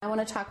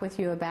want to talk with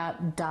you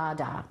about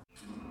DaDa.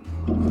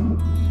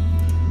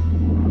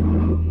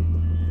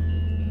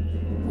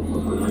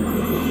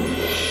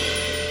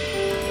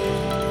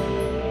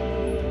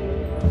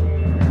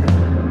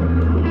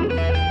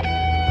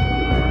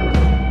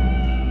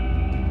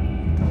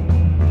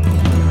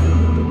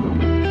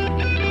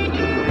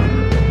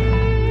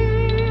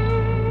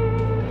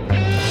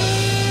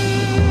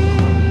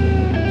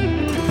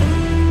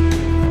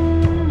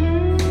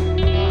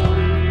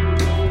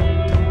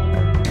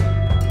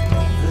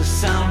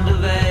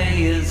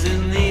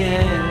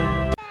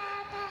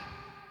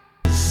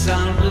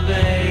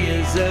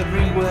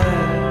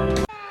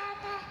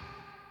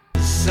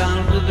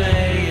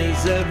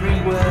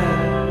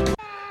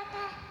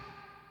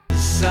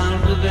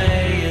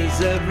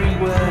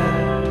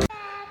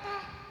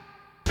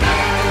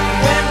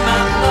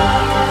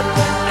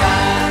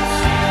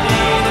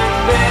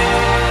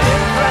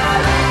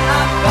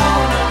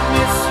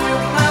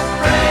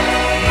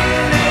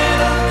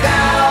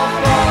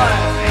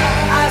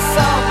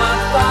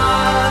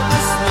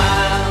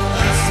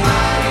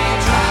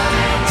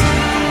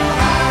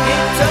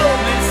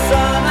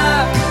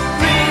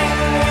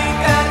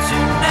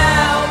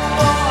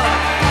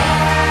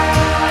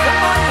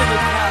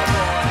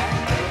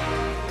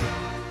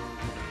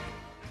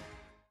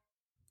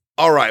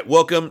 All right,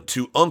 welcome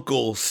to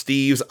Uncle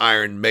Steve's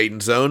Iron Maiden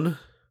Zone.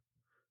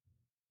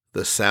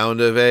 The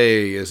sound of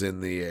A is in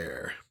the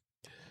air.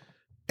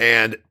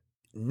 And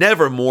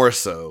never more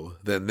so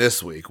than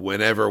this week,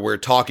 whenever we're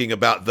talking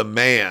about the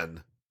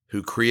man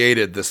who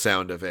created the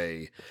sound of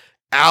A,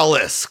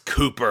 Alice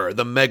Cooper,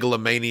 the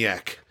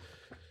megalomaniac.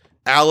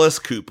 Alice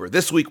Cooper.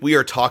 This week we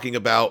are talking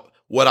about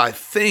what I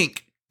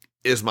think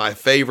is my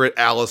favorite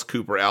Alice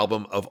Cooper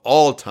album of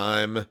all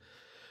time,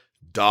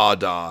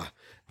 DaDa.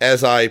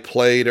 As I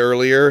played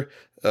earlier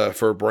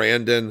for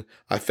Brandon,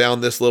 I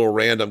found this little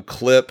random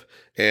clip,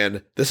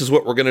 and this is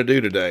what we're going to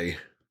do today.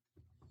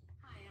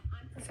 Hi,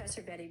 I'm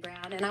Professor Betty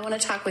Brown, and I want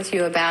to talk with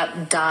you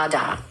about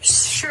DaDa.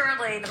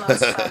 Surely the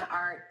most fun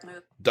art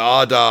movie.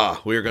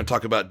 DaDa. We are going to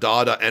talk about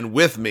DaDa, and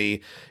with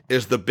me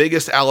is the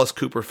biggest Alice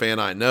Cooper fan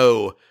I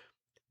know,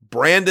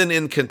 Brandon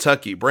in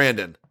Kentucky.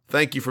 Brandon,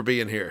 thank you for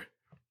being here.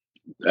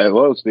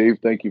 Hello, Steve.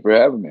 Thank you for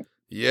having me.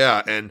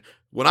 Yeah, and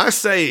when I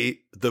say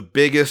the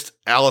biggest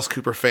Alice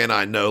Cooper fan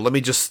I know, let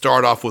me just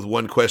start off with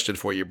one question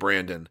for you,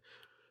 Brandon.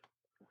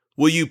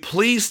 Will you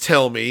please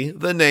tell me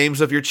the names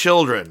of your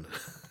children?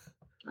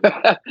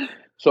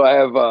 So I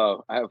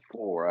have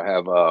four. I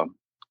have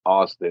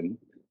Austin.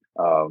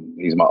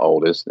 He's my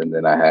oldest, and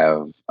then I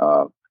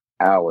have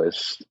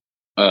Alice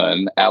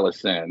and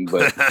Allison.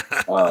 But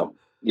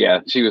yeah,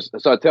 she was.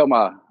 So I tell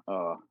my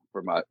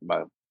for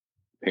my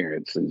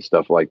parents and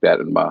stuff like that,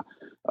 and my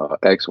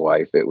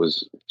ex-wife,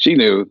 she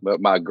knew,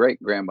 but my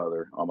great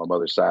grandmother on my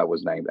mother's side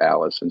was named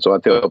Alice, and so I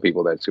tell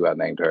people that's who I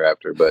named her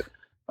after. But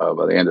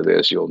by the end of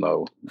this, you'll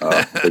know.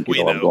 I think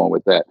you know I'm going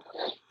with that.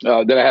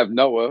 Then I have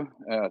Noah.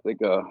 I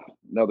think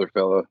another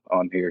fella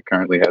on here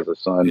currently has a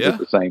son with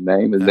the same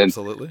name, and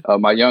absolutely. Then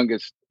my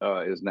youngest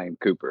is named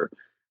Cooper,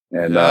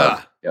 and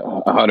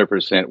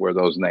 100% where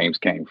those names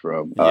came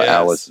from,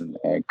 Alice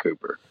and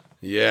Cooper.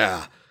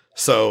 Yeah.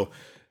 So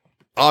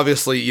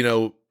obviously, you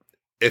know,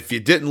 if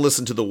you didn't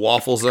listen to the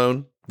Waffle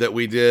Zone that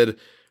we did,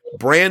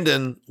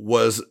 Brandon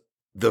was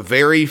the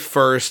very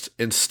first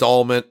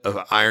installment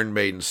of Iron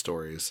Maiden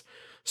Stories.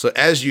 So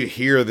as you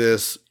hear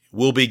this,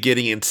 we'll be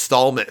getting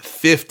installment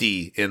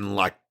 50 in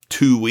like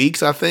 2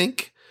 weeks, I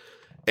think.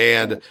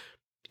 And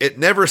it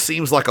never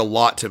seems like a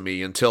lot to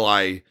me until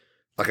I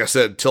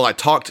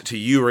talked to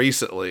you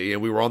recently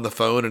and we were on the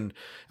phone and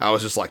I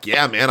was just like,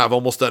 yeah, man, I've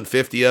almost done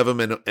 50 of them.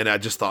 And I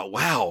just thought,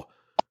 wow,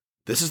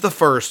 this is the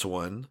first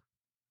one.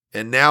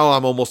 And now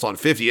I'm almost on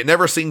 50. It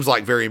never seems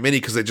like very many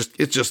because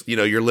it's just, you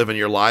know, you're living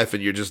your life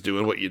and you're just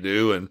doing what you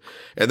do. And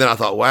then I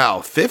thought,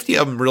 wow, 50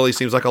 of them really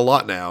seems like a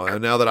lot now.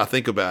 And now that I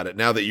think about it,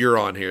 now that you're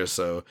on here.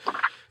 So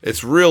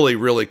it's really,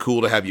 really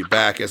cool to have you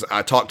back. As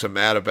I talked to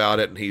Matt about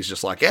it and he's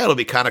just like, yeah, it'll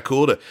be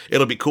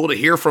cool to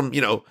hear from, you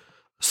know,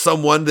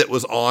 someone that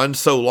was on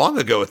so long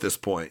ago at this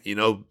point, you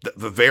know,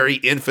 the very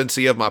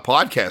infancy of my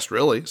podcast,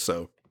 really.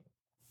 So.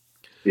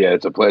 Yeah,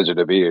 it's a pleasure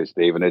to be here,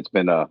 Steve. And it's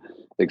been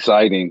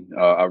exciting.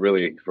 I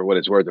really, for what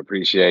it's worth,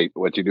 appreciate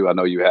what you do. I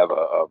know you have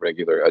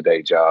a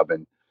day job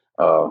and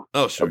a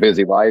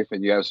busy life,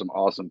 and you have some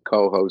awesome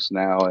co-hosts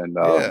now. And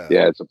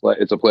it's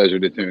a pleasure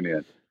to tune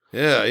in.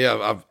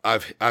 Yeah.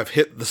 I've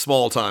hit the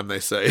small time, they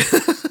say.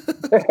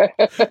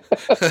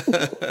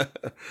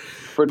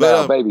 For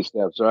now, baby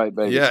steps, right?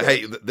 Baby steps.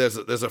 Hey,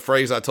 there's a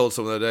phrase I told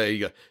someone the other day.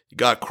 You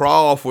got to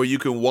crawl before you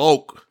can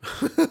walk.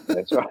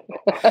 That's right.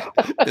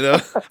 You know,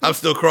 I'm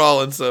still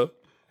crawling, so.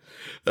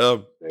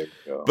 There you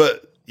go.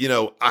 But you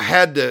know,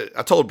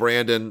 I told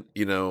Brandon,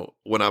 you know,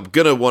 when I'm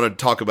going to want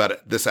to talk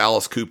about this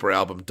Alice Cooper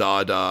album,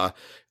 DaDa,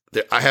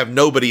 I have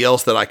nobody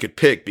else that I could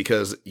pick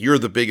because you're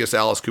the biggest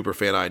Alice Cooper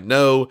fan I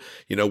know.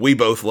 You know, we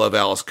both love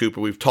Alice Cooper.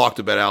 We've talked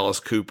about Alice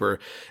Cooper.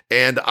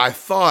 And I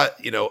thought,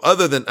 you know,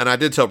 and I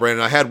did tell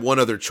Brandon I had one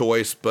other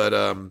choice, but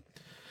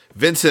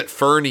Vincent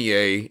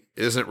Fernier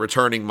isn't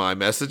returning my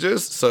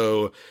messages,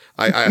 so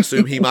I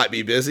assume he might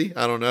be busy.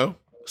 I don't know.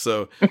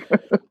 So,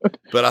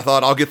 but I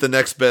thought I'll get the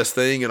next best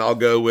thing, and I'll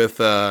go with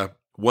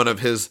one of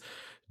his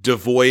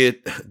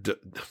devoted. I'm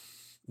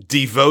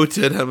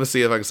gonna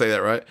see if I can say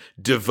that right.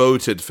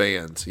 Devoted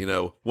fans,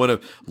 one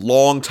of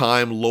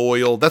long-time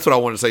loyal. That's what I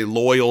wanted to say.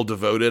 Loyal,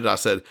 devoted. I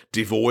said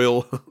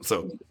devoyal.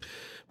 So,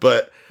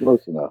 but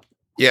close enough.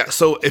 Yeah.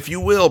 So, if you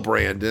will,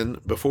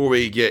 Brandon, before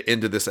we get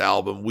into this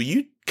album, will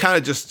you kind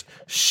of just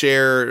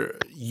share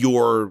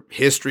your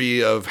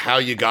history of how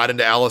you got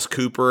into Alice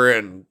Cooper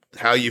and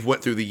how you've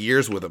went through the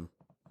years with him?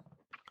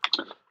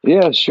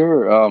 Yeah,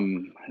 sure.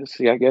 Let's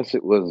see. I guess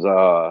it was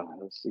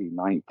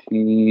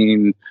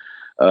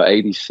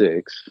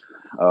 1986.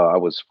 I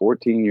was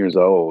 14 years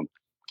old.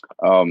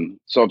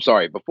 So I'm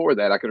sorry. Before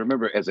that, I can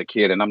remember as a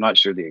kid, and I'm not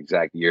sure the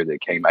exact year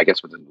that came. I guess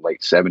it was in the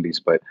late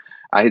 70s, but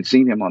I had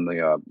seen him on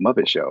the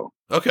Muppet Show.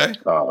 Okay.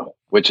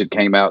 Which had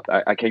came out.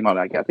 I came on.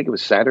 I think it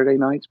was Saturday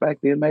nights back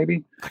then,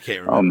 maybe. I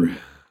can't remember.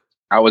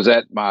 I was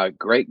at my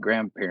great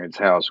grandparents'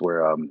 house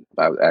where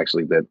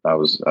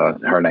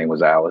her name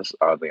was Alice,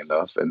 oddly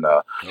enough, and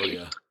oh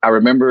yeah, I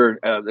remember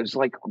it's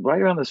like right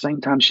around the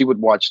same time she would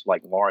watch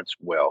like Lawrence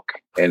Welk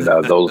and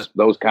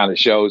those kind of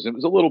shows. It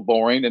was a little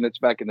boring, and it's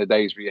back in the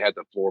days where you had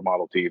the floor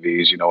model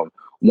TVs,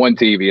 one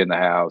TV in the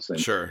house and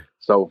sure.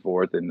 so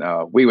forth, and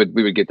we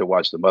would get to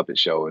watch the Muppet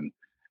Show, and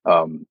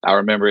I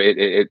remember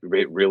it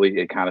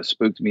really kind of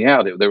spooked me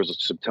out. There was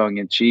some tongue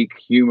in cheek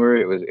humor.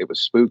 It was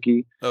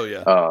spooky. Oh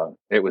yeah.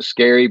 It was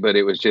scary, but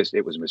it was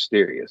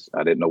mysterious.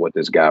 I didn't know what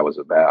this guy was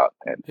about.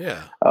 And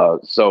yeah.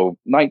 So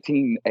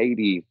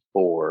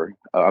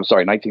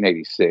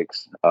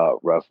 1986,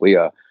 roughly.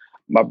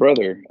 My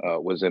brother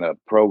was in a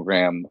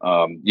program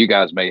you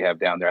guys may have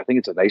down there. I think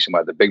it's a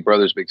nationwide, the Big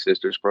Brothers Big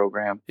Sisters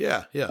program.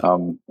 Yeah, yeah.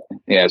 So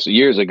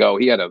years ago,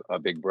 he had a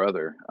big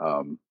brother,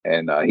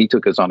 and he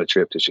took us on a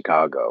trip to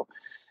Chicago,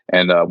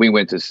 and we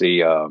went to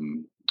see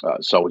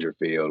Soldier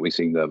Field. We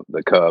seen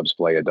the Cubs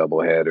play a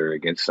doubleheader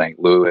against St.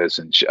 Louis,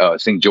 and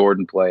seen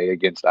Jordan play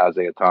against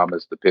Isaiah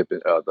Thomas, the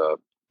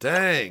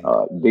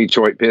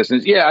Detroit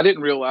Pistons. Yeah, I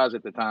didn't realize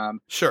at the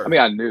time. Sure. I mean,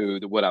 I knew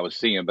what I was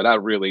seeing, but I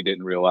really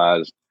didn't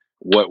realize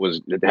how it was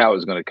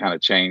going to kind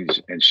of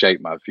change and shape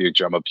my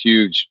future. I'm a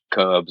huge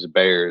Cubs,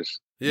 Bears,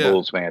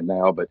 Bulls fan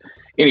now, but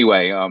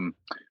anyway,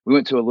 we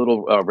went to a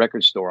little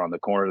record store on the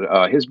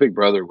corner. His big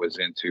brother was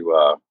into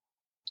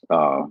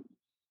a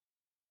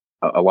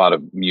lot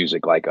of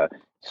music, like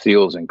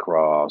Seals and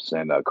Crofts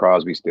and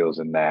Crosby, Stills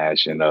and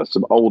Nash, and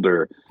some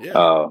older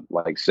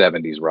like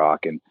 70s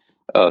rock. And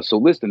so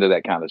listening to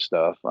that kind of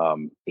stuff,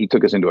 he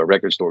took us into a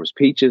record store. It was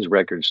Peach's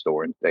Record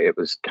Store, and it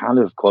was kind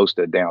of close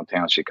to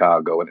downtown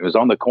Chicago, and it was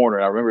on the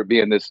corner. I remember it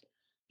being this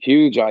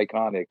huge,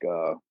 iconic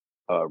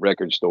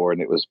record store,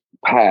 and it was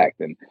packed.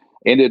 And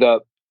ended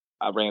up,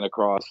 I ran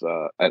across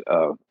a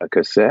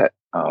cassette,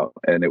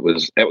 and it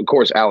was, of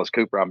course, Alice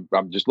Cooper.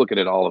 I'm just looking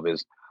at all of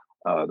his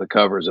the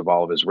covers of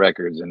all of his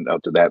records, and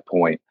up to that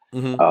point,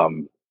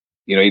 mm-hmm.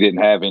 He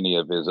didn't have any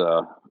of his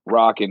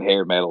rock and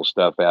hair metal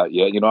stuff out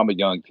yet. I'm a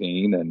young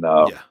teen, and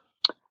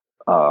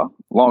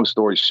long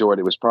story short,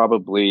 it was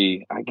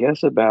probably, I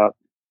guess, about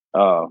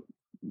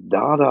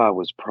DaDa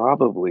was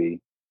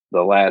probably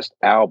the last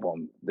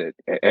album that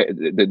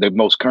the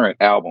most current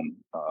album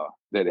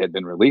that had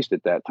been released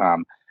at that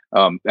time.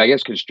 I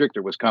guess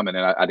Constrictor was coming,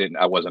 and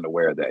I wasn't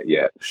aware of that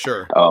yet.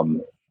 Sure.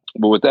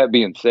 But with that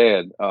being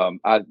said,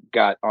 I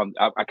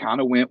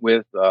kind of went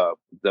with the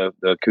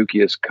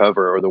kookiest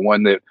cover, or the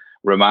one that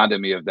reminded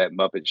me of that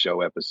Muppet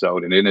Show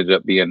episode, and it ended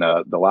up being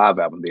the live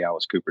album, The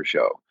Alice Cooper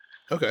Show.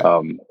 Okay.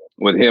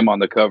 With him on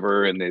the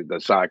cover and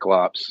the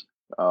Cyclops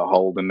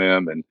holding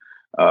them, and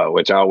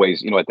which I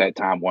always, at that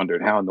time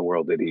wondered how in the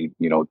world did he,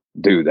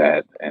 do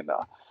that. And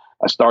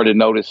I started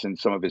noticing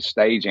some of his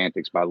stage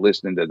antics by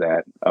listening to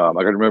that. I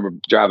can remember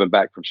driving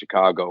back from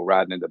Chicago,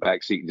 riding in the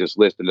back seat and just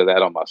listening to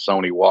that on my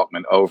Sony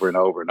Walkman over and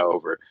over and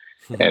over.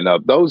 And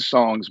those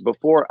songs,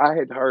 before I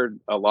had heard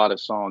a lot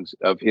of songs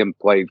of him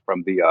played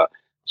from the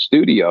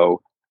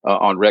studio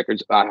on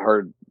records, I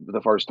heard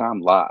the first time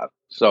live.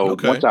 So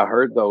once I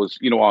heard those,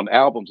 on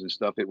albums and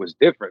stuff, it was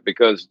different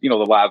because, the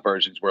live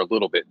versions were a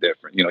little bit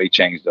different. He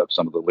changed up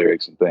some of the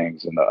lyrics and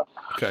things. And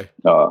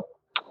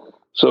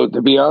so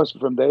to be honest,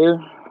 from there,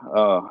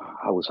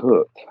 I was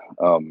hooked.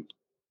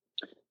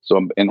 So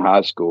I'm in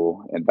high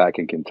school and back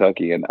in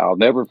Kentucky, and I'll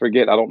never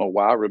forget. I don't know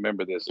why I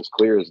remember this as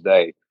clear as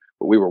day,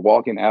 but we were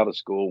walking out of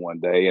school one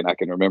day, and I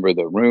can remember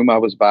the room I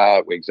was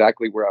by,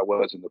 exactly where I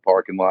was in the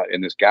parking lot,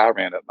 and this guy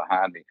ran up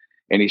behind me,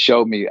 and he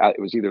showed me, it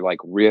was either like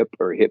Rip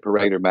or Hit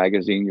Parade or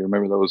Magazine. You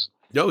remember those?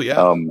 Oh,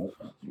 yeah.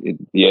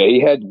 He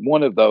had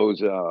one of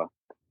those, and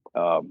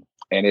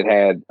it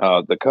had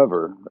the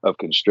cover of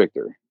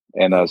Constrictor.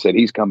 And said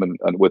he's coming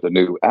with a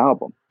new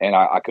album, and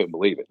I couldn't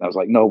believe it. And I was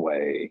like, "No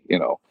way!"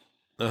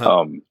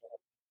 Uh-huh.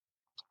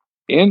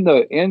 In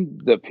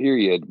the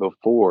period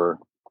before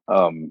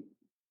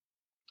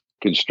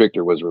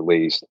Constrictor was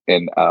released,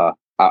 and I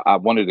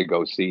wanted to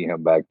go see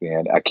him back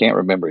then. I can't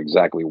remember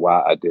exactly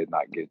why I did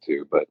not get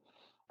to, but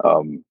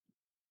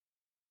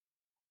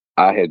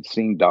I had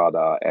seen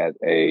DaDa at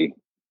a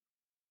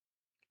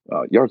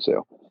yard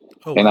sale,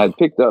 Oh, and I wow.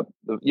 picked up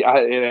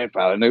in fact,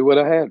 I knew what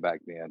I had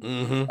back then.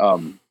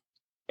 Mm-hmm.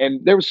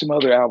 And there was some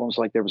other albums,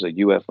 like there was a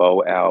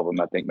UFO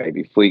album, I think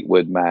maybe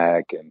Fleetwood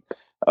Mac, and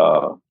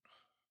uh,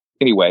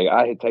 anyway,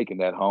 I had taken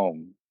that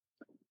home,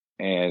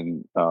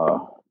 and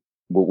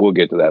we'll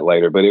get to that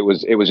later. But it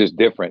was just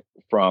different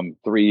from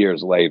 3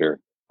 years later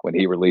when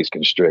he released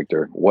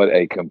Constrictor. What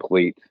a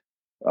complete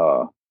uh,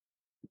 Oh,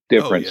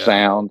 different yeah.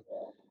 sound,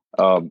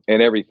 and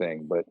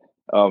everything. But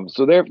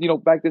so there,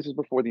 back this is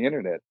before the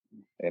internet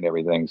and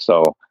everything.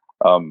 So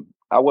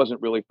I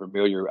wasn't really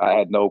familiar. I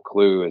had no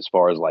clue as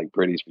far as like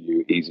Pretties for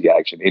You, Easy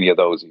Action, any of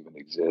those even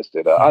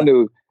existed. I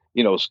knew,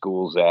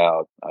 School's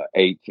Out,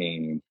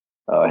 18,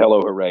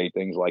 Hello Hooray,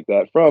 things like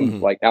that from Mm-hmm.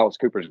 like Alice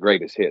Cooper's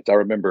greatest hits. I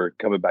remember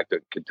coming back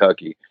to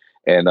Kentucky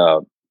and,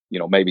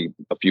 maybe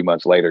a few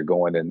months later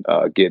going and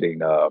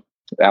getting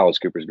Alice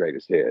Cooper's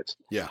greatest hits.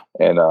 Yeah.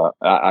 And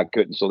I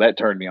couldn't. So that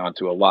turned me on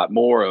to a lot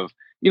more of,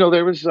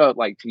 there was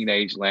like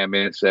Teenage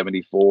Lament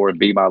 74 and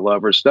Be My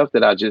Lover, stuff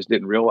that I just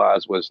didn't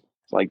realize was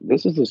like,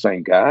 this is the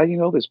same guy,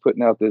 that's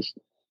putting out this,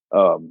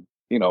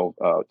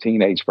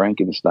 Teenage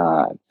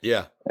Frankenstein.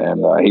 Yeah.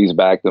 And he's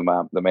back the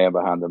man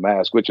behind the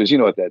mask, which is,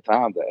 at that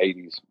time, the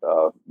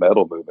 80s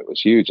metal movement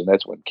was huge. And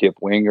that's when Kip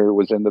Winger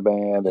was in the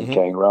band and Mm-hmm.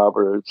 Kane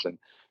Roberts, and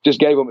just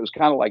gave him, it was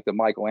kind of like the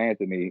Michael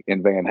Anthony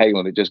in Van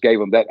Halen. It just gave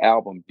him that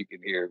album. You can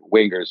hear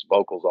Winger's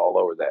vocals all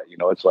over that.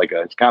 It's like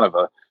it's kind of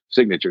a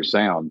signature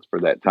sound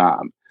for that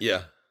time.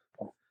 Yeah.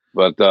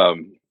 But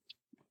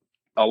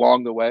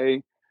along the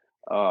way,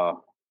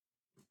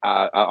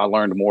 I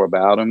learned more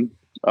about him.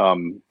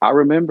 I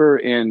remember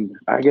in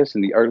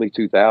the early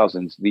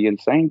 2000s, the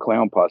Insane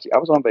Clown Posse. I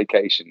was on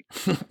vacation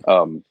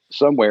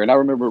somewhere, and I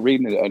remember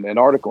reading an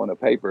article in a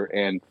paper,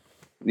 and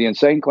the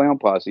Insane Clown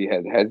Posse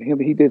had him.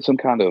 He did some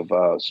kind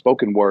of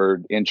spoken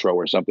word intro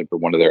or something for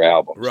one of their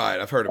albums. Right.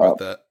 I've heard about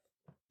that.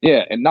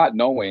 Yeah, and not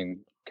knowing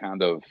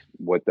kind of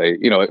what they,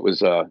 it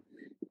was.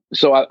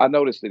 So I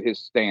noticed that his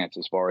stance,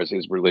 as far as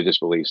his religious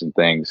beliefs and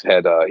things, he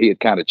had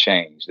kind of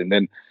changed, and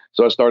then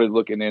so I started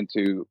looking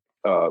into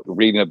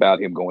reading about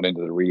him going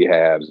into the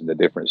rehabs and the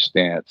different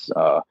stents,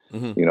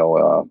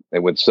 Mm-hmm.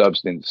 And with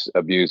substance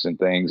abuse and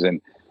things,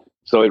 and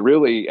so it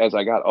really, as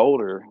I got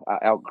older, I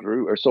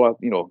outgrew, or so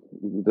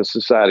the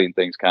society and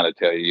things kind of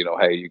tell you,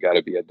 hey, you got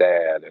to be a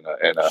dad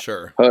and a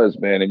Sure.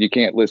 husband, and you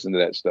can't listen to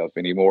that stuff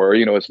anymore. Or,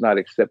 it's not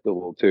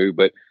acceptable to.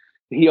 But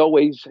he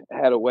always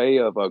had a way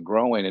of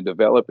growing and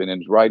developing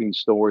and writing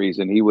stories,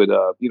 and he would,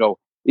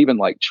 even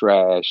like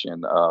Trash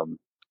and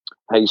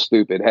Hey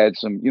Stupid had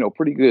some,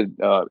 pretty good.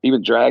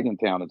 Even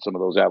Dragontown and some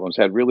of those albums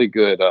had really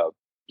good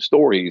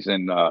stories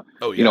and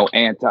Oh, yeah.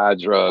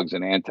 anti-drugs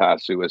and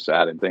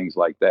anti-suicide and things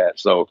like that.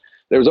 So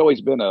there's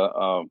always been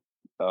an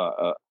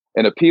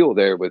appeal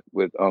there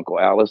with Uncle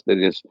Alice that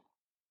is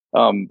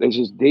it's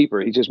just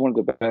deeper. He's just one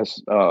of the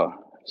best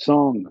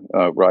song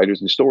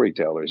writers and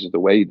storytellers. Is the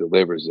way he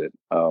delivers it.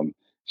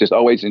 Just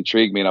always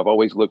intrigued me, and I've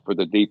always looked for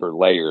the deeper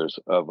layers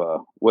of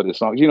what his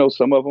songs.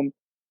 Some of them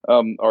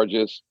are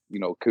just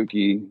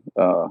kooky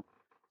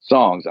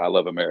songs, I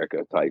Love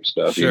America type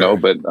stuff, Sure.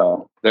 but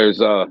there's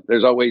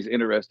always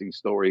interesting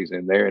stories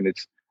in there, and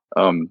it's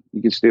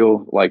you can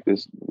still, like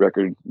this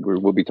record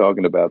we'll be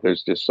talking about,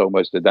 there's just so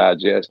much to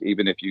digest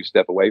even if you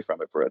step away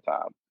from it for a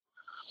time.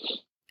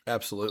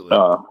 Absolutely.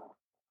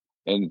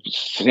 And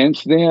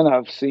since then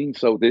I've seen,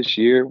 so this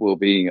year will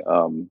be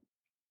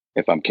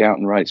if I'm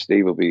counting right,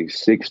 Steve, will be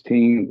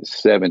 16th,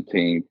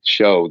 17th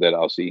show that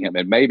I'll see him,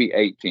 and maybe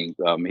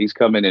 18th. He's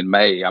coming in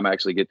May. I'm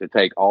actually get to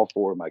take all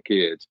four of my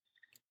kids.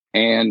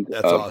 And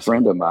That's a awesome.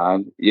 friend of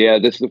mine,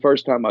 this is the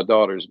first time my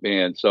daughter's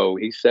been. So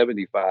he's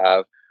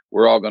 75.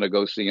 We're all going to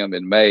go see him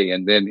in May.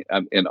 And then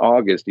in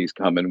August, he's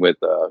coming with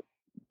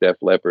Def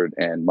Leppard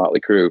and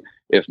Motley Crue,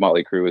 if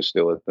Motley Crue is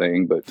still a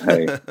thing. But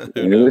hey,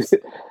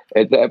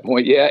 at that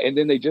point, yeah. And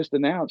then they just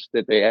announced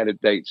that they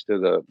added dates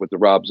with the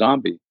Rob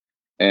Zombie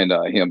and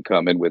him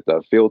coming with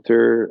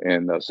Filter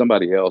and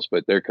somebody else,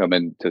 but they're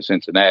coming to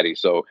Cincinnati.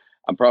 So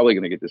I'm probably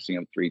going to get to see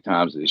him 3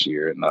 times this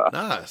year. And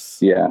Nice.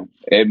 yeah,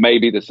 it may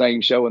be the same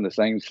show and the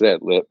same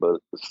set list, but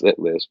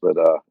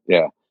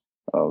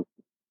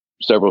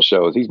several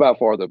shows. He's by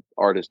far the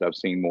artist I've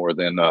seen more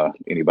than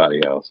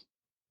anybody else.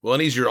 Well,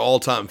 and he's your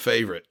all-time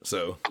favorite,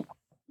 so.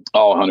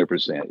 Oh,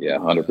 100%. Yeah,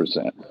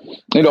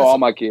 100%. All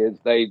my kids,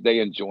 they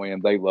enjoy him.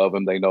 They love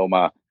him. They know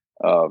my,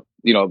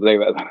 they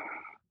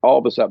all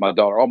beside my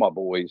daughter, all my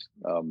boys,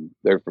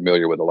 they're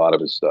familiar with a lot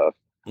of his stuff.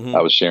 Mm-hmm.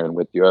 I was sharing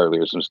with you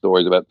earlier some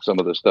stories about some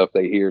of the stuff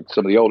they hear,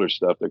 some of the older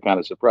stuff. They're kind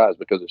of surprised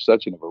because there's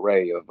such an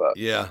array of,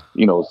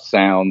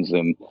 sounds,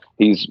 and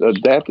he's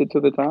adapted to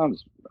the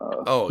times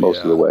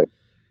most of the way.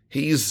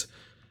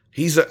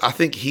 I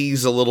think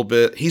he's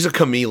a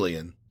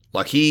chameleon.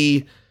 Like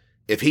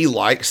if he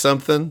likes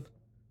something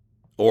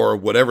or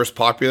whatever's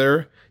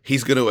popular,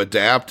 he's going to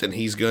adapt and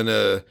he's going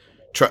to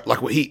try. Like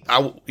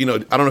I don't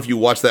know if you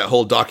watched that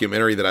whole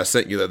documentary that I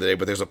sent you the other day,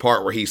 but there's a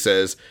part where he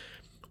says,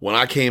 when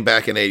I came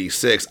back in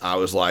 '86, I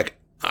was like,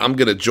 I'm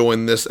going to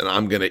join this and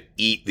I'm going to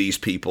eat these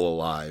people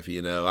alive.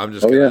 You know, I'm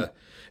just Oh, going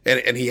yeah.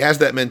 to, and he has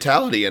that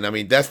mentality. And I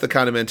mean, that's the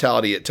kind of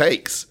mentality it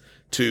takes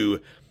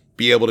to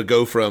be able to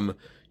go from,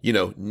 you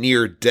know,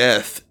 near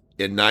death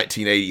in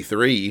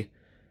 1983,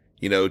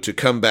 you know, to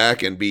come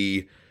back and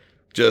be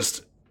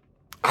just,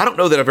 I don't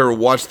know that I've ever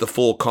watched the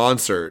full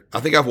concert. I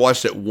think I've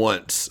watched it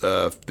once,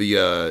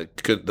 the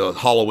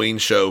Halloween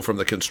show from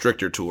the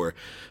Constrictor tour.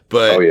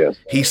 But Oh, yes.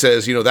 he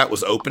says, you know, that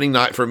was opening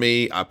night for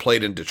me. I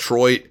played in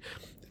Detroit,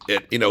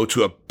 you know,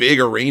 to a big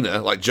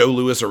arena like Joe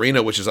Louis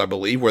Arena, which is, I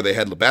believe, where they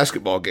had the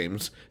basketball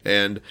games.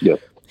 And Yep.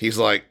 he's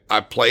like,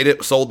 I played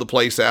it, sold the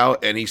place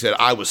out. And he said,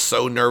 I was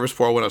so nervous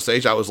before I went on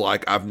stage. I was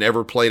like, I've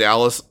never played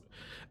Alice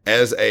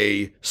as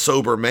a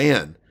sober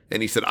man.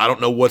 And he said, I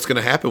don't know what's going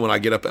to happen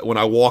when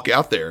I walk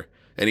out there.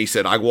 And he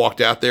said, I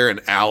walked out there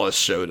and Alice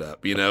showed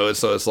up, you know? And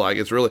so it's like,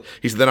 it's really,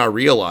 he said, then I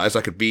realized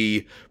I could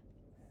be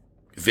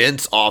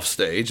Vince off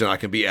stage and I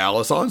can be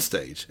Alice on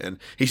stage. And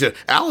he said,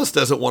 Alice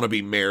doesn't want to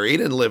be married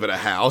and live in a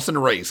house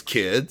and raise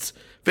kids.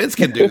 Vince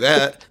can do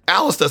that.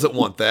 Alice doesn't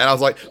want that. I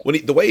was like,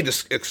 the way he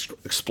just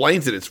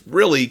explains it, it's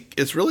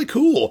really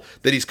cool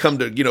that he's come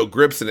to, you know,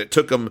 grips, and it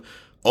took him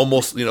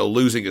almost, you know,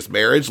 losing his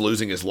marriage,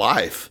 losing his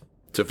life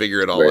to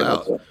figure it all Very out.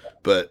 much so.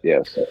 But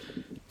Yes.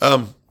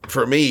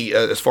 for me,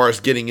 as far as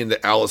getting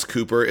into Alice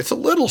Cooper, it's a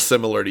little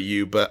similar to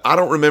you, but I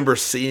don't remember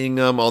seeing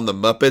them on the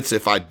Muppets.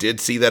 If I did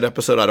see that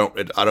episode,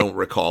 I don't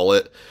recall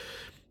it.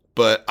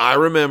 But I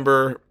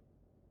remember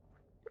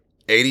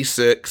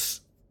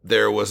 86.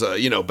 There was a,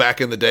 you know,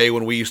 back in the day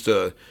when we used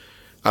to,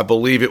 I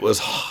believe it was,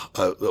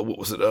 what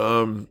was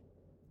it?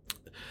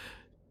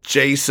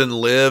 Jason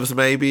Lives,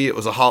 maybe. It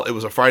was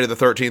a Friday the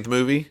 13th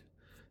movie.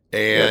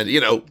 And, you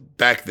know,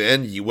 back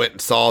then you went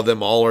and saw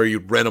them all, or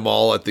you'd rent them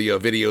all at the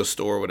video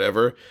store or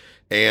whatever.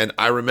 And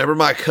I remember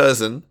my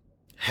cousin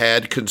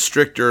had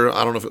Constrictor.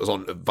 I don't know if it was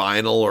on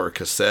vinyl or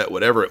cassette,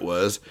 whatever it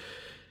was.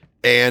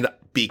 And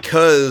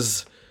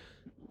because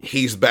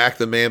He's Back,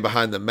 the Man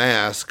Behind the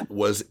Mask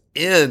was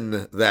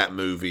in that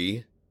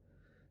movie,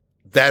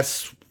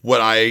 that's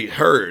what I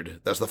heard.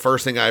 That's the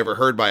first thing I ever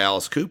heard by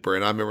Alice Cooper.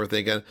 And I remember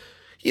thinking,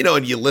 you know,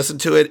 and you listen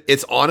to it,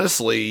 it's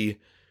honestly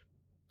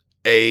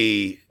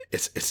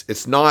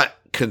it's not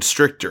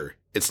Constrictor.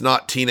 It's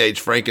not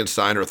Teenage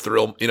Frankenstein or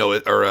Thrill, you know,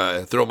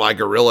 or Thrill My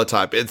Gorilla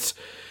type. It's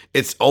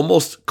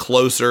almost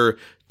closer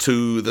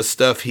to the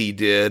stuff he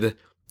did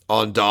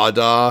on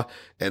DaDa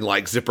and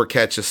like Zipper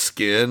Catches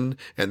Skin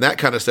and that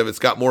kind of stuff. It's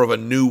got more of a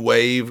new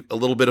wave, a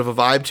little bit of a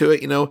vibe to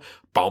it, you know,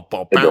 boom,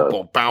 boom, boom,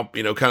 boom, boom,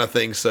 you know, kind of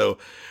thing. So,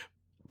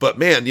 but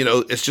man, you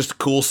know, it's just a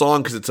cool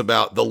song because it's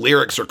about, the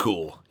lyrics are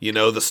cool, you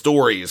know, the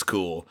story is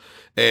cool.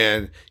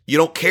 And you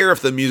don't care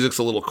if the music's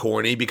a little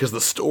corny because the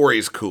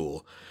story's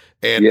cool.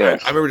 And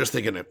Yes. I remember just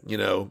thinking, you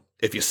know,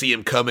 if you see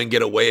him coming,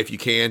 get away if you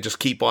can. Just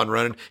keep on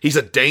running. He's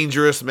a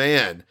dangerous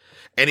man.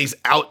 And he's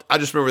out. I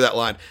just remember that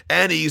line.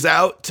 And he's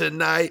out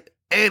tonight.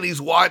 And he's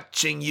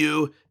watching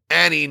you.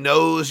 And he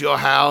knows your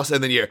house.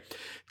 And then you're,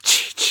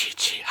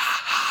 chi,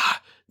 ha,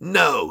 ha.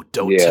 No,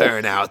 don't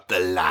turn out the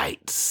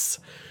lights.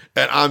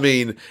 And I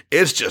mean,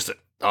 it's just,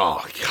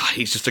 oh God,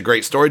 he's just a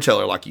great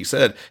storyteller. Like you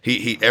said,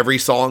 he every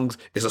song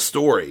is a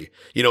story,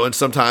 you know, and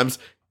sometimes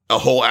a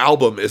whole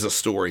album is a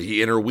story.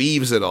 He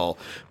interweaves it all.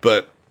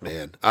 But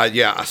man,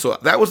 so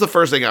that was the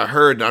first thing I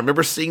heard. And I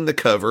remember seeing the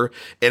cover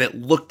and it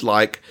looked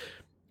like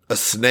a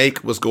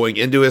snake was going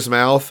into his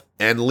mouth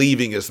and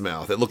leaving his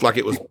mouth. It looked like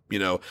it was, you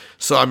know,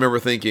 so I remember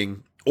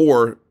thinking,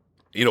 or,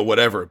 you know,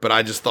 whatever, but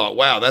I just thought,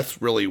 wow,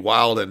 that's really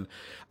wild. And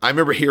I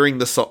remember hearing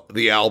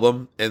the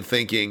album and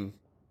thinking,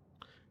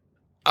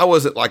 I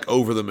wasn't like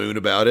over the moon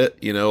about it,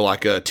 you know,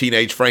 like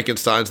Teenage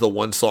Frankenstein's the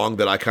one song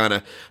that I kind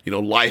of, you know,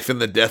 Life and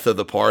the Death of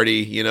the Party,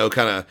 you know,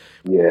 kind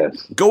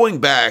of going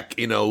back,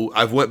 you know,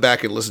 I've went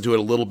back and listened to it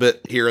a little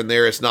bit here and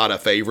there. It's not a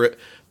favorite,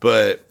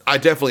 but I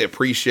definitely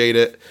appreciate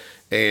it.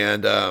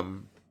 And,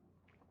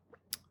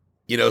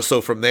 you know,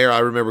 so from there, I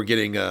remember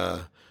getting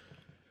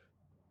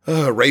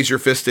Raise Your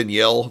Fist and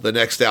Yell, the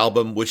next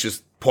album, which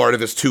is part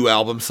of his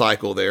 2-album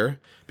cycle there.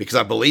 Because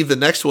I believe the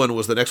next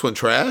one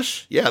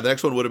Trash? Yeah, the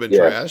next one would have been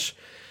Trash.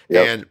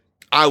 Yep. And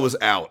I was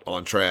out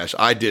on Trash.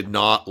 I did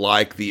not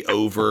like the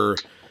over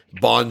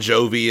Bon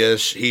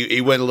Jovi-ish. He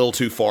went a little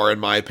too far, in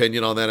my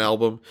opinion, on that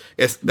album.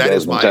 That's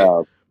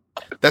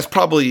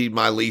probably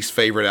my least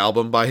favorite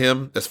album by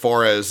him as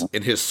far as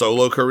in his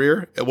solo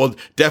career. Well,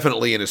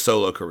 definitely in his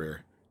solo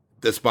career.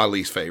 That's my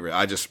least favorite.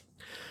 I just,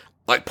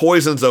 like,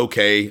 Poison's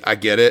okay. I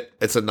get it.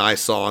 It's a nice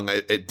song.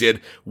 It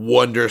did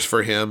wonders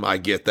for him. I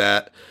get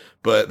that.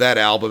 But that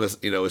album is,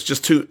 you know,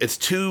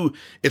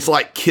 it's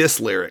like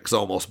Kiss lyrics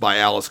almost by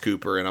Alice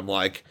Cooper. And I'm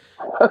like,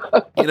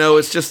 you know,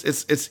 it's,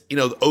 you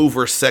know,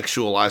 over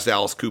sexualized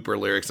Alice Cooper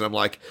lyrics. And I'm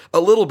like, a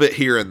little bit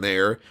here and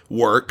there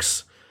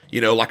works,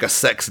 you know, like a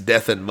Sex,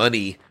 Death and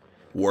Money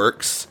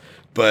works.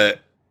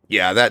 But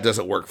yeah, that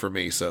doesn't work for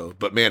me. So,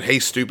 but man, Hey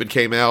Stupid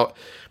came out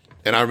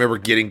and I remember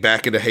getting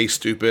back into Hey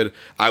Stupid.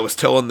 I was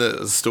telling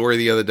the story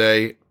the other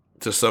day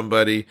to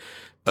somebody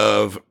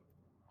of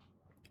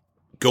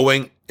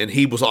going and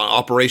he was on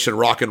Operation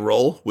Rock and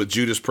Roll with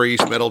Judas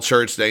Priest, Metal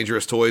Church,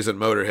 Dangerous Toys, and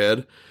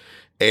Motorhead.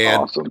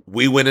 And Awesome.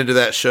 we went into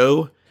that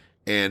show,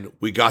 and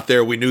we got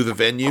there. We knew the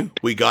venue.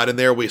 We got in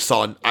there. We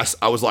saw.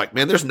 I was like,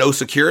 man, there's no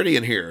security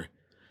in here.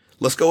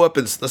 Let's go up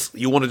and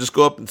you want to just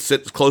go up and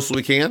sit as close as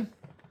we can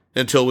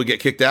until we get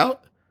kicked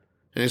out?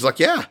 And he's like,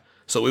 yeah.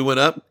 So we went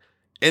up,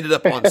 ended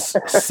up on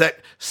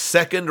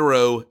second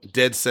row,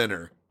 dead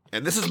center.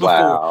 And this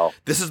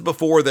is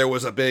before there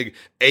was a big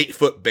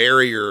 8-foot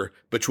barrier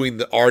between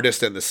the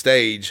artist and the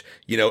stage,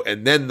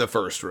 and then the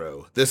first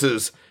row. This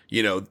is,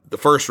 the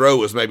first row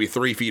was maybe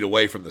 3 feet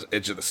away from the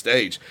edge of the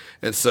stage.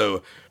 And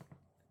so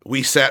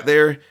we sat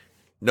there.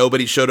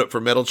 Nobody showed up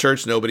for Metal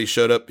Church. Nobody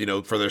showed up,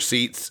 for their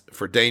seats,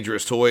 for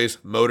Dangerous Toys,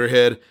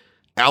 Motorhead.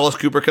 Alice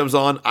Cooper comes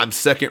on. I'm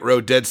second row,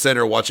 dead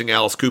center, watching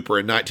Alice Cooper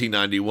in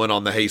 1991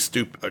 on the Hey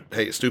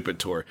Stupid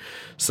tour.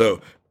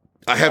 So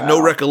I have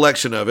no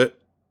recollection of it.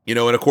 And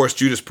of course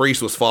Judas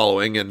Priest was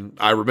following, and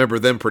I remember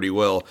them pretty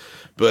well.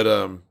 But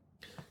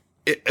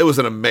it was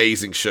an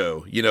amazing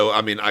show.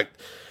 I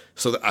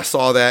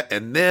saw that,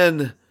 and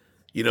then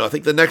I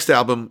think the next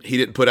album he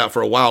didn't put out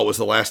for a while was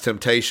The Last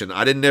Temptation.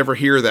 I didn't ever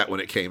hear that when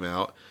it came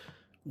out.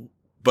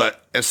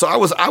 And so I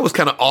was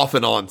kind of off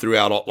and on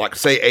throughout, like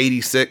say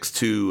 86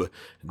 to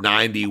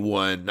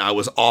 91. I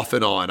was off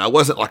and on. I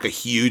wasn't like a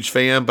huge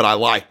fan, but I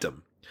liked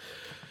him.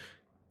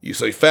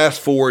 So you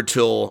fast forward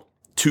till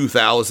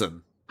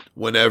 2000.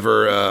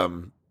 Whenever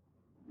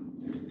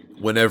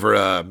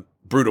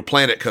Brutal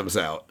Planet comes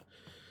out,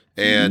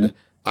 and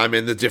I'm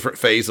in the different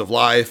phase of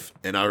life,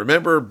 and I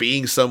remember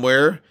being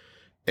somewhere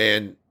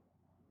and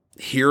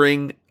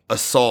hearing a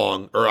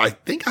song, or I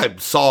think I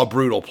saw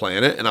Brutal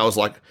Planet, and I was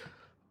like,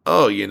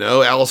 oh,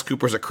 Alice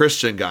Cooper's a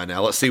Christian guy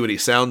now. Let's see what he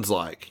sounds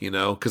like,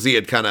 because he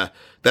had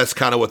that's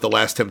kind of what the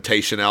Last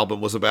Temptation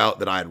album was about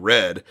that I had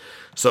read.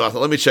 So I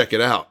thought, let me check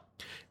it out.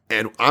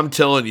 And I'm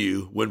telling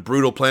you, when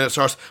Brutal Planet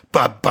starts,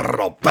 I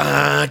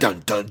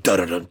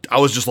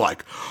was just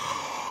like,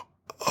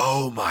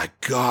 oh my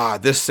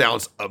God, this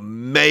sounds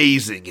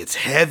amazing. It's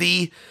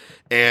heavy.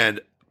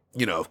 And,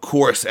 of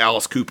course,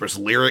 Alice Cooper's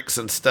lyrics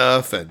and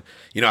stuff. And,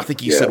 I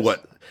think he said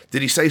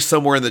did he say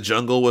Somewhere in the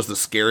Jungle was the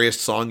scariest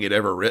song he'd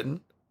ever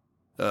written?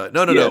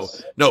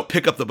 No,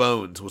 Pick Up the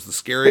Bones was the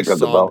scariest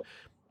song.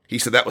 He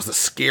said that was the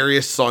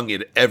scariest song he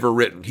had ever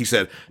written. He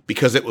said,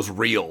 because it was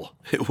real.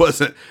 It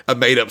wasn't a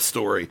made-up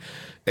story.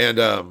 And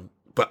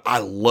but I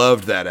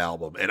loved that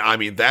album. And I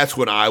mean, that's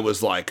when I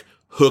was like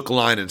hook,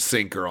 line, and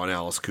sinker on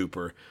Alice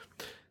Cooper.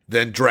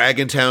 Then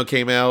Dragontown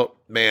came out.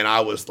 Man, I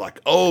was like,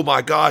 oh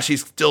my gosh,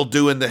 he's still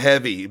doing the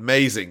heavy.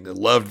 Amazing. I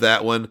loved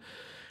that one.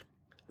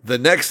 The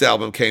next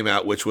album came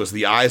out, which was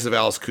The Eyes of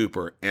Alice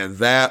Cooper. And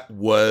that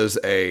was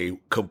a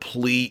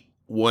complete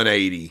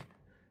 180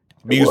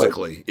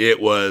 musically.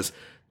 It was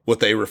what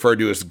they refer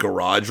to as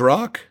garage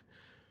rock.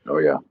 Oh,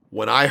 yeah.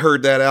 When I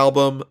heard that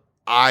album,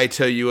 I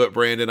tell you what,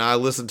 Brandon, I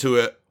listened to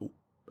it.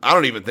 I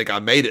don't even think I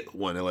made it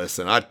one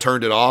listen. I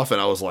turned it off, and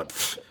I was like,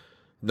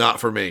 not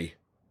for me.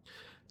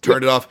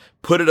 Turned it off,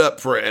 put it up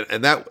for,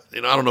 and that, I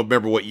don't know,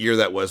 remember what year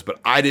that was,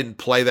 but I didn't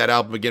play that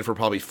album again for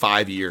probably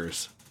 5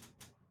 years.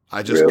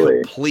 I just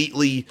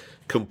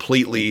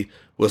completely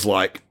was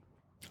like,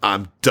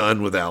 I'm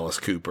done with Alice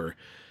Cooper.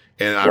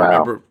 And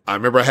I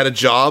remember I had a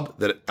job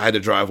that I had to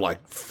drive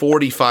like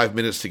 45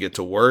 minutes to get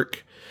to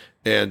work.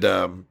 And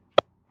I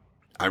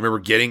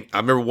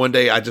remember one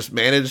day I just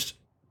managed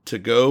to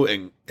go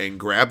and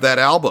grab that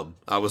album.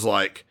 I was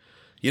like,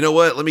 you know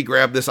what? Let me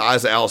grab this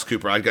Eyes of Alice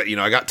Cooper. I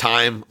got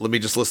time. Let me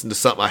just listen to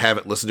something I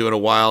haven't listened to in a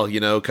while,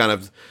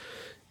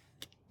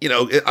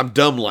 I'm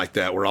dumb like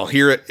that, where I'll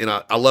hear it and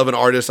I love an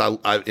artist.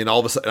 And all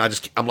of a sudden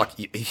I'm like,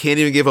 you can't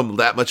even give him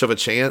that much of a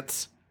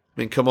chance.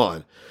 I mean, come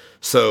on.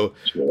 So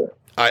Sure.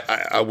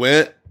 I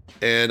went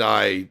and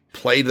I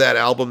played that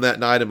album that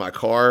night in my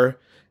car,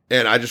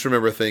 and I just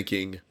remember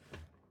thinking,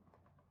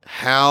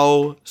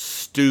 how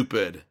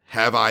stupid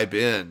have I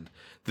been?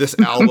 This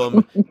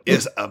album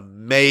is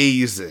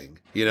amazing.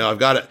 I've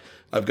got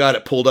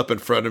it pulled up in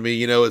front of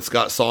me. It's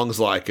got songs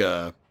like,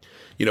 What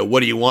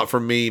Do You Want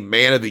From Me?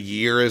 Man of the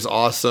Year is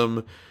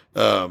awesome.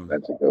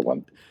 That's a good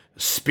one.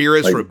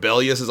 Spirits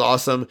Rebellious is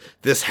awesome.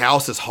 This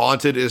House is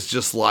Haunted is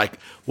just like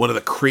one of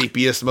the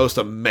creepiest, most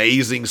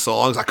amazing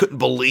songs. I couldn't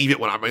believe it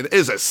it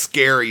is a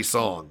scary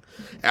song.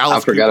 I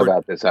forgot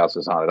about This House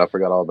is Haunted. I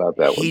forgot all about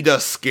that one. He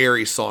does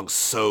scary songs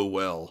so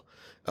well.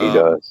 He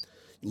does.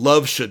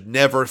 Love Should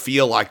Never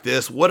Feel Like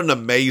This. What an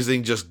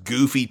amazing, just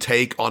goofy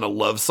take on a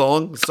love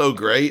song. So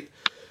great.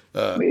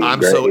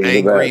 I'm So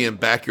Angry and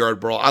Backyard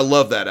Brawl. I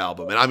love that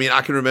album. And I mean,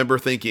 I can remember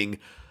thinking,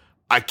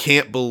 I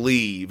can't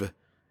believe,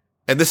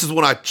 and this is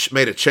when I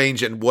made a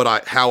change in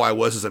how I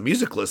was as a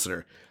music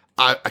listener.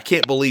 I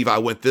can't believe I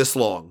went this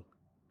long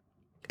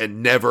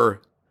and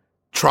never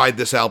tried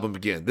this album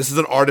again. This is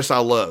an artist I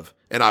love,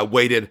 and I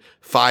waited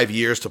 5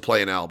 years to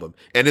play an album.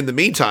 And in the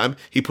meantime,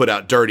 he put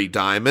out Dirty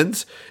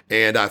Diamonds,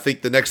 and I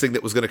think the next thing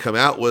that was going to come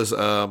out was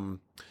the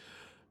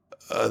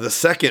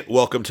second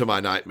Welcome to My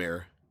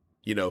Nightmare.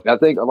 I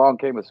think Along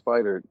Came a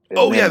Spider.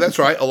 Oh, yeah, that's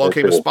right. Along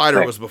Came a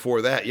Spider was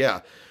before that, yeah.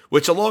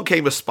 Which Along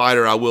Came a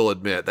Spider, I will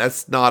admit,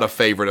 that's not a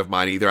favorite of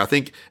mine either. I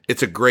think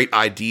it's a great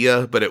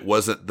idea, but it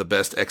wasn't the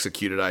best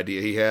executed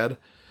idea he had.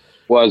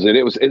 Was it?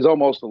 It's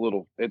almost a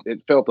little.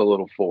 It felt a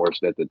little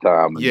forced at the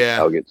time. And Yeah.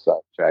 I'll get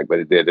sidetracked, but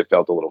it did. It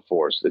felt a little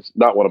forced. It's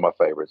not one of my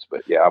favorites,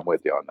 but yeah, I'm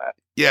with you on that.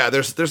 Yeah,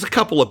 there's a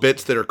couple of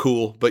bits that are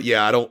cool, but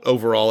yeah, I don't.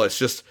 Overall, it's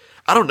just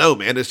I don't know,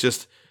 man. It's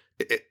just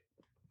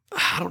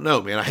I don't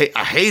know, man.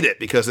 I hate it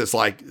because it's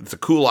like it's a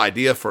cool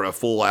idea for a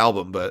full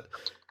album, but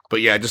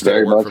yeah, it just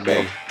didn't work for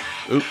me.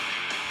 Oop,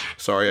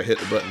 sorry, I hit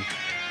the button.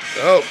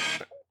 Oh,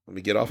 let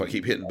me get off. I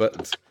keep hitting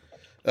buttons.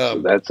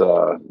 So that's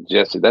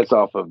Jesse. That's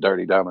off of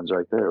Dirty Diamonds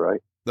right there, right?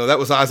 No, that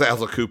was Isaac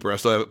Cooper. I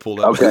still have it pulled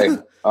up. Okay,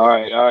 all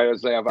right. I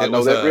say I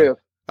know that riff.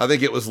 I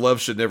think it was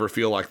 "Love Should Never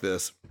Feel Like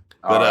This."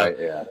 But, all right,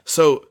 yeah.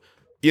 So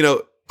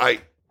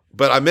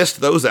I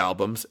missed those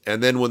albums,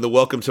 and then when the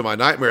Welcome to My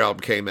Nightmare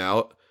album came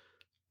out,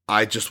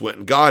 I just went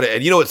and got it.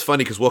 And it's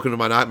funny because Welcome to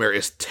My Nightmare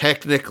is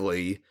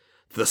technically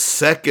the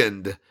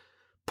second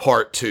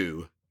part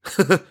 2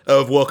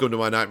 of Welcome to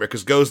My Nightmare,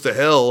 because Goes to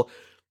Hell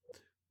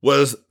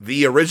was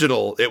the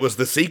original. It was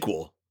the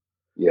sequel.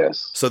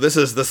 Yes. So this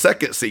is the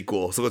second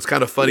sequel. So it's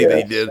kind of funny that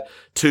he did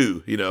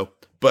 2,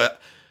 But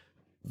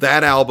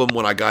that album,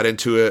 when I got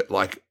into it,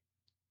 like,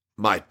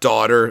 my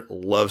daughter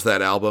loves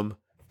that album.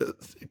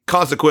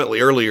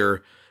 Consequently,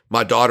 earlier,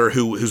 my daughter,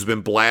 who's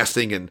been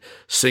blasting and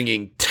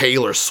singing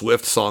Taylor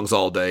Swift songs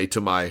all day,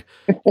 to my,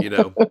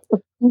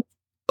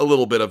 a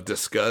little bit of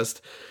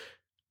disgust.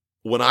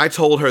 When I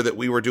told her that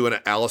we were doing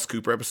an Alice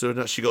Cooper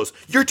episode, she goes,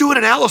 "You're doing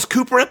an Alice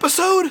Cooper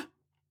episode?"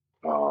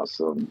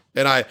 Awesome.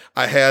 And I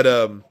had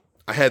the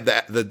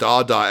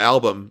DaDa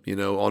album,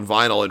 on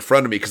vinyl in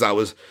front of me, because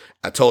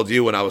I told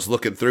you when I was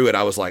looking through it,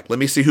 I was like, let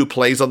me see who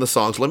plays on the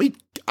songs.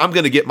 I'm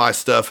going to get my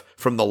stuff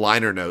from the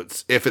liner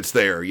notes if it's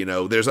there.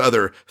 There's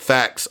other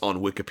facts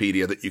on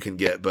Wikipedia that you can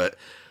get, but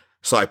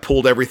so I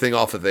pulled everything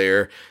off of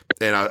there,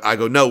 and I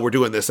go, no, we're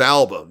doing this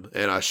album.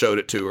 And I showed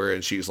it to her,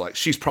 and she's like,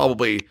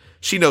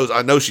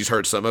 I know she's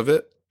heard some of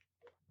it,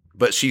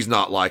 but she's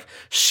not like,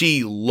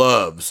 she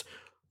loves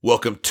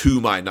Welcome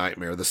to My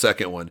Nightmare, the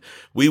second one.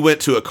 We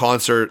went to a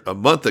concert a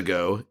month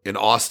ago in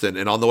Austin,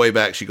 and on the way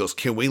back, she goes,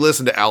 "Can we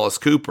listen to Alice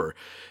Cooper?"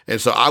 And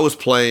so I was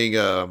playing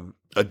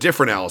a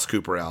different Alice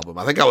Cooper album.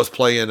 I think I was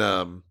playing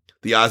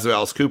The Eyes of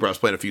Alice Cooper. I was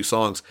playing a few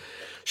songs.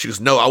 She goes,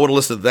 "No, I want to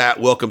listen to that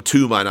Welcome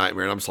to My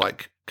Nightmare." And I'm just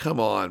like, come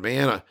on,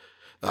 man.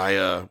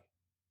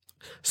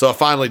 So I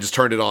finally just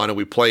turned it on, and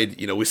we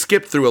played, we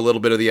skipped through a little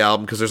bit of the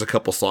album because there's a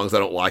couple songs I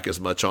don't like as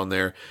much on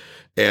there.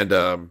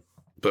 And,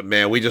 but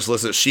man, we just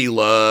listened. She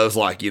loves,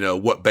 like,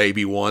 What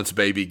Baby Wants,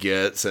 Baby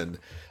Gets, and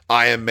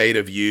I Am Made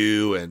of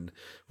You. And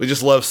we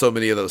just love so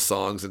many of those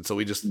songs. And so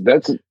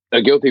that's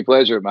a guilty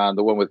pleasure of mine.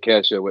 The one with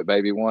Kesha, What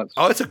Baby Wants.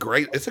 Oh, it's a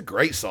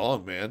great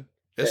song, man.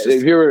 Have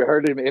you ever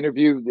heard him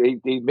interview?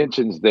 He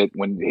mentions that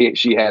when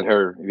she had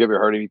her, have you ever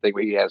heard anything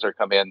where he has her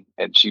come in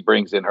and she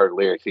brings in her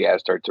lyrics? He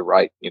asked her to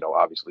write,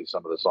 obviously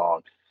some of the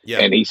song.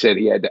 Yeah. And he said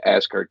he had to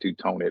ask her to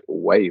tone it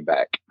way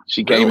back.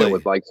 She came in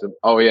with like some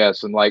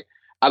like,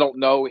 I don't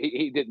know.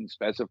 He didn't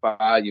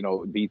specify,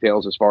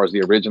 details as far as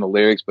the original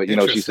lyrics, but,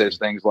 she says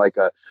things like,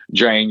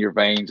 drain your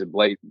veins and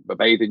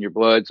bathe in your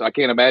blood. So I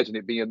can't imagine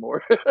it being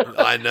more.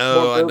 I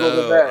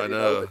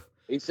know.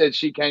 He said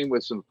she came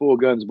with some full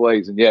guns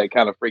blazing. Yeah, it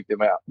kind of freaked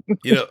him out.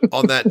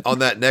 On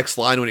that next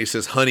line when he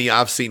says, "Honey,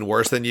 I've seen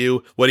worse than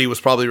you," what he was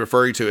probably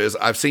referring to is,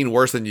 "I've seen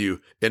worse than you,"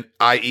 and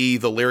i.e.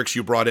 the lyrics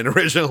you brought in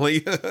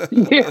originally.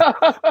 Yeah.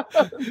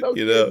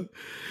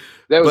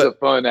 That was a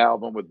fun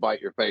album with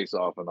Bite Your Face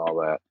Off and all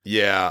that.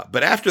 Yeah,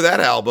 but after that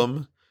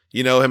album,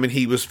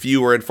 he was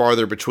fewer and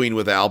farther between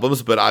with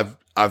albums, but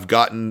I've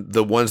gotten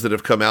the ones that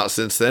have come out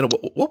since then.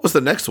 What was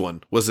the next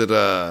one? Was it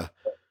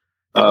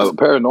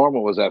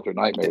Paranormal was after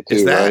Nightmare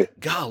too, right?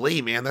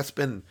 Golly, man,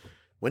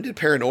 when did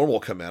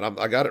Paranormal come out?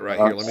 I got it right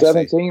here. Let me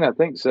 17, see. I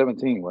think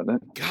 17,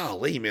 wasn't it?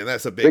 Golly, man,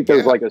 that's a big. I think it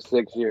was like a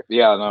 6 year.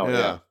 Yeah, I know.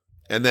 Yeah.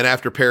 And then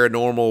after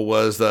Paranormal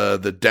was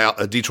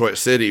the Detroit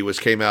City, which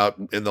came out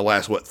in the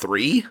last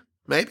 3,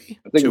 maybe?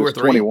 I think 2 it was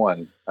or 3?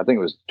 21. I think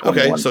it was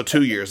 21. Okay, so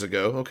 2 years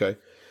ago. Okay.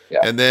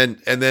 Yeah. And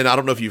then I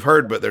don't know if you've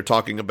heard, but they're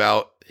talking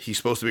about he's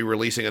supposed to be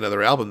releasing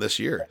another album this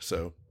year.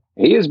 So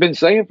he has been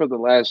saying for the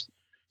last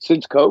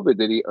since COVID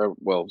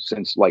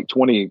since like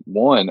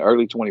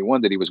early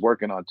 21, that he was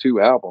working on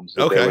 2 albums.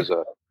 Okay. There was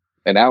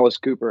an Alice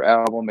Cooper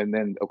album, and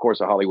then of course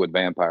a Hollywood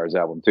Vampires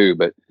album too,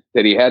 but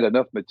that he had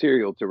enough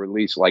material to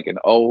release like an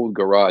old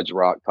garage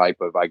rock type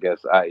of, I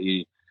guess,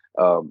 i.e.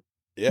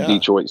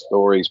 Detroit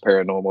Stories,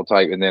 Paranormal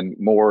type, and then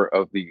more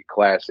of the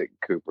classic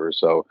Cooper.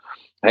 So,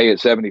 hey, at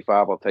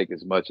 75, I'll take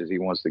as much as he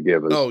wants to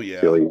give us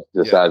until he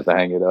decides to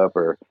hang it up.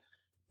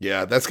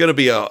 Yeah, that's going to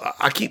be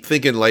I keep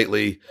thinking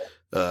lately,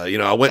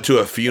 I went to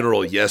a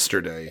funeral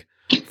yesterday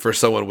for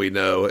someone we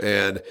know.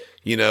 And,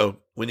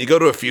 when you go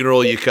to a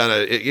funeral, you kind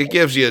of, it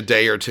gives you a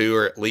day or two,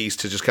 or at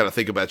least, to just kind of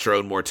think about your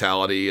own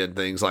mortality and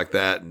things like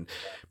that.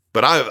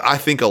 But I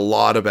think a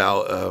lot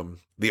about,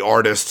 the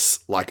artists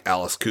like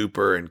Alice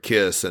Cooper and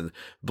Kiss and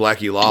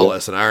Blackie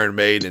Lawless and Iron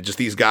Maiden, and just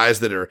these guys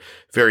that are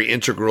very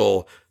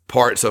integral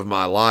parts of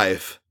my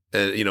life.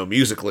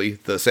 musically,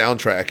 the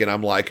soundtrack. And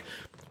I'm like,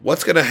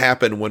 what's going to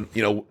happen when,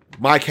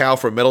 Mike Howe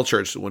from Metal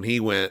Church, when he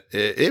went,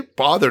 it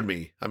bothered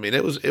me. I mean,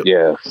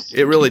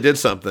 it really did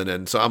something.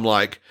 And so I'm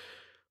like,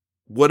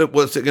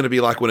 what's it going to be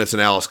like when it's an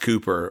Alice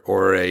Cooper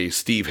or a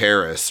Steve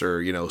Harris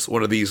or,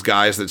 one of these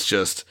guys that's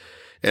just,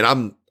 and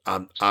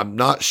I'm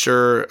not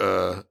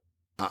sure,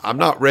 I'm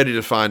not ready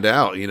to find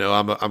out,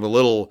 I'm a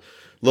little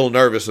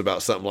nervous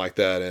about something like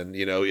that. And,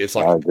 it's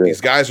like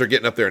these guys are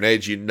getting up there in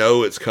age,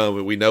 it's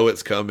coming. We know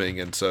it's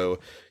coming. And so,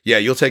 yeah,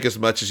 you'll take as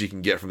much as you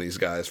can get from these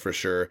guys for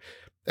sure.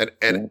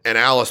 And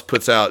Alice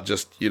puts out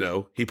just,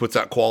 he puts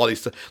out quality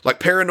stuff like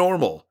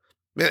Paranormal.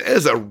 Man, it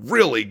is a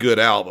really good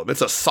album.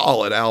 It's a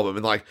solid album.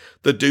 And like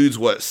the dude's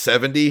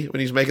 70 when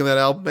he's making that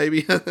album,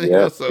 maybe?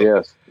 Yes.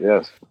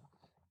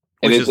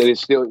 And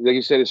it's still, like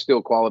you said, it's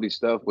still quality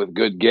stuff with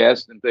good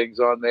guests and things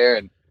on there.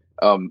 And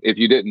if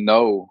you didn't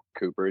know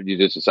Cooper, you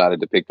just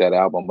decided to pick that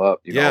album up,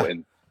 you know,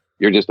 and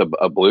you're just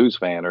a blues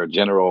fan or a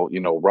general,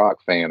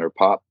 rock fan or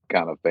pop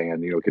kind of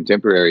fan,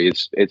 contemporary.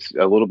 It's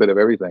a little bit of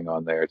everything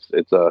on there.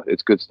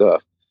 It's good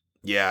stuff.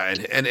 Yeah,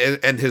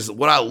 and his,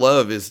 what I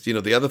love is,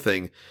 the other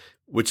thing,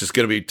 which is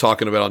going to be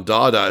talking about on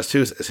DaDa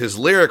too, is his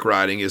lyric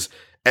writing is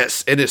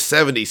in his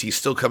 70s. He's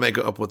still coming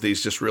up with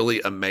these just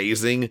really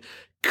amazing,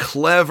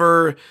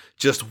 clever,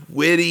 just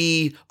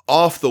witty,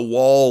 off the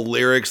wall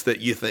lyrics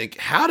that you think,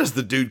 how does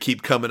the dude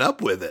keep coming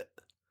up with it?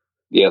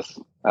 Yes.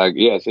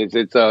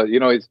 It's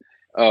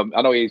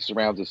I know he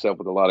surrounds himself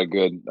with a lot of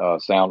good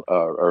sound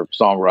or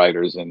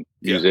songwriters and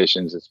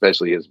musicians,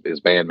 especially his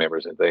band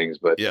members and things.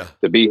 But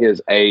to be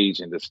his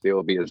age and to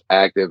still be as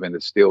active and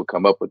to still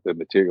come up with the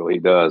material he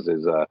does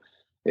is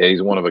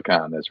he's one of a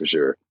kind. That's for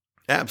sure.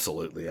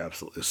 Absolutely.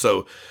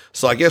 So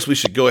I guess we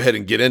should go ahead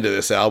and get into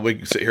this album. We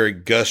can sit here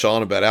and gush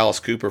on about Alice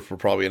Cooper for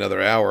probably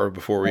another hour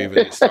before we even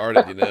get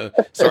started.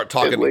 Start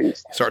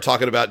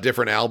talking about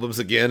different albums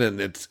again, and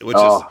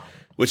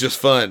which is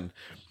fun.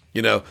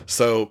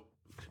 So.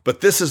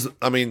 But this is,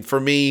 for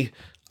me,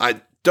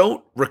 I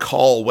don't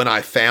recall when I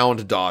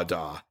found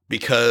DaDa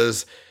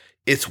because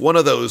it's one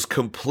of those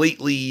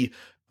completely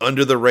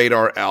under the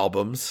radar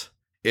albums.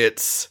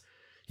 It's,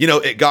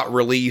 it got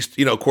released,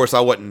 of course I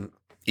wasn't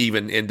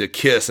even into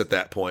Kiss at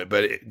that point,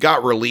 but it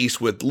got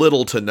released with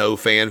little to no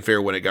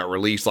fanfare when it got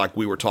released. Like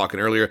we were talking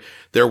earlier,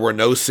 there were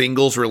no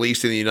singles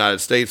released in the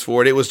United States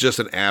for it. It was just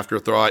an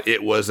afterthought.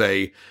 It was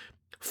a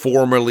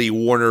formerly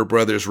Warner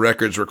Brothers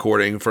Records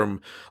recording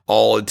from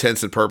all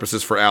intents and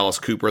purposes for Alice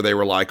Cooper. They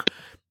were like,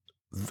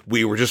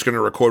 we were just going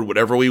to record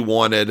whatever we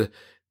wanted.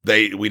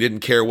 We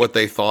didn't care what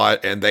they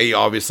thought. And they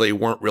obviously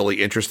weren't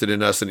really interested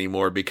in us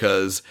anymore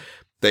because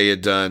they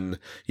had done,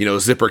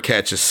 Zipper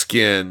Catches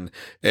Skin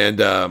and,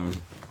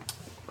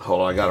 hold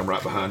on, I got them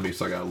right behind me,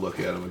 so I got to look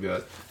at them. I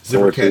got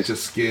Zipper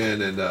Catches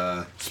Skin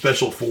and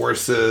Special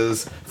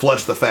Forces,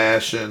 Flush the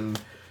Fashion.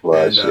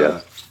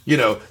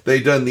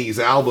 They've done these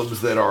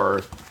albums that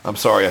are, I'm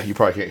sorry, you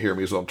probably can't hear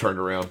me, so I'm turned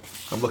around.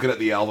 I'm looking at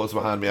the albums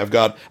behind me. I've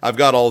got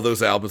all of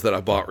those albums that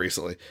I bought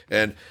recently.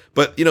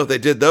 But they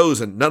did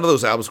those, and none of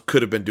those albums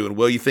could have been doing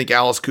well. You think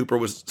Alice Cooper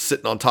was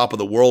sitting on top of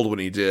the world when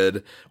he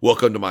did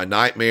Welcome to My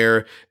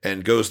Nightmare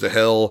and Goes to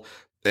Hell.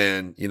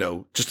 And,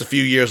 just a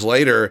few years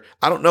later,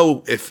 I don't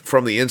know if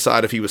from the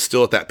inside, if he was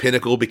still at that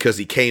pinnacle because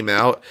he came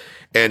out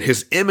and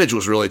his image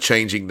was really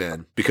changing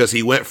then because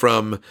he went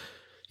from,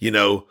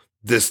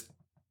 this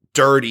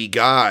dirty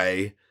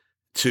guy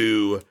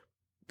to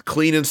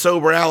clean and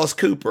sober Alice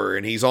Cooper,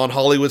 and he's on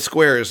Hollywood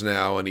Squares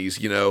now, and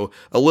he's, a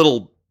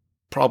little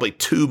probably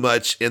too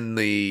much in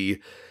the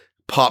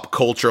pop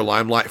culture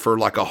limelight for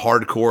like a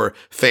hardcore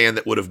fan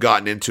that would have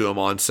gotten into him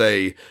on,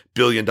 say, $1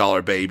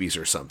 Billion Babies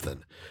or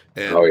something.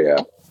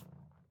 And,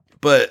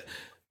 but,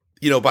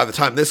 by the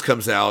time this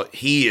comes out,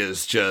 he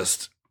is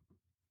just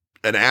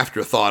an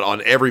afterthought on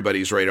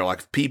everybody's radar.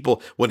 Like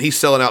people, when he's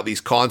selling out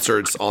these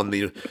concerts on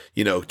the,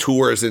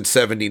 tours in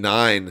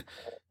 79,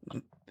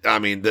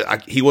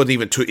 he wasn't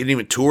even, he didn't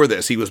even tour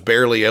this. He was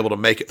barely able to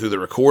make it through the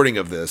recording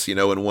of this,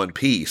 in one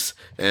piece.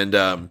 And,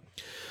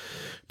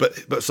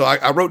 but so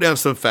I wrote down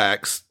some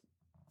facts,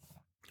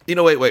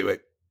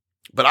 wait.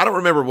 But I don't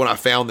remember when I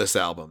found this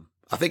album.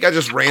 I think I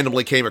just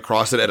randomly came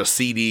across it at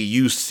a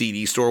used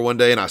CD store one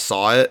day and I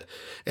saw it.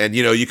 And,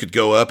 you could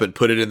go up and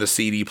put it in the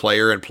CD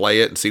player and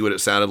play it and see what it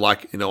sounded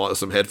like, with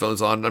some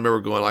headphones on. And I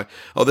remember going like,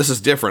 oh, this is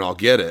different. I'll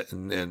get it.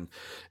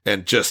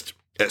 And just,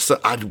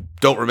 I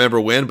don't remember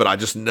when, but I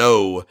just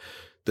know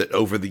that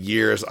over the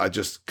years, I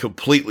just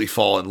completely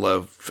fell in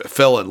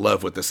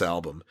love with this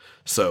album.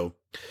 So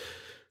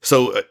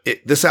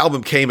this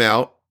album came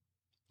out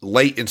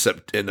late in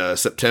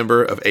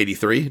September of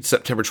 83,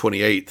 September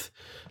 28th.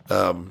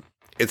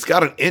 It's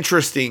got an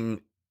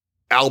interesting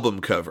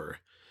album cover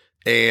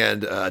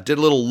and did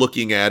a little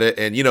looking at it.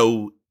 And,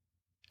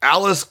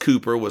 Alice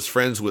Cooper was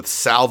friends with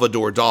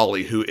Salvador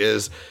Dali, who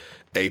is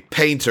a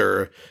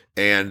painter.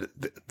 And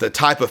the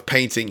type of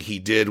painting he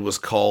did was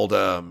called,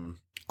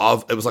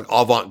 it was like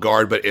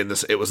avant-garde, but it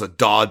was a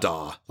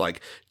DaDa,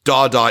 like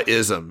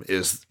Dadaism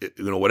is,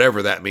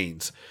 whatever that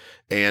means.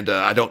 And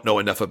I don't know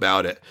enough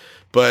about it.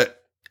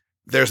 But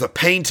there's a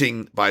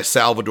painting by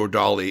Salvador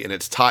Dali, and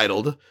it's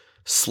titled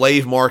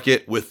Slave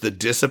Market with the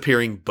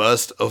Disappearing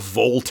Bust of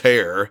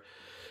Voltaire.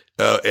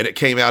 And it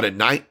came out in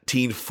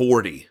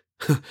 1940.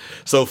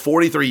 So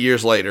 43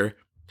 years later,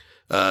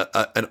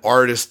 an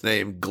artist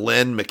named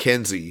Glenn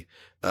Mackenzie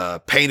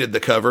painted the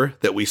cover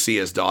that we see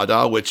as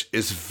DaDa, which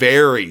is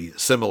very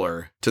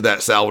similar to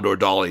that Salvador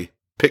Dali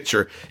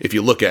picture. If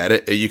you look at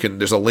it,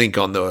 there's a link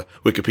on the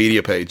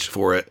Wikipedia page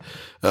for it.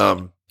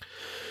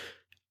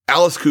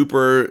 Alice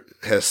Cooper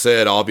has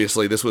said,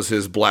 obviously, this was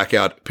his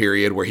blackout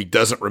period where he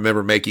doesn't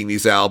remember making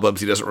these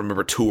albums. He doesn't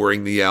remember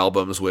touring the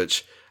albums,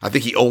 which I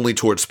think he only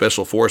toured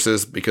Special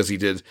Forces because he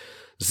did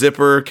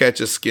Zipper, Catch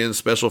a Skin,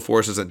 Special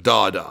Forces, and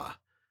DaDa.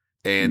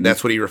 And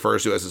that's what he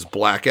refers to as his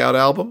blackout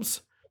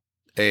albums.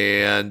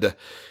 And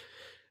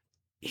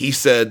he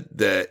said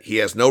that he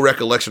has no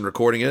recollection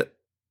recording it.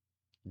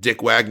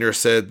 Dick Wagner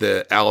said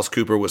that Alice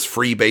Cooper was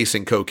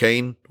freebasing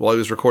cocaine while he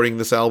was recording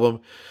this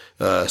album.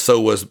 So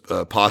was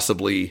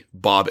possibly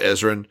Bob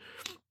Ezrin.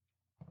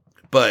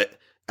 But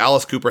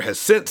Alice Cooper has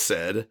since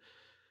said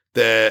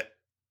that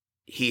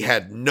he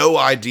had no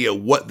idea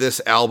what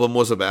this album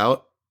was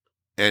about.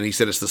 And he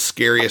said it's the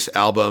scariest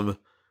album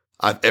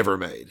I've ever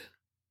made.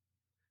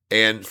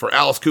 And for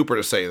Alice Cooper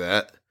to say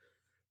that,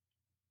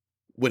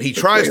 when he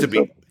tries to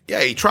be,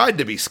 he tried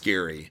to be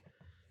scary.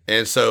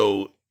 And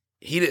so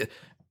he did,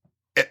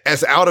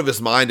 as out of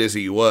his mind as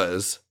he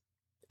was,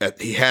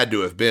 he had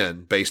to have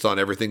been based on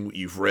everything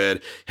you've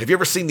read. Have you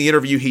ever seen the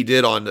interview he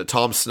did on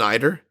Tom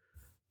Snyder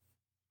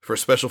for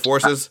Special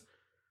Forces?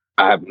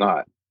 I have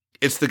not.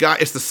 It's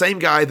the same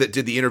guy that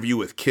did the interview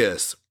with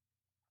Kiss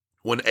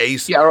when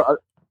Ace. Yeah,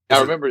 I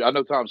remember. I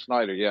know Tom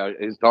Snyder. Yeah,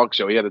 his talk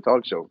show. He had a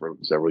talk show for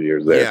several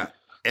years there. Yeah.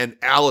 And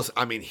Alice,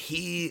 I mean,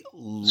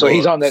 So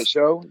he's on that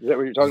show? Is that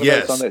what you're talking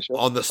about? Yes, On that show?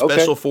 On the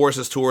Special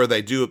Forces tour,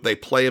 they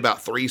play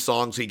about 3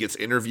 songs. He gets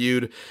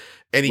interviewed,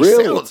 and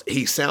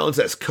he sounds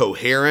as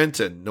coherent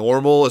and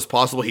normal as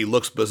possible. He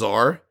looks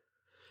bizarre,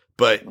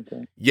 but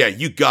yeah,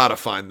 you gotta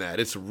find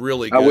that. It's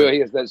really good. I will. He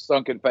has that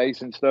sunken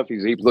face and stuff.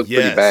 He looks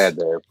pretty bad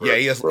there.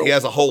 He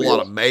has a whole lot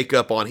of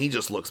makeup on. He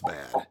just looks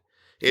bad,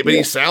 but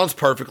he sounds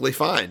perfectly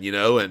fine,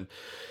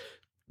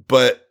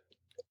 but.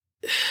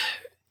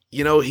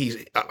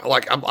 He's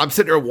like, I'm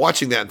sitting there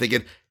watching that and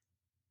thinking,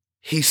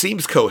 he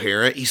seems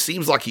coherent. He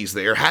seems like he's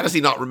there. How does he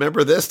not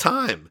remember this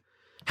time?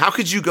 How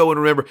could you go and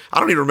remember?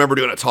 I don't even remember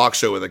doing a talk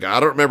show with a guy. I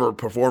don't remember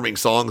performing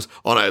songs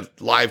on a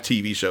live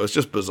TV show. It's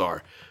just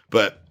bizarre.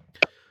 But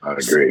I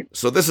agree.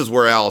 So this is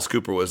where Alice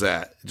Cooper was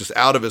at, just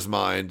out of his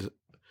mind.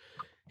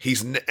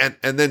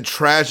 And then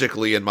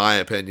tragically, in my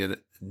opinion,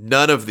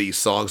 none of these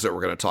songs that we're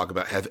going to talk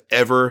about have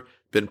ever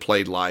been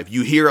played live.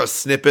 You hear a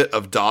snippet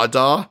of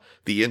DaDa,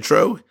 the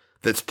intro,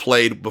 that's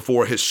played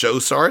before his show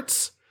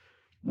starts.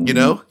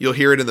 You'll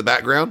hear it in the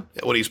background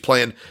when he's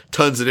playing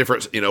tons of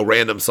different,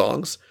 random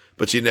songs,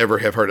 but you never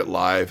have heard it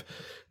live.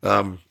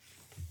 In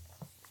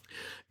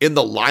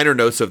the liner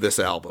notes of this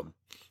album,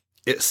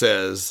 it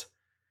says,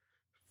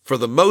 for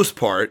the most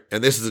part,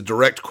 and this is a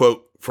direct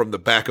quote from the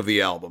back of the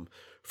album,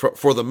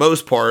 for the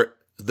most part,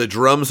 the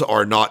drums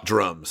are not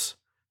drums,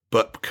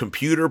 but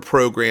computer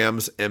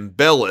programs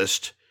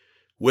embellished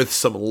with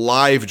some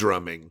live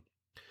drumming.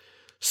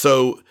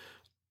 So,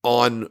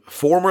 on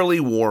Formerly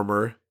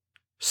Warmer,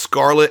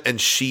 Scarlet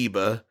and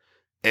Sheba,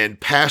 and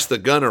Pass the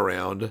Gun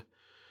Around,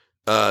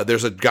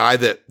 there's a guy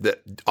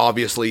that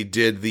obviously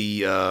did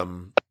the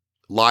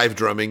live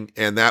drumming,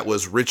 and that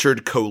was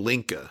Richard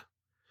Kolinka.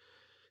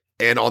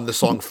 And on the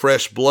song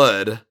Fresh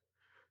Blood,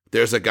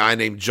 there's a guy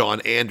named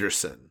John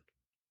Anderson.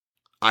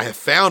 I have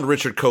found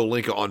Richard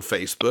Kolinka on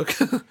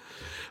Facebook.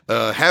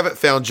 Haven't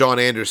found John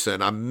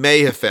Anderson. I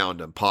may have found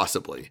him,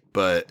 possibly,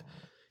 but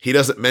he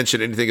doesn't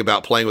mention anything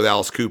about playing with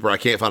Alice Cooper. I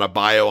can't find a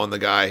bio on the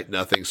guy,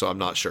 nothing, so I'm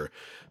not sure.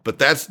 But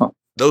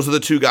those are the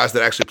 2 guys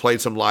that actually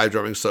played some live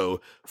drumming, so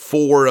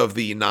 4 of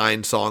the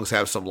 9 songs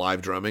have some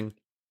live drumming.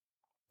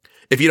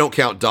 If you don't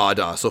count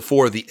DaDa, so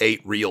 4 of the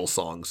 8 real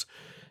songs.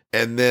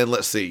 And then,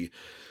 let's see,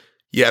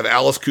 you have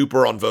Alice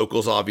Cooper on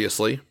vocals,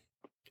 obviously.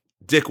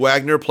 Dick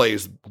Wagner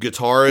plays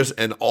guitars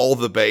and all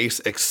the bass,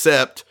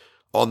 except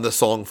on the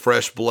song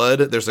Fresh Blood.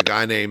 There's a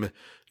guy named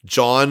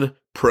John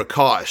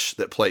Prakash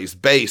that plays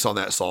bass on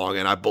that song,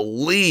 and I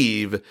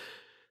believe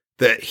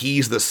that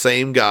he's the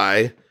same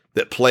guy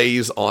that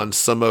plays on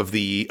some of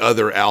the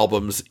other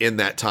albums in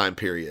that time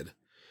period.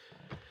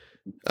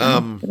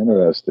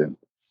 Interesting.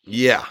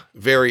 Yeah,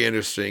 very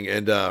interesting.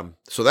 And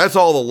so that's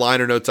all the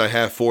liner notes I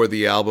have for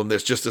the album.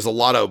 There's a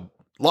lot of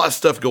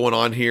stuff going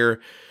on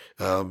here.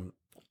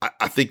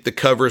 I think the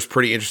cover is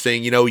pretty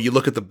interesting. You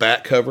look at the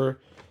back cover.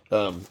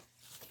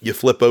 You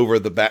flip over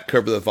the back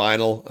cover of the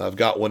vinyl. I've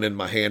got one in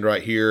my hand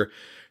right here.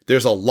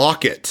 There's a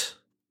locket,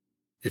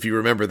 if you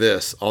remember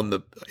this,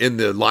 in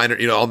the liner,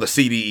 on the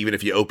CD, even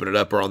if you open it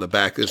up, or on the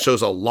back, it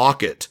shows a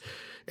locket.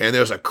 and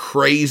there's a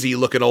crazy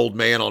looking old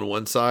man on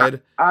one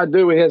side. I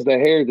do. He has the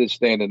hair that's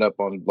standing up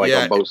on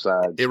on both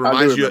sides. It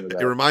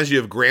reminds you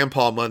of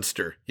Grandpa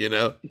Munster, you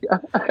know?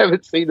 I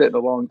haven't seen that in a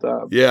long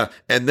time. Yeah.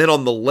 And then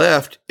on the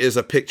left is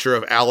a picture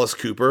of Alice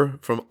Cooper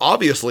from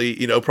obviously,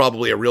 you know,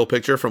 probably a real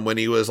picture from when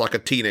he was like a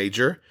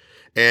teenager.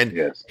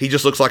 And he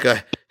just looks like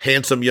a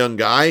handsome young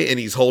guy, and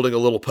he's holding a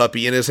little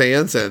puppy in his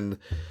hands. And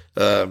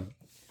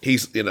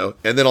he's, you know,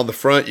 and then on the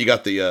front, you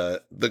got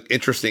the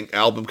interesting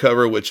album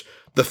cover, which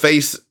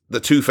the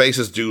two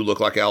faces do look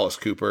like Alice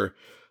Cooper.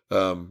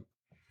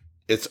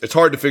 It's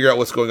hard to figure out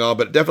what's going on,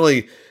 but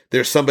definitely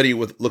there's somebody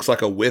with looks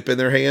like a whip in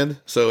their hand.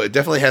 So it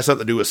definitely has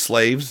something to do with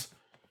slaves.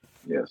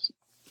 Yes.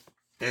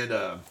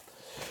 And,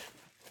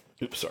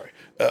 oops, sorry.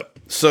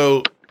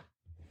 So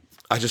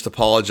I just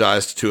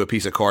apologized to a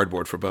piece of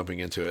cardboard for bumping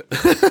into it.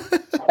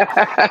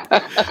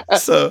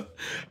 So,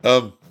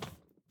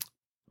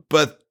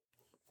 but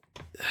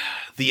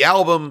the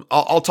album,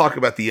 I'll talk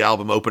about the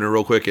album opener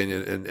real quick,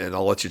 and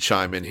I'll let you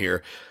chime in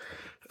here.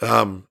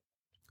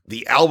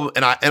 The album,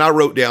 and I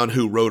wrote down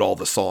who wrote all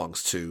the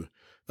songs too.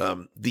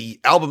 The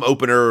album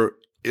opener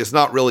is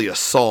not really a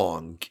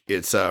song.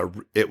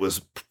 It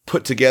was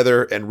put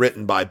together and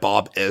written by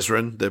Bob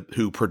Ezrin,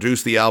 who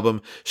produced the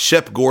album.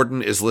 Shep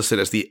Gordon is listed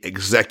as the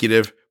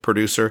executive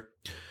producer,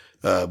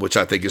 which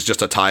I think is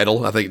just a title.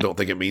 Don't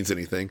think it means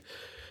anything.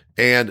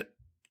 And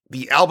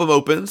the album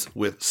opens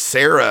with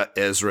Sarah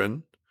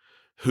Ezrin,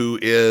 who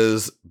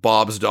is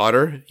Bob's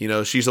daughter. You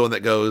know, she's the one that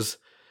goes,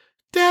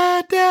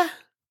 DaDa,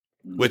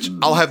 which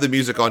I'll have the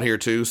music on here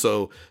too.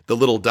 So the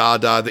little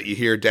DaDa that you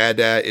hear,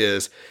 DaDa,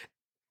 is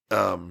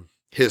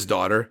his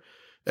daughter.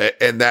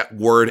 And that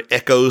word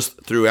echoes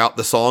throughout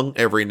the song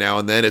every now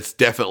and then. It's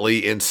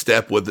definitely in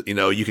step with, you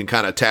know, you can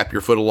kind of tap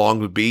your foot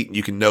along the beat and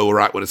you can know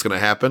right when it's going to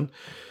happen.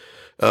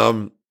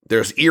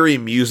 There's eerie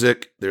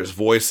music. There's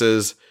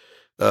voices.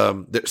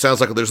 It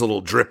sounds like there's a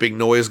little dripping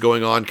noise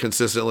going on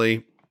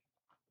consistently.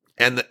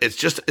 And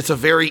it's a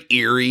very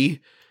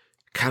eerie,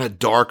 kind of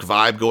dark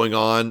vibe going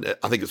on.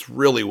 I think it's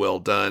really well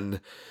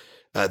done.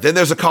 Then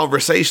there's a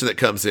conversation that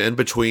comes in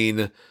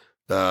between,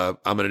 I'm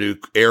going to do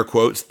air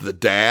quotes, the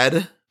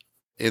dad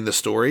in the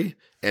story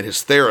and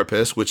his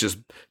therapist, which is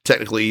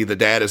technically the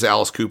dad is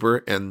Alice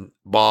Cooper and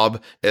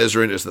Bob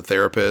Ezrin is the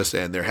therapist,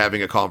 and they're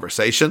having a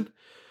conversation.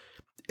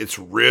 It's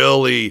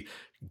really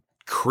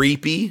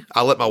creepy.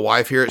 I let my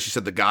wife hear it. She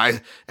said the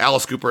guy,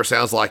 Alice Cooper,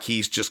 sounds like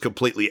he's just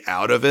completely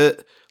out of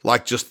it,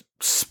 like just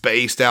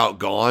spaced out,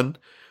 gone.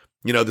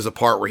 You know, there's a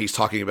part where he's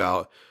talking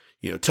about,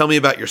 you know, tell me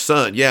about your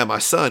son. Yeah, my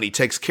son, he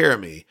takes care of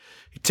me.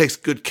 He takes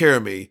good care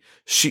of me.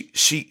 She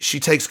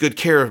takes good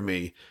care of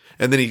me.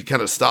 And then he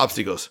kind of stops.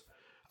 He goes,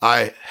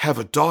 I have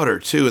a daughter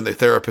too. And the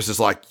therapist is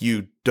like,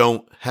 you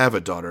don't have a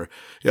daughter.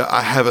 Yeah,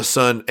 I have a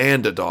son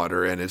and a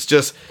daughter. And it's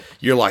just,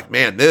 you're like,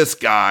 man, this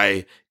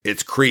guy,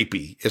 it's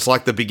creepy. It's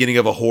like the beginning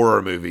of a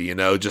horror movie, you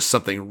know, just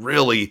something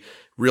really,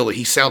 really,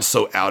 he sounds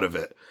so out of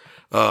it.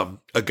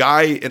 A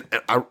guy, and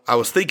I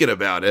was thinking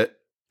about it,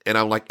 and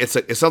I'm like, it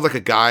sounds like a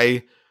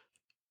guy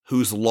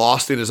who's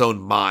lost in his own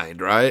mind,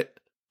 right?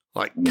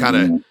 Like kind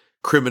of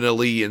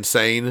criminally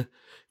insane.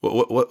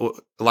 What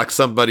like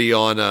somebody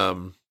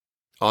on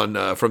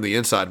From the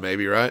Inside,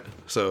 maybe, right?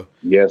 So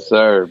yes,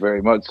 sir,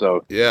 very much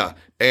so. Yeah,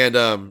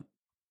 and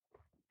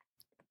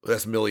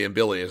that's Millie and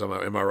Billy.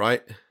 Am I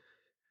right?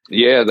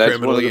 Yeah, that's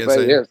criminally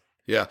insane. Yes.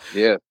 Yeah,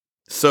 yeah.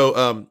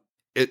 So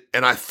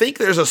and I think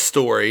there's a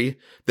story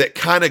that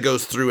kind of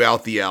goes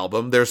throughout the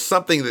album. There's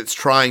something that's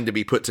trying to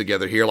be put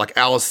together here. Like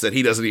Alice said,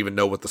 he doesn't even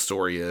know what the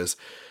story is.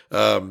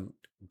 Bob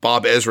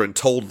Ezrin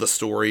told the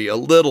story a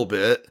little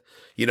bit,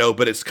 you know,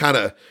 but it's kind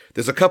of,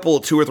 there's a couple,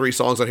 2 or 3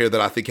 songs on here that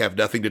I think have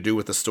nothing to do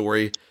with the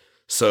story.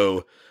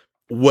 So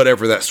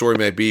whatever that story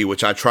may be,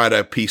 which I try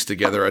to piece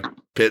together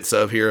bits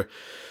of here.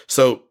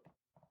 So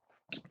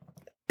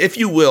if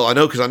you will, I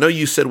know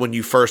you said when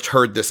you first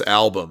heard this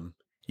album,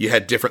 you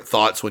had different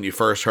thoughts when you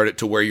first heard it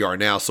to where you are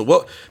now.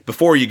 So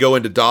before you go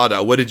into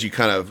DaDa,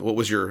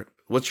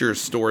 what's your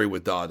story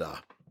with DaDa?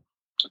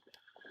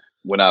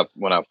 When I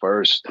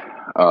first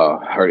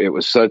heard it,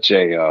 was it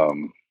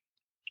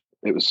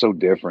was so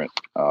different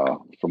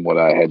from what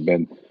I had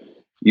been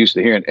used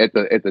to hearing at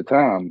the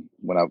time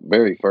when I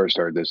very first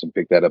heard this and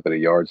picked that up at a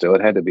yard sale.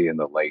 It had to be in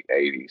the late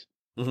 80s,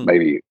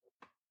 maybe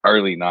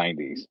early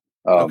 90s.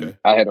 Okay.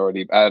 I had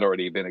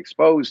already been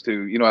exposed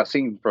to, you know, I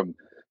seen from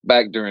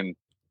back during,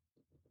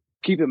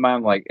 keep in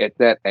mind, like at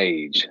that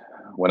age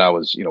when I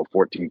was, you know,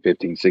 14,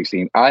 15,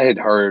 16, I had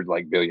heard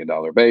like $1 Billion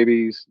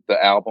Babies,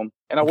 the album,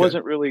 and I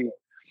wasn't really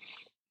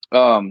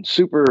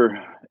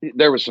super.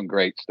 There was some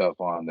great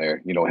stuff on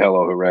there, you know,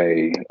 Hello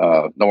Hooray,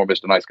 No More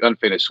Mr. Nice,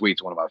 Unfinished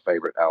Sweets, one of my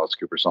favorite Alice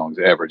Cooper songs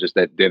ever, just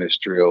that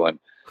dentist drill, and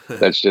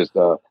that's just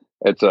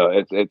it's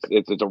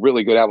a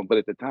really good album, but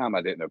at the time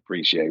I didn't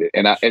appreciate it,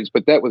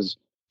 but that was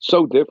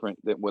so different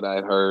than what I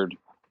had heard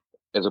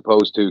as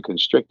opposed to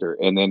Constrictor,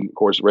 and then of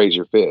course Raise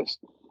Your Fist.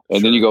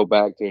 And then you go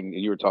back to, and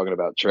you were talking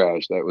about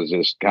Trash. That was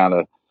just kind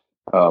of,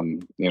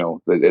 you know,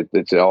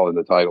 it's all in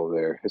the title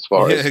there as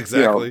far as,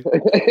 exactly. You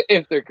know,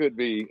 if there could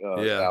be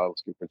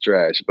Alice Cooper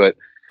Trash. But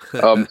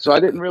So I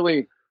didn't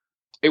really.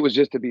 It was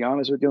just, to be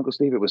honest with you, Uncle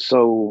Steve, it was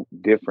so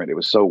different. It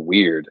was so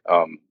weird.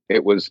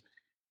 It was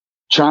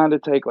trying to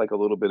take like a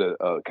little bit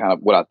of kind of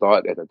what I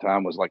thought at the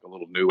time was like a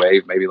little new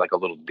wave, maybe like a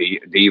little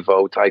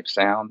Devo type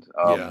sound.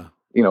 Yeah.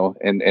 You know,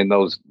 in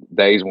those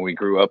days when we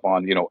grew up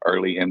on, you know,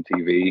 early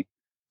MTV.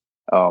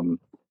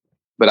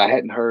 But I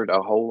hadn't heard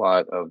a whole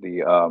lot of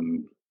the.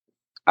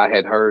 I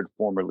had heard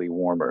 "Formerly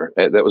Warmer."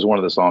 That was one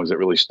of the songs that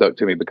really stuck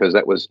to me because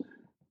that was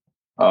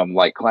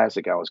like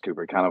classic Alice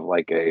Cooper, kind of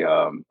like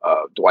a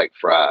Dwight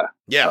Fry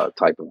Yeah.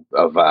 type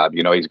of vibe.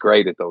 You know, he's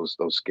great at those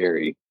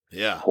scary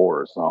Yeah.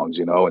 horror songs,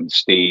 you know, and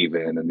Steve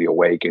and The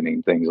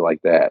Awakening, things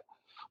like that.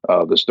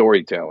 The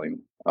storytelling.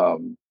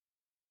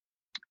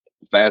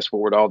 Fast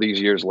forward all these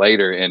years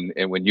later, and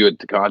when you had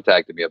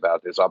contacted me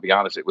about this, I'll be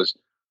honest, it was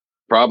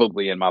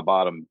probably in my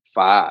bottom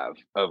 5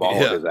 of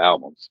all of his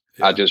albums.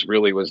 Yeah. I just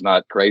really was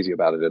not crazy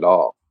about it at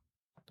all.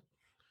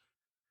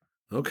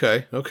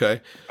 Okay.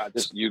 I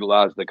just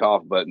utilized the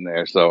cough button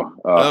there, so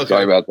Okay.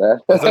 sorry about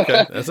that.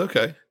 That's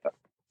okay.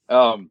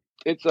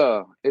 It's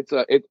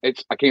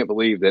I can't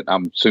believe that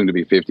I'm soon to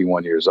be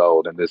 51 years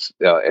old, and this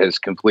has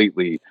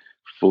completely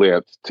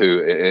flipped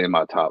to in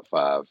my top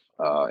 5,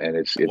 and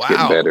it's Wow.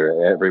 getting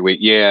better every week.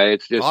 Yeah,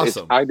 it's just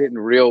Awesome. I didn't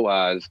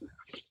realize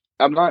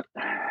I'm not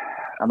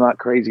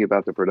crazy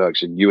about the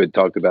production. You had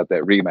talked about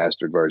that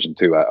remastered version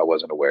too. I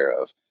wasn't aware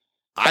of.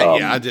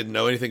 I didn't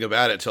know anything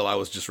about it till I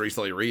was just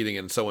recently reading,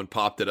 and someone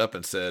popped it up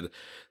and said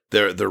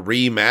they're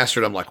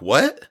remastered. I'm like,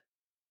 what?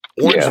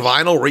 Orange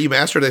vinyl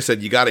remastered? They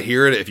said you got to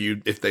hear it. If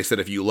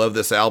you love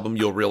this album,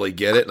 you'll really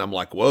get it. And I'm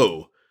like,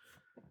 whoa.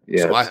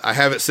 Yeah. So I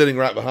have it sitting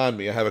right behind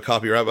me. I have a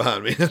copy right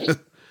behind me.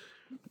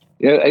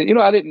 Yeah, you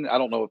know, I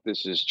don't know if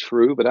this is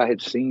true, but I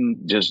had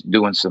seen, just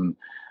doing some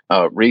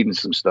reading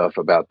some stuff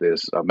about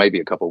this maybe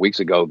a couple of weeks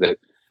ago, that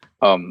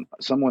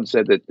someone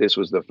said that this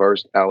was the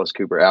first Alice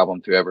Cooper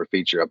album to ever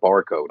feature a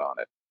barcode on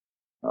it.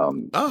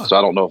 So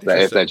I don't know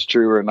if that's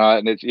true or not.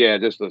 And it's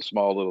just a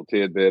small little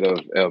tidbit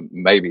of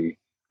maybe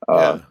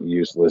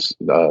useless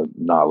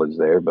knowledge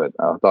there, but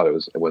I thought it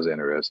was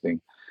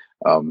interesting.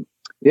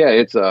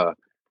 It's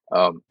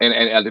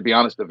and to be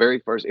honest, the very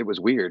first, it was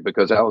weird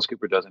because Alice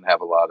Cooper doesn't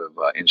have a lot of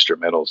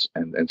instrumentals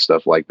and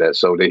stuff like that.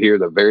 So to hear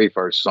the very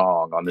first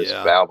song on this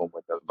album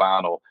with the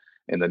vinyl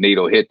and the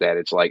needle hit that,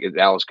 it's like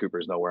Alice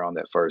Cooper's nowhere on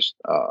that first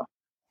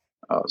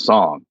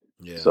song.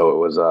 Yeah. So it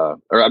was, or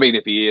I mean,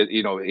 if he is,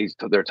 you know,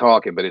 they're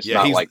talking, but it's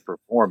not like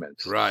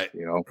performance, right?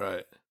 You know,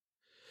 right.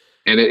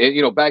 And it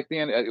you know, back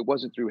then it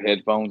wasn't through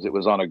headphones; it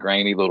was on a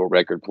grainy little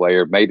record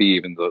player. Maybe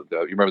even you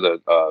remember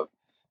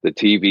the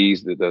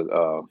TVs,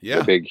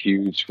 the big,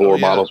 huge floor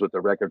models with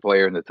the record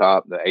player in the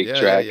top, the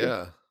 8-track.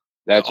 Yeah.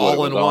 That's all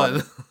what it was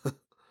in one.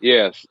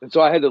 Yes. And so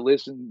I had to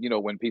listen, you know,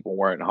 when people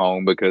weren't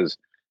home because,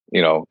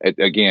 you know, at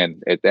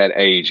that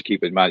age,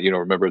 keep in mind, you know,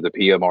 remember the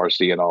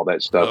PMRC and all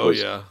that stuff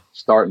was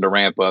starting to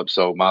ramp up.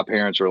 So my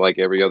parents were like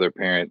every other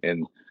parent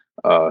in,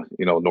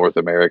 you know, North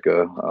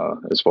America,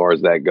 as far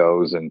as that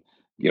goes. And,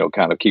 you know,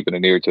 kind of keeping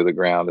an ear to the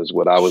ground is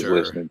what I was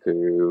listening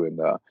to, and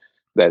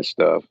that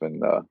stuff.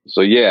 And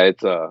so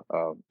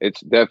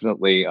it's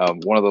definitely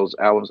one of those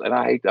albums. And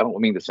I don't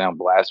mean to sound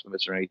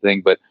blasphemous or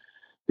anything, but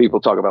people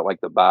talk about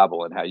like the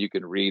Bible and how you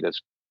can read a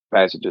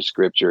passage of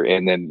scripture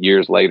and then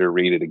years later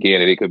read it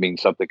again, and it could mean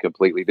something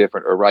completely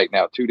different. Or right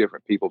now, 2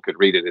 different people could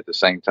read it at the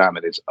same time,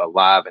 and it's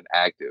alive and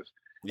active.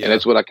 Yeah. And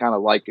that's what I kind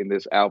of like in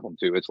this album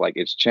too. It's like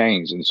it's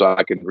changed, and so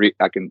I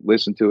can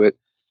listen to it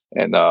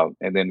and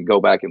then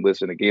go back and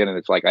listen again, and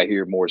it's like I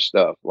hear more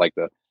stuff. Like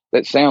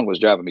that sound was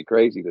driving me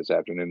crazy this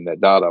afternoon. That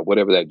DaDa,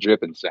 whatever that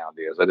dripping sound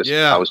is, I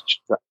was.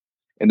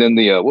 And then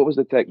what was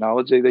the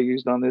technology they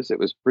used on this? It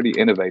was pretty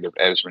innovative.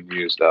 Ezrin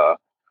used. It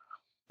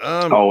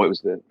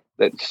was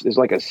it's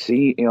like a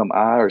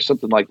CMI or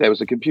something like that. It was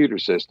a computer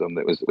system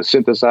that was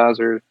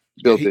synthesizer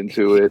built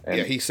into it.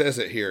 And he says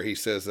it here. He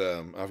says,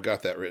 I've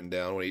got that written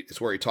down. It's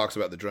where he talks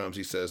about the drums.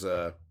 He says,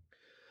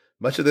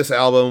 much of this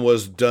album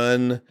was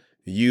done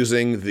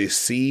using the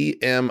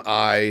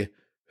CMI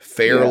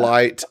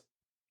Fairlight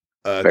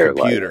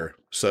computer.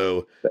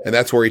 So, and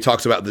that's where he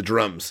talks about the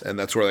drums, and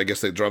that's where I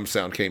guess the drum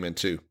sound came in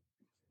too.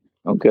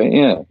 Okay,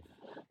 yeah.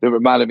 It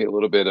reminded me a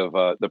little bit of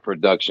the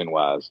production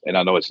wise, and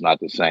I know it's not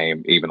the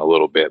same even a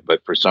little bit,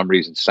 but for some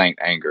reason, Saint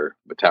Anger,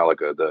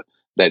 Metallica,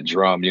 that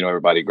drum, you know,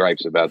 everybody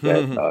gripes about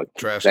that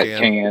trash that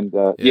can.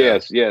 Canned.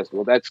 Yes.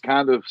 Well, that's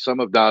kind of some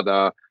of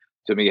DaDa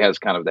to me has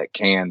kind of that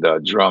canned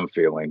drum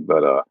feeling,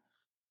 but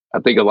I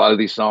think a lot of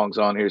these songs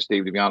on here,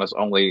 Steve, to be honest,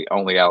 only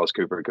Alice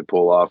Cooper could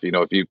pull off. You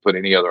know, if you put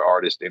any other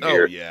artist in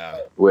here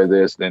with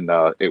this, then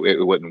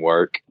it wouldn't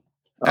work.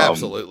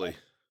 Absolutely.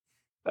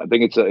 I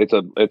think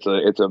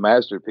it's a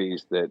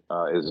masterpiece that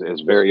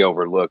is very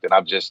overlooked, and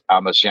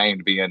I'm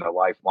ashamed being a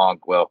lifelong.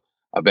 Well,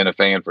 I've been a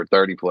fan for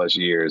 30 plus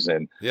years,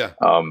 and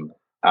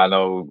I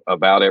know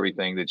about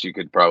everything that you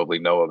could probably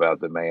know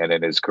about the man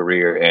and his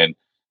career, and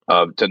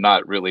to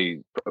not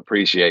really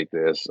appreciate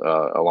this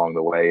along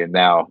the way, and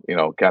now, you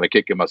know, kind of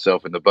kicking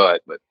myself in the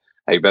butt. But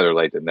hey, better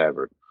late than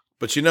never.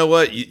 But you know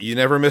what? You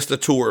never missed a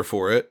tour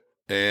for it.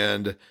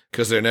 and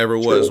because there never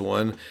was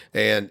one.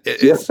 And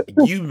it's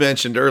you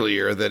mentioned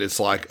earlier that it's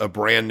like a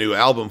brand new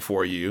album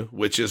for you,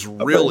 which is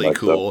really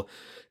cool.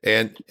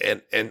 So.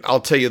 And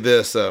I'll tell you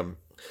this,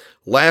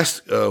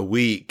 last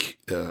week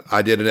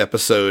I did an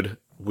episode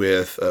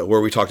with where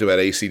we talked about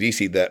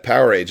AC/DC, that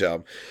Power Age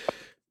album.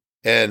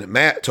 And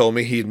Matt told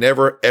me he'd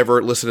never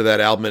ever listened to that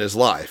album in his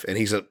life, and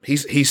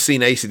he's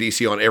seen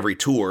AC/DC on every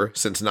tour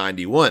since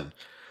 '91.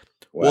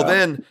 Wow. Well,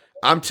 then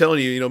I'm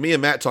telling you, me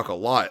and Matt talk a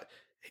lot.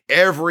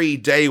 Every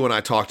day when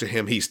I talk to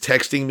him, he's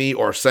texting me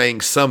or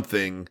saying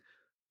something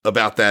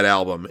about that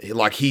album.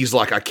 He's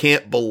like, I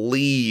can't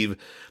believe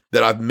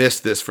that I've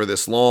missed this for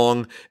this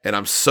long, and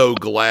I'm so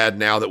glad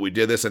now that we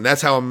did this. And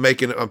that's how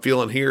I'm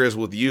feeling here is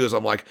with you. Is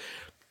I'm like,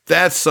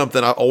 that's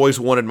something I always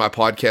wanted my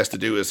podcast to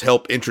do, is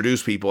help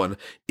introduce people. And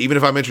even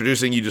if I'm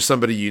introducing you to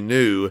somebody you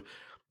knew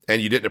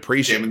and you didn't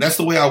appreciate him, and that's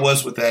the way I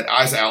was with that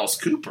Eyes of Alice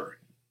Cooper.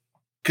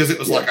 Because it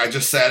was like I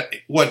just sat,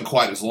 it wasn't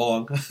quite as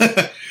long,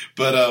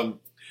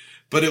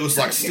 but it was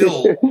like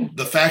still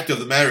the fact of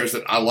the matter is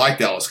that I liked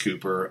Alice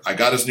Cooper. I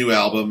got his new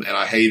album and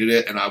I hated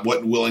it, and I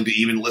wasn't willing to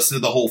even listen to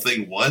the whole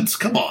thing once.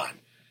 Come on.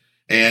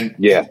 And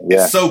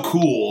it's so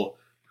cool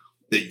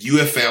that you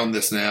have found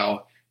this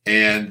now,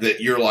 and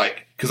that you're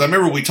like, because I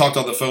remember we talked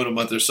on the phone a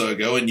month or so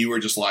ago, and you were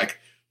just like,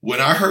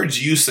 when I heard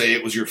you say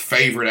it was your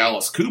favorite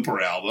Alice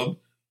Cooper album,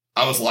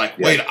 I was like,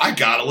 wait, I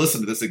got to listen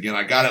to this again.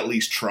 I got to at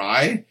least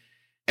try.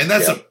 And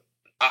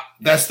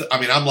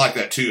I'm like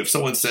that too. If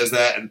someone says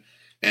that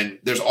and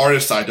there's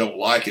artists I don't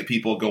like and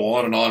people go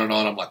on and on and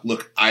on, I'm like,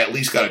 look, I at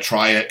least got to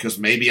try it because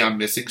maybe I'm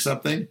missing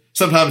something.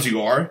 Sometimes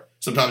you are,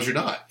 sometimes you're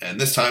not. And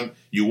this time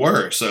you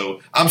were. So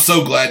I'm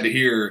so glad to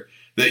hear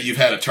that you've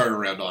had a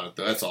turnaround on it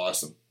though. That's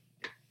awesome.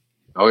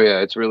 Oh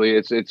yeah. It's really,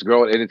 it's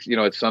growing. And it's,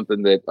 it's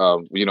something that,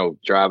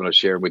 driving or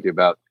sharing with you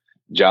about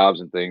jobs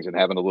and things and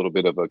having a little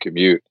bit of a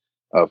commute.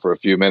 For a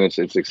few minutes,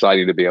 it's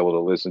exciting to be able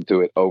to listen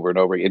to it over and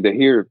over and to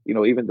hear,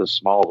 even the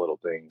small little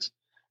things.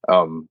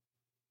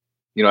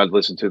 I'd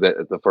listened to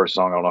the first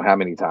song, I don't know how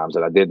many times,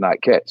 that I did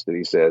not catch that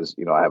he says,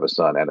 I have a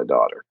son and a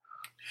daughter.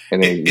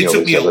 And then it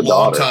took me a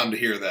long time to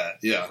hear that.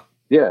 Yeah.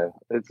 Yeah.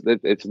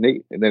 It's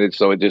neat. And then it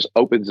just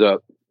opens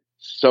up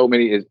so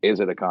many.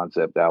 Is it a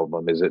concept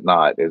album? Is it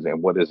not?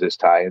 And what does this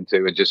tie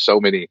into? And just so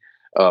many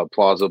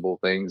plausible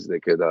things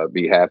that could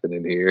be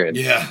happening here. And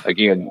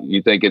again,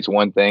 you think it's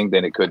one thing,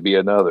 then it could be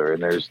another.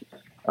 And there's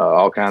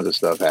all kinds of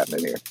stuff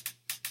happening here.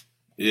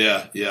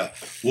 Yeah. Yeah.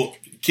 Well,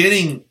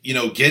 getting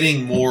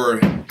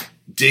more,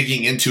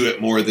 digging into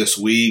it more this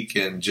week,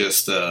 and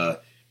just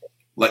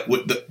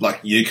like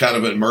you kind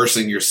of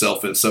immersing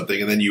yourself in something,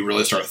 and then you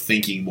really start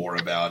thinking more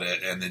about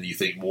it, and then you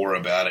think more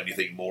about it, and you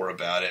think more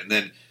about it. And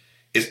then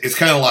it's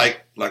kind of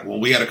like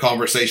when we had a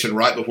conversation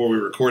right before we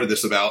recorded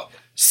this about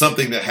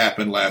something that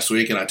happened last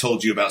week, and I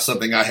told you about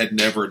something I had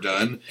never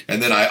done,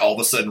 and then I all of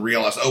a sudden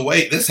realized, oh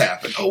wait, this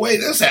happened. Oh wait,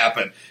 this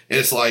happened. And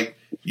it's like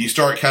you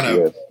start kind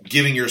of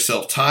giving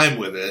yourself time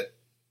with it,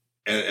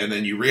 and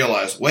then you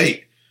realize,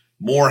 wait,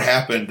 more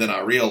happened than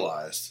I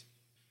realized.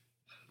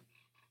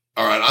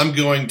 All right, I'm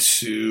going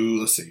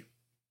to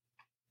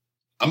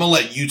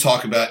let you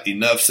talk about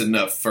Enough's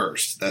Enough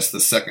first. That's the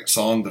second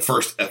song, the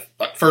first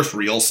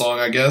real song,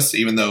 I guess,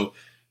 even though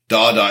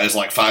DaDa is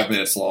like 5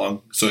 minutes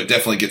long, so it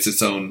definitely gets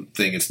its own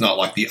thing. It's not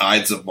like the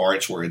Ides of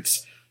March where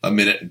it's a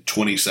minute and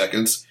 20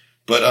 seconds.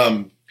 But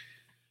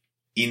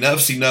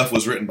Enough's Enough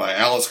was written by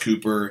Alice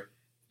Cooper,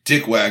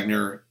 Dick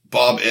Wagner,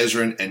 Bob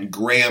Ezrin, and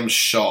Graham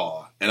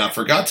Shaw. And I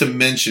forgot to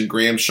mention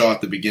Graham Shaw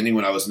at the beginning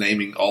when I was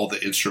naming all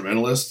the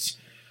instrumentalists.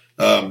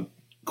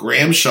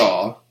 Graham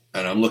Shaw,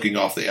 and I'm looking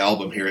off the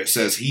album here, it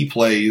says he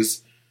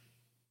plays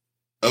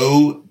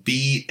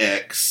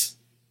OBX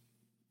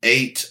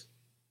 8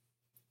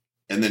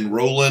 and then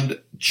Roland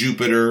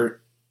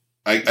Jupiter,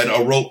 an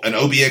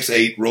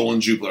OBX8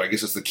 Roland Jupiter. I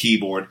guess it's the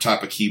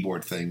type of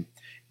keyboard thing.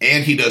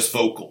 And he does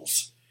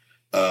vocals.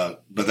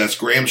 But that's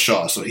Graham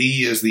Shaw. So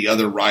he is the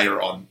other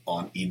writer on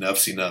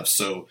Enough's Enough.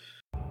 So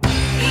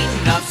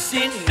enough's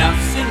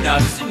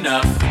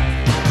enough.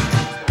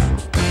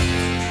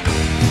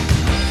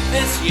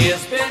 This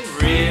year's been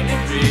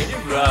really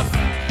rough.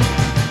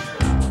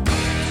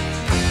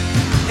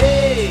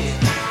 Hey,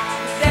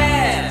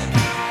 Dad,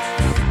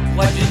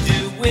 what'd you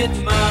do with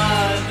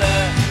Mother?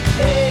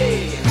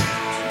 Hey,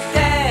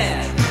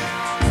 Dad,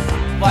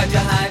 why'd you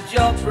hide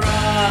your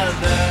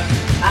brother?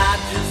 I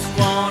just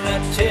wanna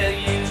tell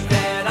you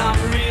that I'm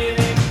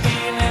really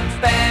feeling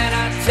bad. I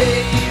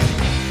tell you,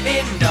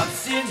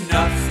 enough's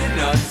enough.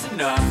 Enough's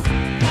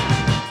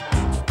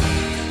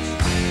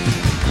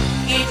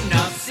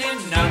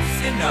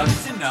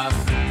enough.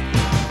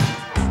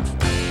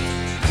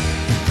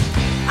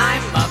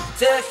 I'm up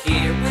to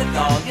here with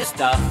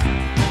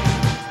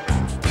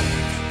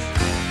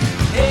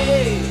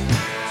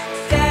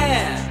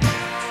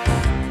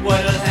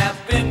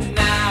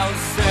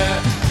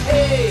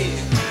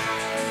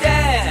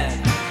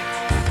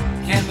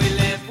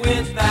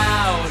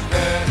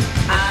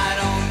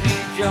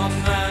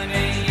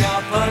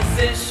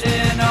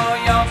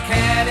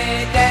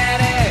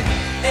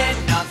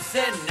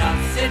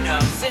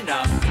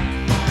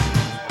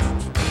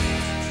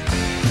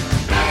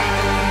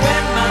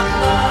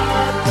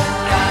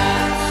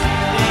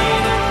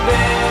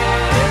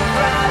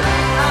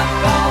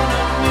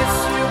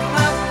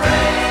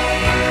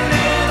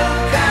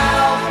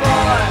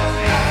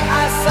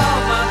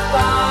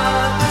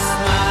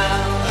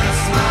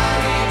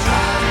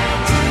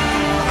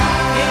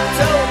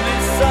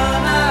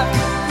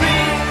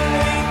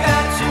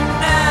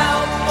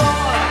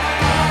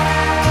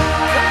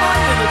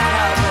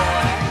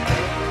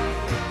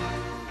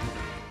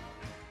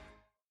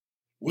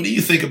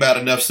think about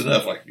Enough's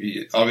Enough? Like,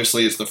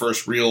 obviously, it's the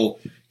first real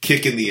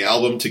kick in the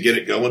album to get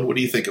it going. What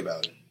do you think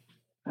about it?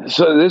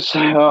 So this,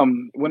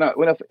 when I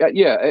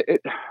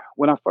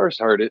first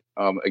heard it,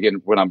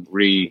 again, when I'm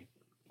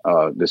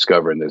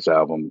discovering this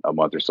album a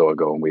month or so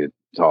ago, and we had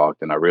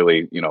talked, and I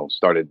really,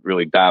 started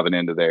really diving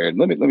into there, and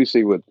let me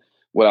see what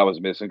I was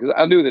missing, because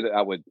I knew that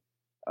I would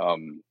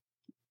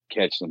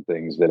catch some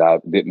things that I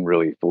didn't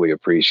really fully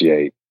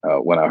appreciate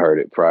when I heard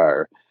it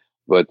prior.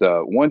 But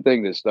one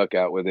thing that stuck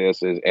out with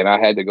this is, and I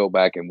had to go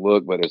back and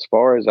look, but as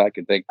far as I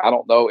can think, I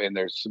don't know, and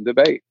there's some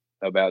debate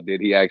about did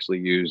he actually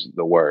use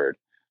the word.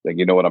 Like,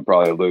 you know what I'm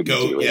probably alluding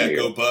to. Yeah,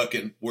 go Buck,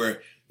 and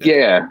where.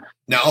 Yeah.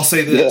 Now I'll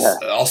say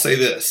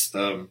this.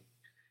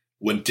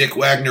 When Dick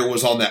Wagner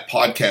was on that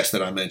podcast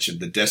that I mentioned,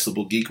 the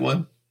Decibel Geek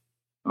one,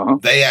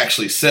 they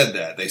actually said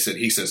that.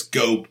 He says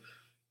go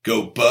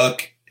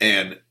Buck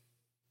and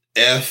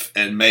F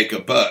and make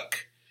a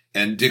buck.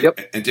 And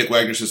Dick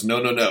Wagner says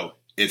no.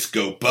 It's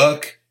go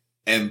Buck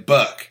and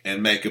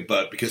make a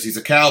buck, because he's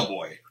a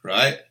cowboy,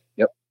 right?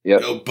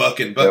 Yep. Go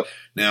Buck and buck. Yep.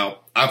 Now,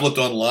 I've looked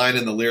online,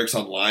 and the lyrics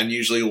online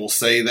usually will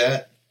say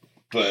that.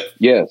 But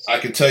yes, I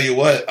can tell you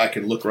what, I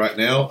can look right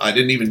now. I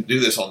didn't even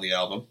do this on the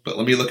album, but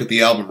let me look at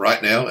the album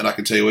right now, and I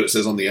can tell you what it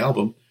says on the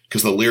album,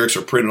 because the lyrics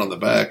are printed on the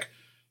back.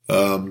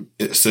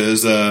 It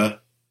says,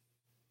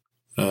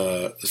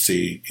 let's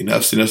see,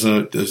 enough.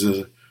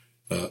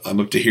 I'm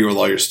up to here with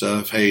all your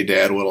stuff. Hey,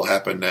 Dad, what'll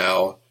happen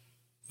now?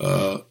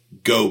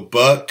 Go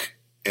Buck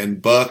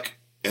and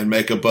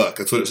make a buck.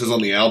 That's what it says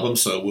on the album.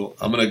 So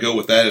I'm going to go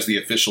with that as the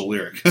official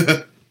lyric.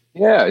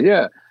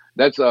 Yeah.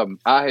 That's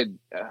I had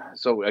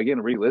so again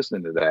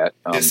re-listening to that.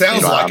 It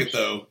sounds like it,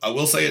 though. I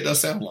will say it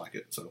does sound like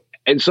it. So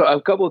a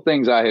couple of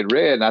things I had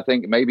read, and I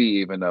think maybe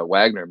even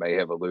Wagner may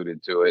have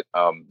alluded to it,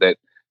 that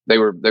they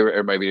were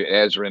or maybe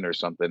Ezrin or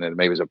something, and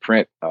maybe it was a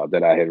print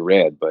that I had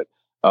read, but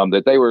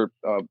that they were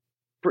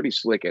pretty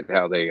slick at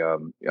how they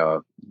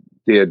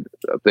did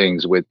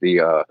things with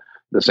the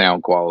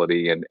sound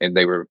quality, and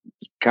they were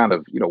kind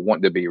of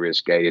wanting to be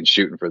risque and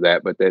shooting for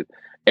that, but that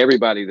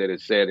everybody that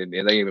has said, and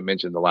they even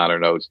mentioned the liner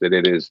notes, that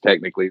it is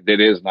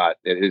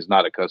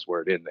not a cuss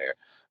word in there,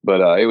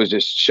 but it was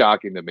just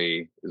shocking to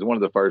me. It was one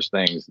of the first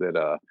things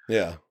that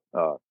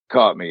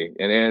caught me,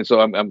 and so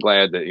I'm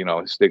glad that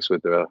it sticks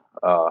with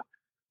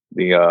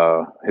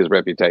his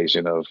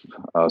reputation of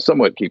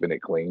somewhat keeping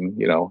it clean.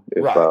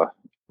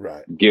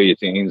 Right.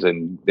 Guillotines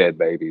and dead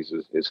babies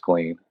is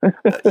clean.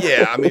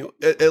 Yeah, I mean,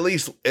 at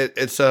least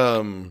it's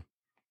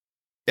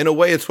in a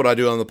way, it's what I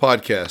do on the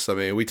podcast. I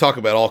mean, we talk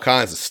about all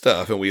kinds of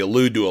stuff, and we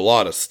allude to a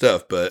lot of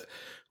stuff, but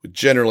we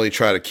generally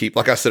try to keep,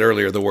 like I said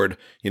earlier, the word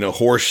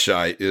horse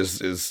shite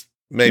is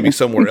maybe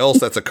somewhere else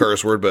that's a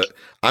curse word, but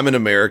I'm an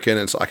American,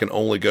 and so I can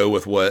only go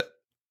with what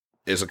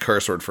is a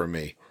curse word for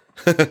me.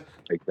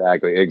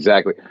 Exactly.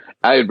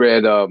 I had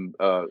read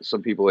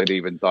some people had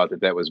even thought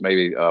that was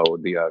maybe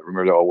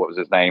remember what was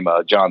his name,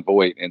 John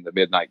Voight in the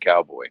Midnight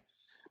Cowboy,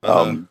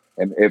 and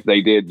if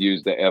they did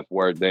use the F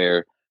word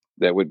there,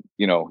 that would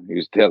he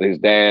was telling his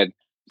dad.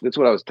 That's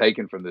what I was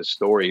taking from this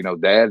story.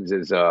 Dad's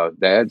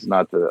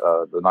not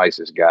the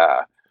nicest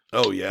guy.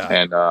 Oh yeah,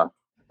 and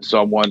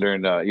so I'm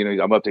wondering,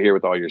 I'm up to here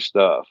with all your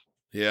stuff.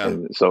 Yeah.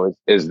 And so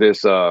is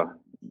this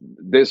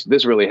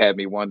this really had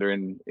me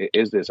wondering,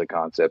 is this a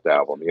concept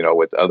album,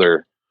 with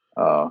other,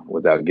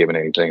 without giving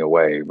anything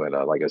away. But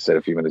like I said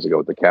a few minutes ago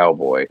with the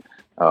cowboy,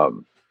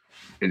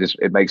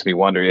 it makes me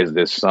wonder, is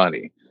this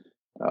Sonny?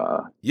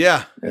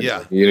 Yeah.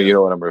 You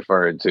know what I'm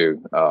referring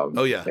to.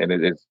 Oh yeah. And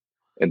it's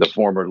in the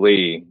former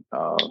Lee,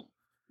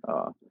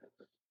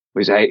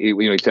 he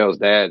tells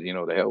Dad,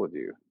 the hell with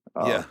you.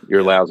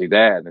 You're a lousy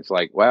dad. And it's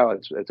like, wow,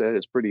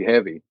 it's pretty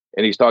heavy.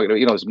 And he's talking to,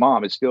 his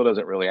mom. It still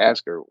doesn't really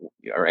ask her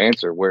or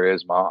answer, where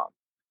is Mom?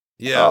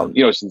 Yeah.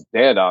 She's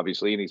dead,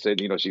 obviously. And he said,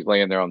 she's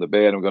laying there on the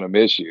bed. I'm going to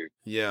miss you.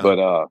 Yeah.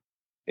 But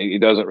he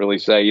doesn't really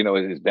say,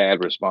 is his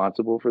dad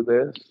responsible for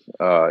this?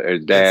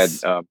 His dad,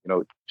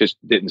 just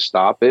didn't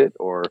stop it,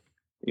 or,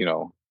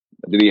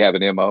 did he have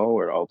an MO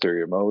or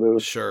ulterior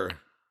motive? Sure.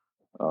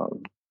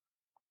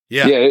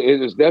 Yeah, it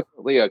was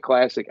definitely a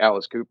classic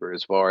Alice Cooper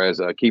as far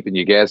as keeping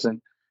you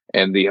guessing,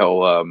 and the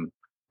whole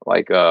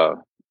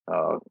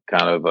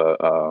kind of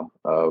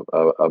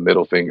a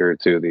middle finger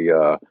to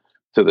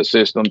the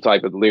system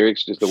type of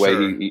lyrics, just the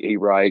way he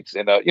writes,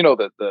 and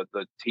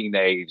the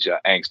teenage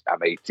angst.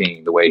 I'm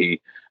 18. The way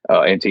he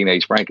and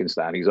Teenage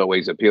Frankenstein, he's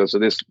always appealed. So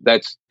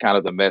that's kind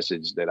of the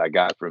message that I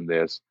got from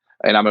this,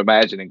 and I'm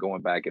imagining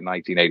going back in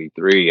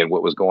 1983 and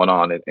what was going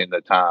on in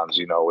the times,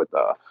 with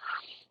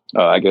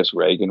I guess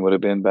Reagan would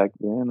have been back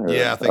then. Or,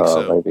 yeah, I think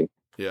so. Maybe.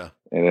 Yeah.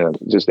 And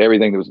just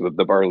everything that was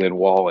the Berlin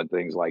Wall and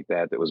things like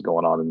that was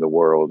going on in the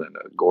world, and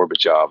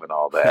Gorbachev and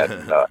all that.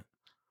 And,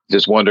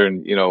 just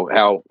wondering,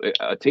 how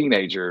a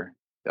teenager,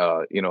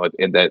 in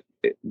that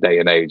day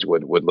and age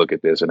would look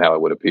at this and how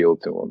it would appeal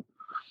to them.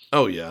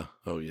 Oh yeah.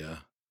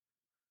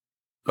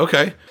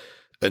 Okay.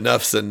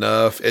 Enough's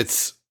enough.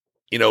 It's,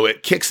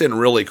 it kicks in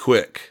really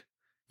quick,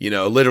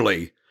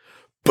 literally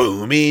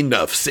boom,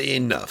 enough's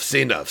enough.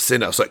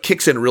 So it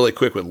kicks in really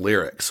quick with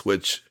lyrics,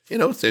 which,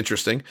 it's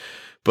interesting.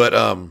 But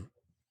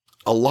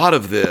a lot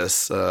of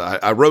this,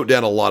 I wrote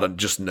down a lot of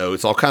just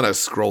notes. I'll kind of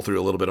scroll through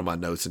a little bit of my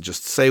notes and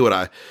just say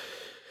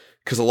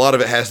because a lot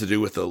of it has to do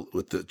with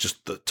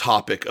the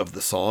topic of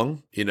the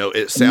song.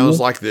 It sounds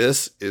like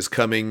this is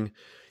coming,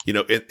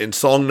 in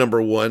song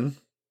number 1,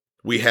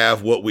 we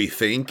have what we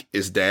think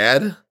is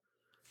dad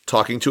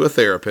talking to a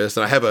therapist.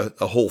 And I have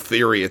a whole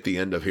theory at the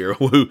end of here,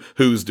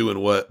 who's doing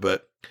what,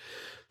 but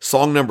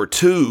song number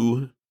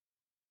 2,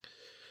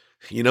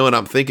 and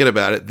I'm thinking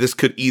about it, this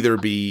could either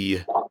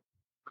be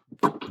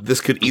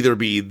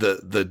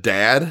the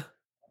dad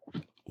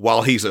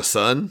while he's a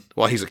son,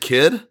 while he's a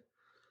kid,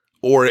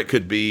 or it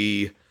could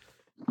be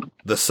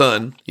the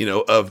son,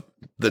 of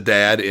the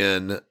dad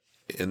in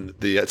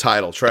the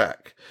title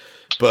track.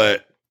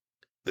 But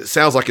it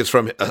sounds like it's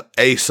from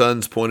a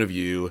son's point of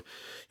view.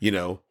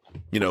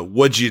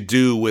 What'd you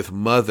do with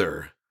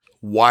mother?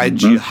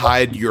 Why'd you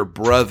hide your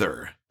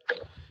brother?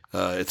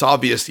 It's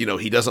obvious,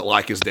 he doesn't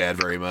like his dad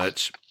very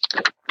much.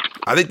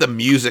 I think the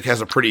music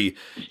has a pretty,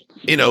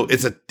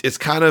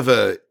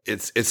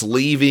 it's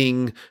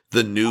leaving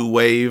the new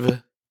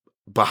wave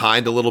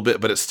behind a little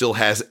bit, but it still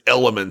has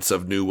elements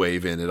of new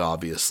wave in it,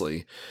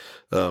 obviously.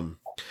 Then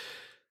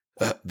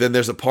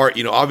there's a part,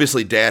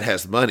 obviously dad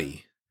has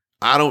money.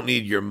 I don't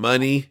need your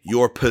money,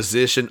 your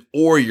position,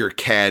 or your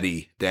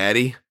caddy,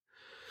 daddy.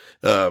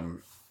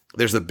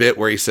 There's a bit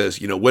where he says,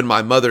 when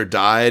my mother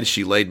died,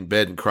 she laid in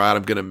bed and cried,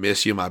 I'm going to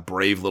miss you, my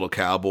brave little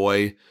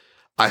cowboy.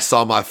 I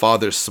saw my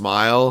father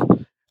smile,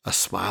 a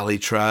smile he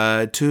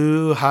tried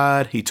to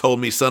hide. He told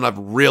me, son, I've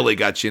really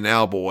got you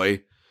now,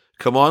 boy.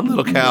 Come on,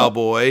 little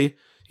cowboy.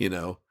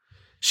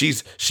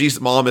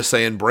 She's mom is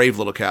saying brave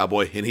little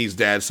cowboy, and he's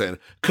dad saying,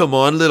 come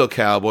on, little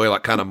cowboy,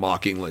 like kind of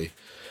mockingly.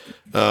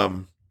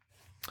 Then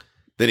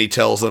he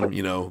tells him,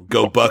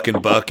 go buck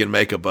and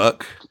make a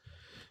buck,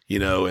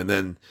 and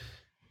then,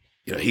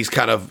 he's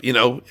kind of,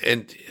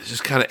 and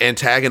just kind of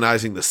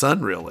antagonizing the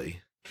son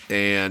really.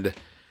 And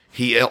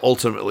he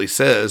ultimately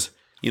says,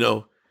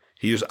 I'm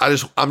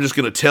just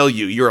going to tell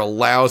you, you're a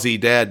lousy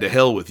dad, to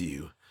hell with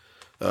you.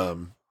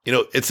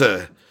 It's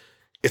a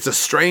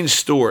strange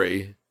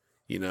story,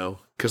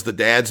 because the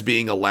dad's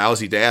being a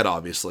lousy dad,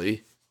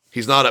 obviously.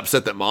 He's not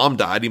upset that mom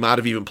died. He might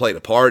have even played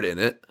a part in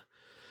it.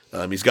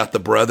 He's got the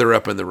brother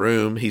up in the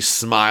room. He's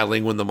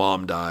smiling when the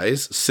mom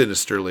dies,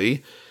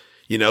 sinisterly.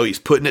 He's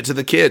putting it to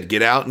the kid,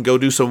 get out and go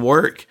do some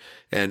work.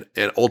 And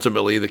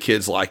ultimately the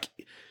kid's like,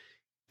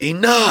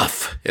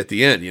 enough at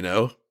the end,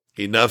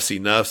 enough's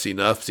enough.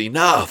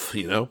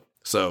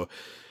 So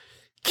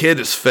kid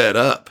is fed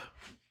up.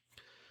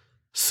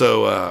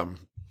 So,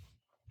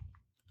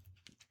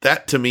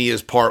 that to me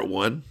is part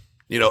 1,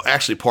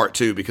 actually part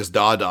 2, because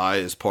DaDa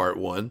is part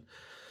 1.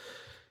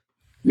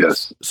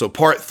 Yes. So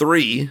part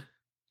 3,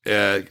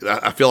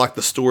 I feel like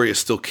the story is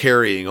still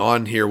carrying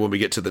on here when we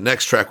get to the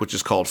next track, which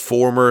is called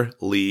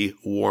Formerly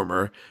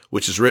Warmer,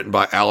 which is written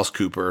by Alice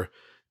Cooper,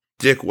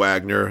 Dick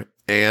Wagner,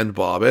 and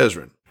Bob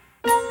Ezrin.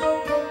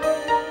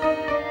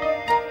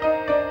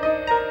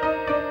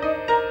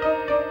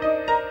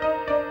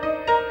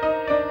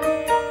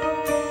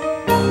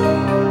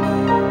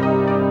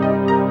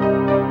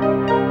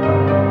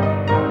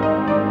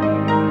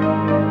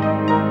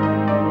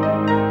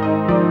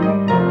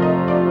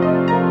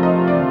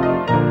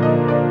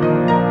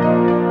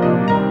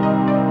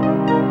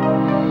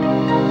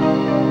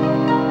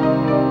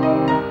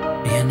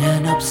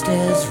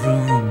 Upstairs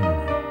room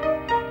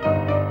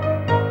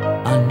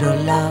under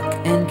lock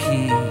and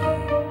key.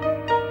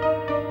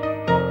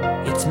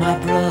 It's my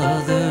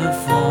brother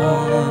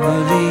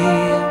formerly.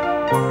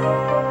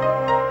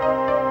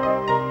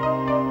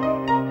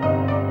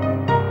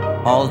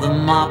 All the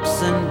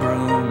mops and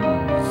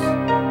brooms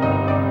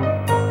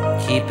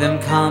keep him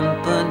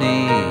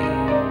company.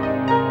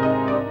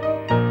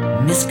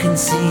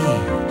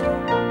 Misconceived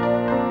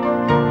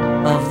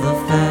of the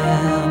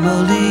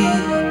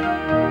family.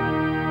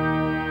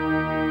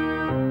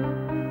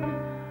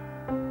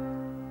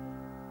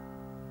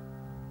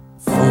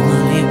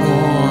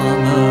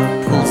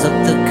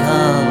 Up the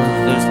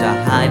covers to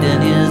hide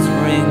in his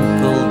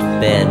wrinkled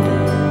bed.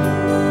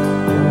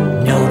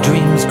 No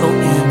dreams go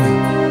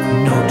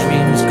in, no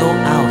dreams go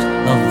out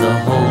of the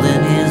hole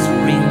in his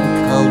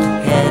wrinkled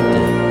head.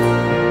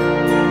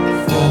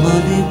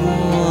 Formerly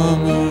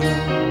warmer.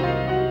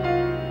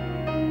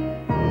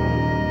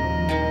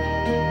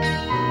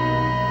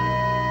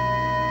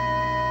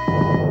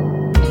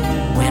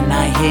 When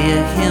I hear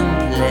him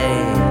play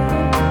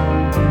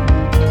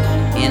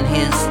in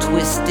his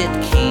twisted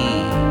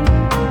key,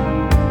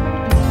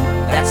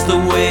 that's the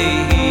way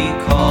he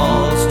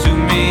calls to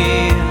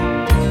me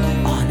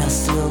on a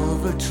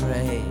silver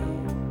tray.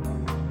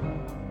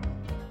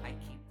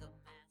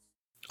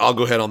 I'll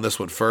go ahead on this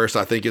one first.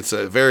 I think it's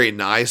a very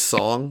nice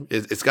song.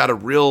 It's got a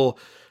real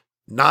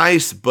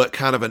nice, but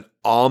kind of an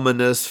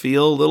ominous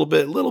feel, a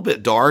little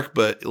bit dark,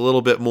 but a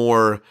little bit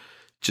more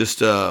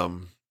just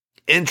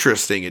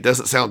interesting. It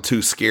doesn't sound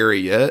too scary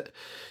yet,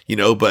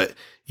 but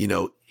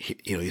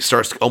he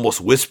starts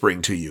almost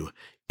whispering to you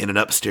in an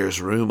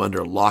upstairs room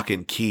under lock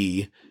and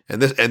key.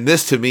 And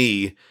this to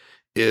me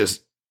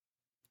is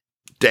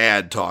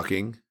dad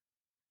talking.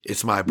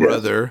 It's my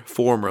brother,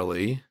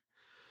 formerly.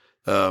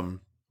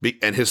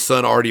 And his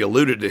son already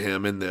alluded to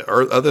him in the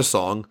other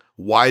song.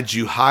 Why'd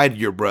you hide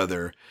your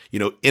brother?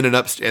 In an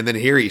upstairs, and then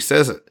here he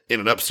says it in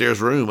an upstairs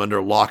room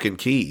under lock and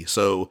key.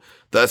 So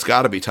that's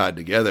got to be tied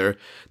together.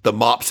 The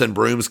mops and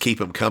brooms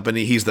keep him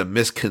company. He's the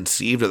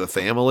misconceived of the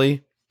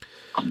family.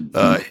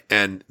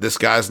 And this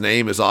guy's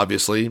name is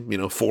obviously,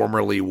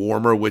 formerly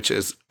Warmer, which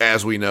is,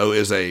 as we know,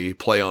 is a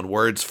play on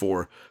words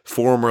for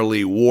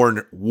formerly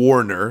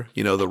Warner,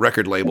 the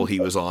record label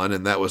he was on.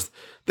 And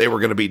they were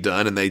going to be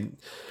done. And I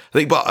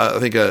think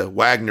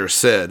Wagner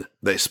said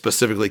they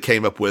specifically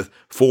came up with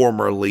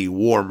formerly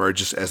Warmer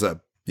just as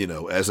a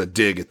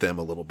dig at them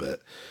a little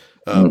bit.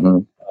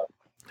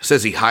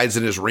 Says he hides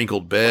in his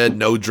wrinkled bed.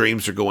 No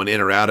dreams are going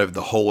in or out of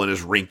the hole in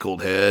his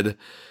wrinkled head.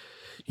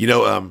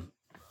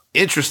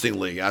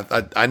 Interestingly,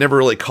 I never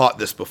really caught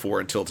this before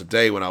until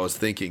today when I was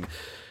thinking.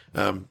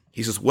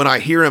 He says, when I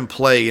hear him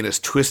play in his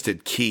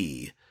twisted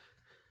key,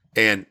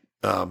 and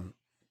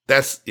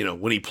that's,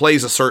 when he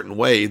plays a certain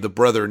way, the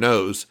brother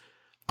knows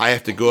I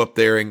have to go up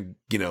there and,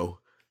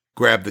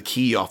 grab the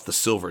key off the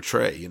silver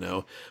tray,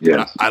 Yes.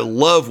 But I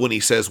love when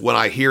he says, when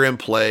I hear him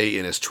play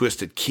in his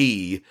twisted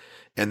key,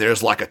 and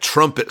there's like a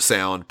trumpet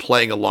sound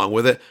playing along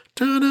with it,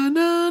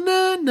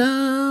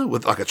 da-na-na-na-na,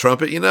 with like a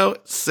trumpet,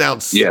 it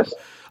sounds, yes.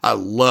 I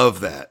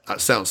love that.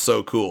 It sounds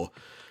so cool.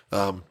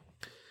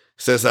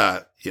 Says,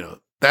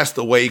 that's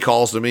the way he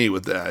calls to me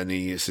with that. And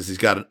he says he's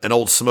got an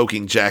old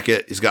smoking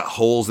jacket. He's got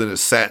holes in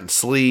his satin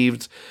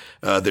sleeves.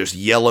 There's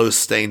yellow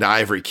stained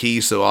ivory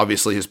keys. So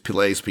obviously he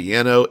plays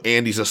piano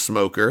and he's a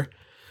smoker.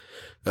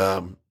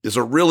 There's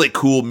a really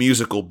cool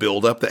musical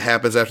buildup that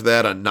happens after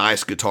that. A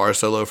nice guitar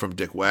solo from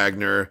Dick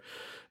Wagner,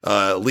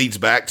 leads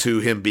back to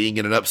him being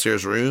in an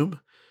upstairs room.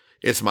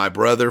 It's my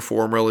brother,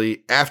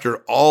 formerly.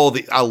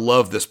 I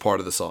love this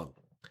part of the song.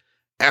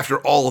 After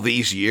all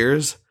these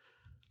years,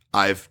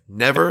 I've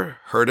never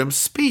heard him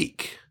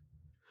speak.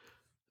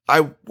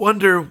 I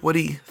wonder what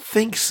he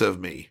thinks of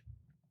me.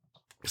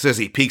 It says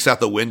he peeks out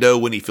the window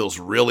when he feels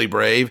really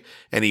brave,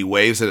 and he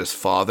waves at his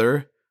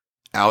father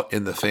out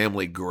in the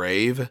family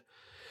grave.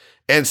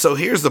 And so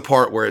here's the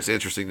part where it's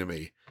interesting to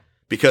me,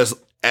 because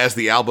as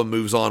the album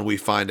moves on, we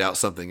find out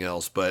something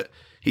else. But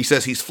he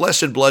says he's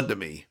flesh and blood to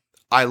me.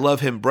 I love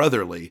him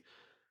brotherly,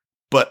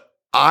 but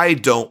I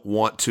don't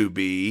want to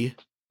be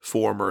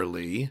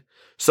formerly.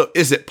 So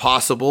is it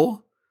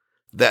possible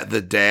that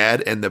the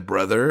dad and the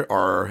brother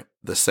are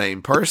the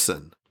same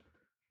person?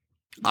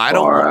 I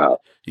don't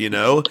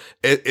know,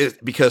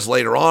 because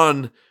later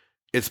on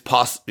it's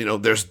possible,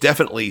 there's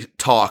definitely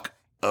talk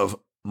of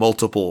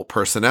multiple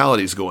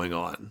personalities going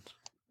on.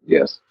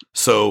 Yes.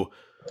 So,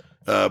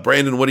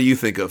 Brandon, what do you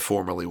think of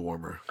Formerly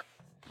Warmer?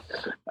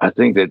 I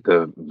think that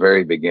the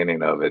very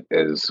beginning of it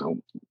is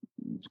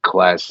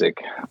classic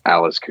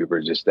Alice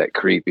Cooper, just that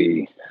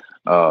creepy,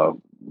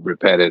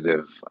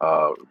 repetitive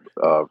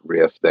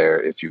riff there,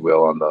 if you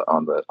will, on the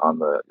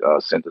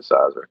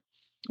synthesizer.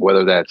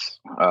 Whether that's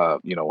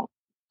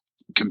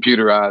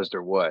computerized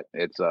or what,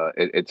 it's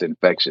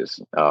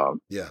infectious.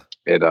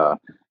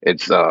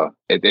 It's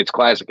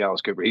classic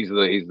Alice Cooper. He's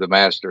the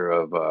master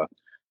of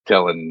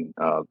telling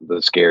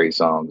the scary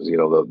songs,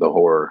 the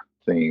horror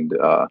themed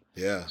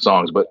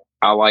songs. But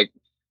I like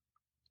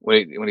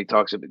when he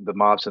talks about the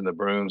mops and the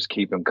brooms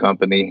keep him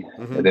company,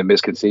 and then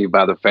misconceived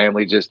by the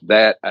family. Just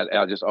that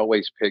I just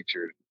always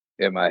pictured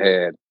in my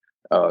head,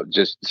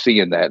 just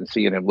seeing that and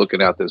seeing him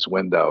looking out this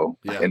window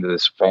into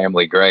this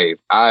family grave.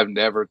 I've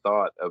never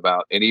thought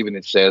about, and even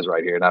it says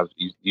right here, and I've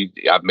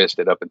missed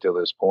it up until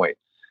this point.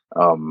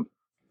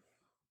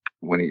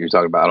 When you're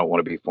talking about, I don't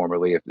want to be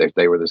formerly, if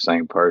they were the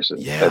same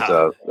person.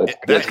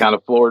 That's kind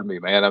of floored me,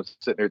 man. I'm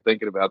sitting there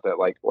thinking about that,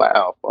 like,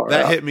 wow.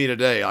 That hit me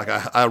today. Like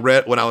I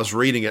read when I was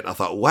reading it, and I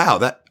thought,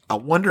 wow, I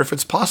wonder if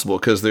it's possible,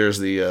 because there's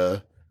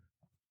there's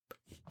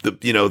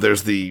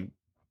the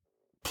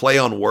play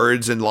on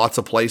words in lots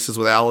of places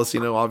with Alice,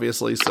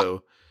 obviously.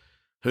 So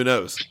who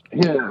knows?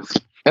 Yes.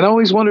 And I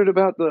always wondered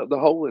about the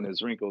hole in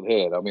his wrinkled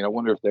head. I mean, I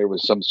wonder if there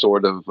was some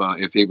sort of,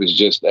 if he was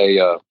just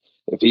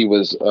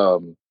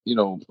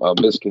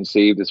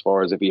misconceived, as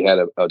far as if he had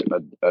a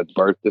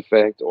birth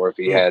defect, or if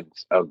he had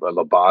a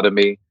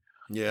lobotomy,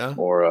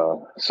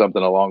 or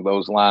something along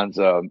those lines.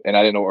 And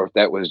I didn't know if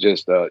that was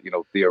just,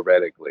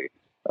 theoretically,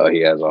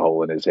 he has a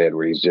hole in his head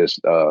where he's just,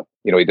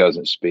 he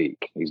doesn't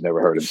speak. He's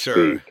never heard him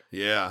speak.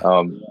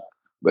 Yeah.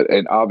 But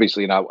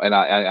obviously,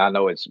 I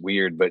know it's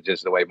weird, but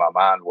just the way my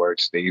mind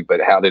works, Steve.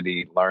 But how did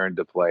he learn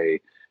to play,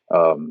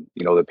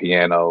 the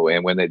piano?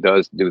 And when it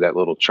does do that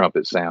little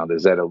trumpet sound,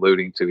 is that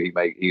alluding to he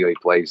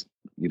plays,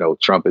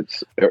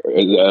 trumpets,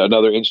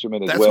 another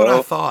instrument as well? That's what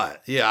I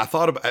thought. Yeah,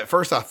 at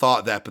first I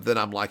thought that, but then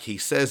I'm like, he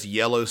says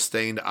yellow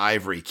stained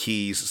ivory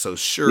keys, so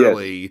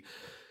surely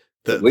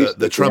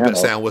the trumpet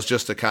sound was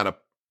just a kind of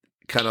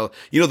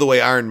the way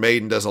Iron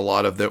Maiden does a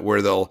lot of that,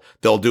 where they'll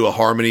do a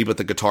harmony, but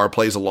the guitar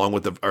plays along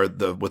with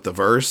the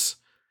verse,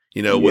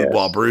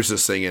 while Bruce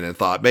is singing, and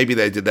thought maybe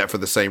they did that for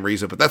the same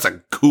reason. But that's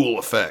a cool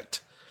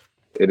effect.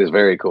 It is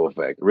very cool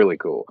effect, really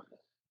cool.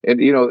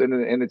 And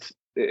and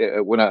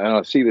when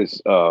I see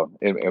this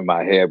in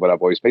my head, what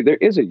I've always made, there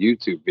is a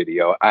YouTube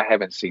video. I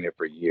haven't seen it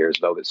for years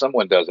though, that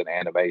someone does an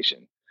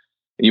animation.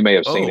 You may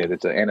have seen it. Oh,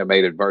 It's an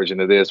animated version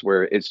of this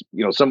where it's,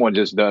 someone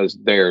just does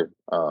their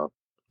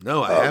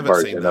no, I haven't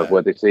seen version of that.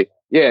 what they see.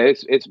 Yeah,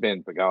 it's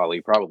been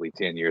golly, probably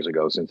 10 years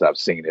ago since I've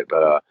seen it.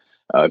 But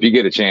if you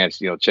get a chance,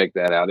 check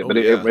that out. Oh But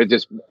yeah.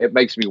 it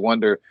makes me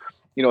wonder,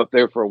 if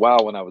there for a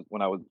while when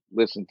I was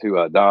listening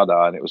to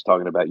DaDa, and it was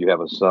talking about you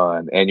have a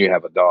son and you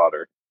have a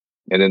daughter,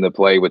 and then the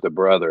play with the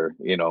brother,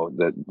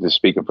 that just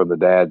speaking from the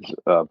dad's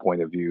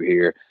point of view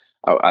here.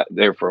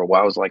 There for a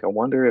while, I was like, I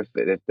wonder if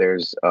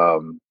there's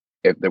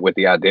if the, with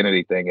the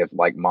identity thing, if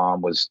like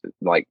mom was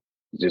like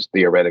just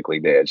theoretically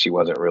dead, she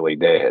wasn't really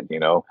dead.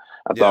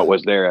 I thought,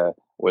 Yeah.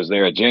 was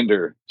there a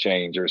gender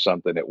change or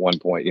something at one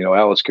point?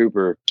 Alice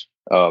Cooper,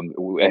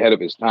 ahead of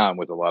his time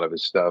with a lot of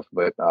his stuff,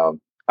 but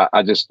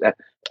I just,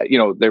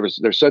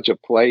 there's such a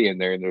play in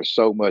there, and there's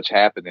so much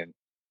happening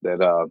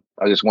that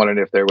I just wondered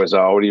if there was. Do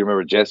you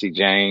remember Jesse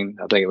Jane?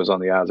 I think it was on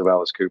the Eyes of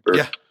Alice Cooper.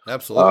 Yeah,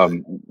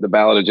 absolutely. The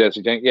Ballad of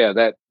Jesse Jane. Yeah,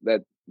 that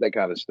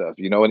kind of stuff.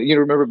 And you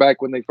remember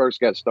back when they first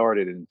got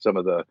started, and some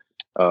of the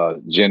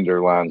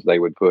gender lines they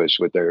would push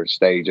with their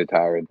stage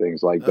attire and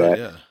things like Oh that.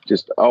 yeah.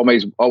 Just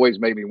always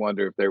made me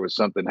wonder if there was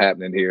something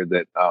happening here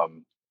that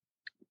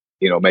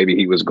maybe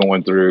he was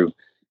going through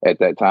at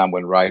that time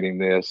when writing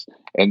this.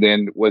 And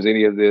then was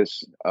any of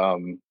this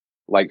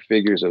like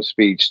figures of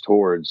speech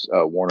towards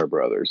Warner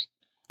Brothers?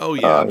 Oh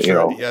yeah, I'm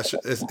sure. Yes,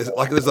 it's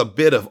like there's a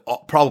bit of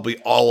probably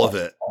all of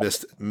it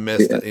missed,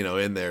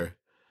 in there.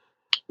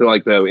 So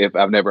like if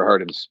I've never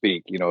heard him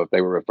speak, if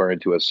they were referring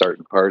to a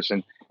certain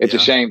person, it's a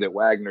Yeah. shame that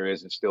Wagner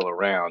isn't still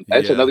around.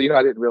 That's Yeah. another,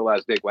 I didn't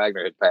realize Dick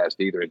Wagner had passed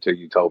either until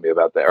you told me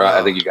about that. Or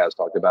I think you guys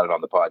talked about it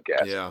on the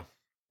podcast. Yeah.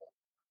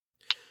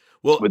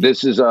 Well, But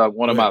this is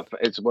one of go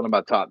it's one of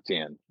my top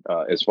 10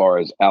 as far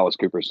as Alice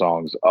Cooper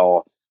songs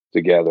all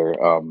together.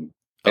 And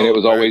it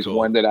was very always cool.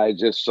 one that I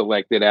just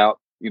selected out.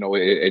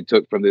 It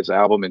took from this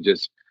album and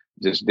just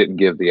didn't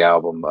give the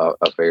album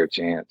a fair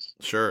chance.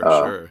 Sure,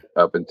 sure.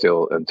 Up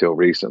until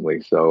recently.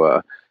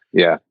 So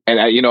yeah, and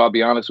I'll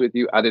be honest with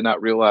you, I did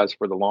not realize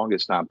for the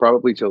longest time,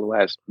 probably till the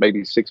last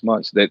maybe 6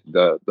 months, that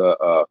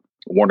the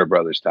Warner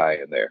Brothers tie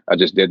in there. I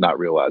just did not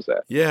realize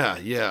that. Yeah,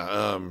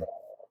 yeah.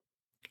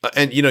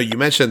 And you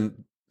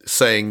mentioned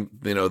saying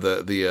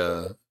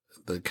the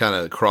kind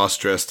of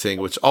cross-dress thing,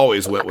 which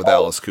always went with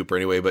Alice Cooper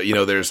anyway. But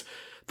there's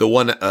the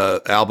one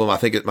album, I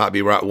think it might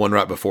be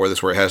right before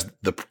this, where it has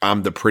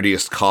 "I'm the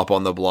prettiest cop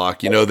on the block."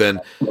 Then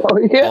Oh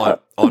yeah,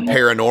 on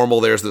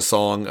Paranormal, there's the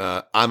song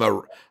I'm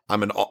a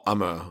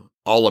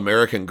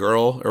All-American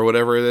Girl or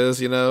whatever it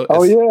is.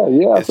 oh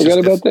yeah. I forgot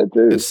about that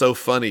too. It's so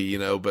funny,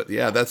 But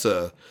yeah,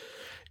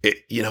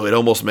 it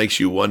almost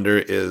makes you wonder: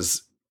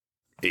 is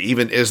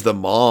the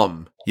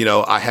mom?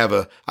 I have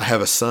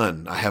a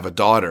son, I have a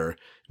daughter.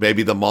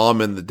 Maybe the mom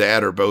and the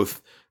dad are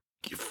both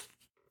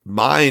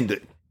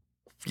mind,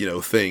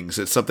 things.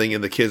 It's something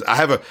in the kids. I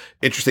have a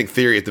interesting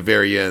theory at the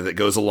very end that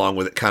goes along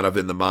with it, kind of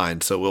in the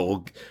mind. So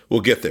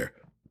we'll get there.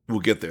 We'll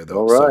get there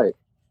though. All right.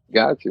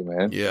 Got you,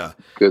 man. Yeah.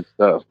 Good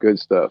stuff. Good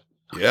stuff.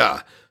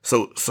 Yeah.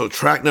 So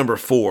track number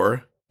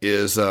 4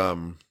 is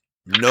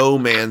No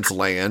Man's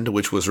Land,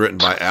 which was written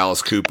by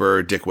Alice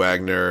Cooper, Dick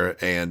Wagner,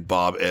 and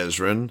Bob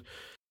Ezrin.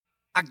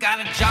 I got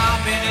a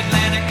job in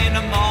Atlanta in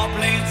a mall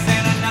playing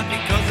Santa, not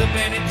because of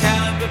any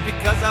talent, but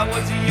because I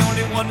was the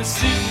only one the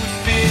suit would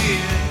fit.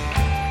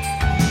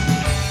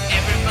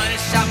 Everybody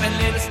shopping,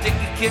 little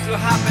sticky kids were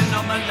hopping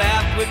on my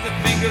lap with the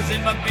fingers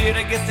in my beard.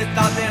 I guess they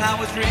thought that I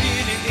was really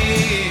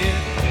it.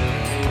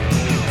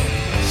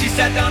 She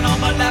sat down on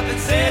my lap and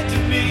said to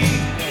me,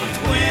 I'm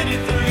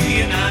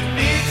 23 and I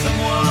need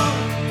someone.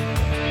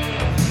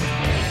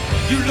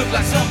 You look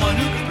like someone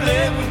who can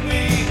play with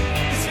me,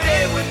 can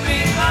stay with me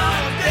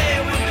all day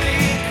with me,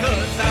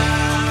 'cause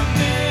I'm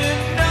in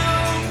no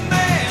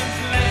man's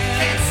land.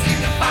 Can't seem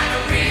to find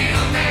a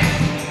real man.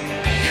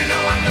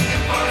 I'm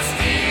looking for a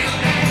steel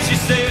man. She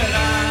said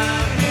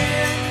I'm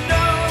in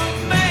no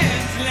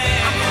man's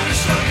land. I'm gonna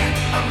show you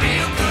a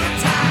real good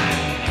time.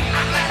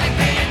 I'm gladly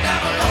paying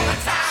double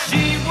overtime.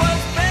 She was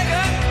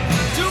begging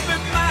to be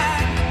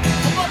mine,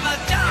 but my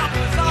job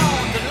was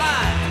on the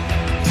line.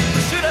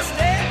 Should I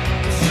stay?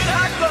 Should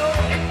I go?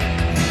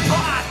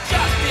 Oh, I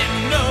just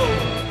didn't know.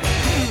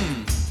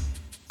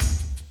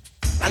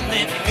 I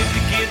let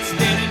 50 kids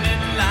standing in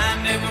line.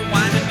 They were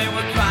whining, they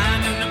were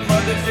crying, and the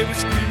mothers, they were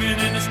screaming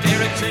in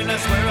hysterics. And I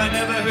swear I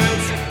never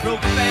heard such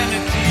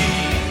profanity.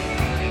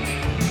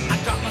 I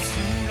dropped my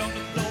suit on the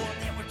floor.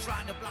 They were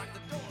trying to block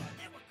the door.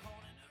 They were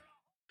calling her.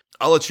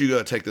 I'll let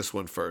you take this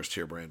one first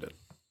here, Brandon.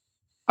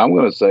 I'm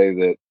going to say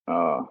that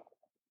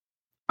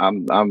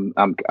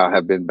I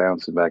have been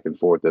bouncing back and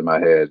forth in my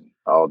head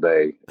all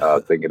day,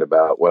 thinking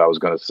about what I was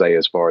going to say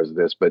as far as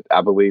this. But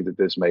I believe that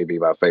this may be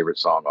my favorite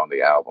song on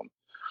the album.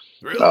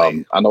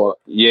 Really? I know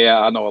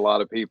a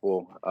lot of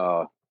people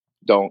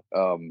don't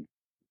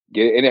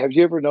get it. And have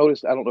you ever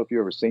noticed? I don't know if you've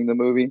ever seen the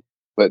movie,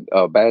 but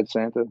Bad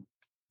Santa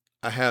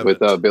I haven't.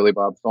 with Billy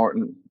Bob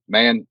Thornton.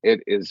 Man,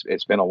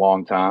 it's been a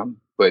long time,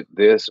 but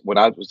this, when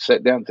I was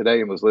sat down today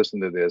and was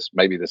listening to this,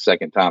 maybe the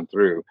second time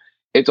through,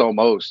 it's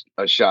almost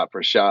a shot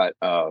for shot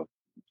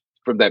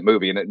from that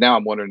movie. And now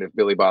I'm wondering if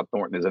Billy Bob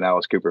Thornton is an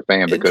Alice Cooper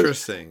fan, because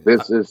Interesting.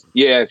 this is,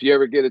 if you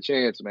ever get a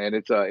chance, man,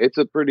 it's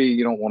a pretty,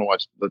 you don't want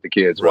to let the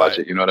kids watch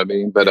it. You know what I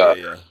mean? But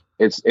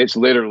it's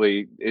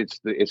literally, it's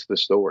the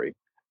story.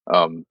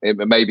 And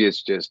maybe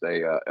it's just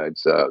a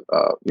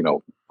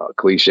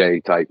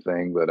cliche type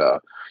thing,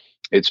 but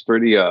it's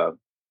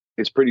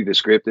pretty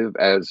descriptive,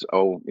 as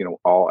all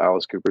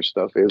Alice Cooper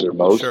stuff is, or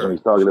most. Sure. When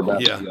he's talking about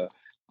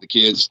the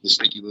kids, the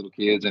sticky little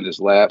kids in his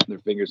lap and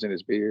their fingers in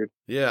his beard.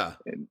 Yeah.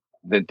 And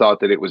then thought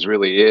that it was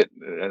really it.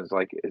 And it's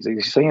like, is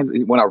he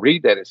saying, when I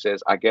read that, it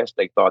says, I guess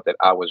they thought that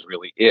I was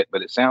really it,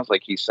 but it sounds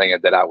like he's saying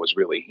that I was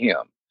really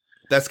him.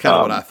 That's kind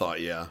of what I thought.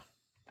 Yeah.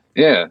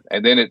 Yeah.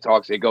 And then it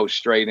goes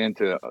straight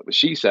into,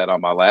 she sat on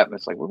my lap, and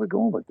it's like, where are we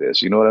going with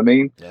this? You know what I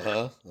mean?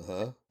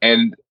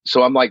 And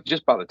so I'm like,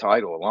 just by the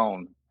title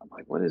alone, I'm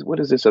like, what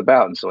is this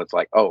about? And so it's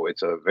like, oh,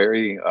 it's a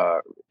very,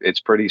 it's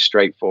pretty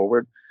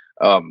straightforward.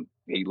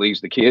 He leaves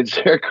the kids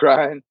there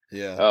crying.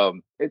 Yeah.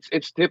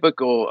 It's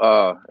typical,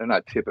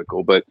 not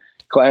typical, but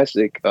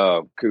classic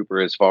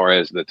Cooper as far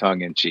as the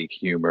tongue in cheek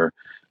humor.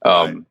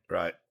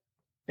 Right.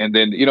 And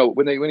then,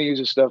 when he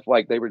uses stuff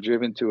like they were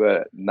driven to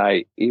a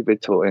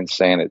naivetal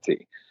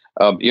insanity,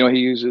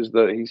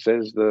 he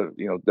says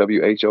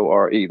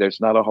WHORE.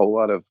 There's not a whole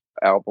lot of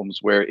albums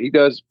where he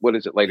does, what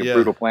is it, later,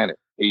 Brutal Planet.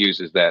 He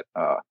uses that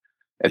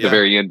at the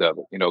very end of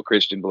it,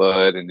 Christian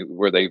Blood, and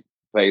where they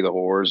pay the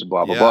whores and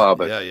blah, blah, blah.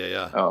 But,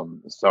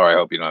 sorry, I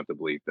hope you don't have to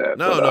bleep that.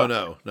 No,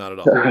 not at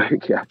all.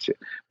 Gotcha.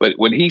 But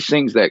when he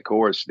sings that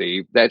chorus,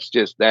 Steve, that's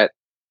just that.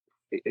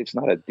 It's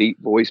not a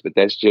deep voice, but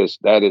that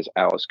is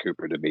Alice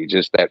Cooper to me.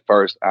 Just that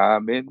first,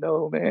 I'm in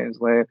no man's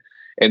land.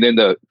 And then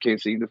the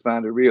can't seem to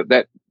find a real,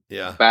 that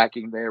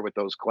backing there with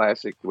those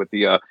classic, with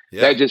the,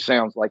 that just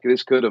sounds like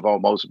this could have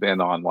almost been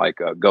on like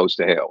Goes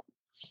to Hell.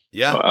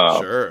 Yeah,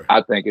 sure.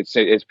 I think it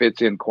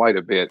fits in quite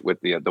a bit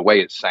with the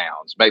way it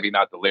sounds. Maybe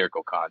not the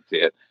lyrical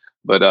content,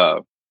 but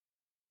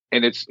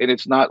and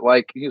it's not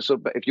like,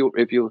 so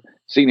if you've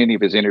seen any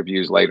of his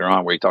interviews later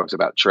on where he talks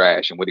about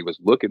trash and what he was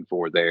looking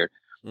for there,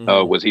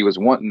 was he was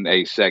wanting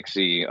a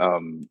sexy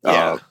Alan,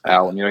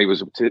 he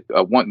was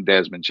wanting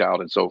Desmond Child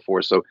and so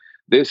forth. So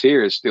this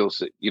here is still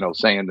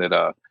saying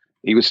that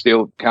he was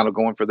still kind of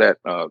going for that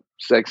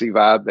sexy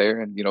vibe there,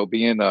 and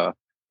being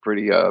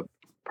pretty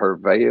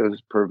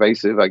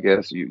pervasive, I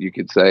guess you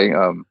could say.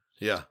 I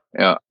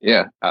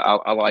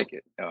like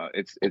it.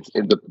 It's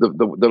in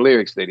the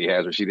lyrics that he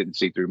has, where she didn't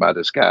see through my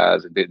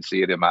disguise and didn't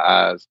see it in my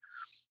eyes,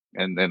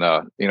 and then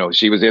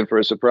she was in for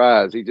a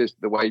surprise. He just,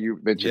 the way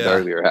you mentioned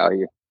earlier, how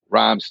he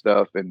rhymes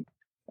stuff and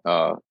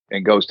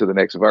goes to the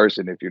next verse,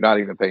 and if you're not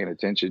even paying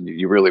attention,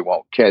 you really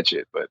won't catch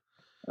it. But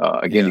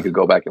again, you could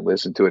go back and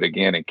listen to it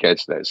again and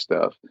catch that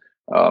stuff.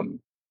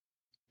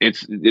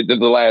 It's the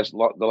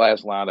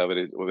last line of it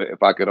is,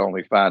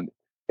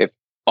 if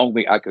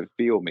only I could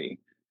feel me.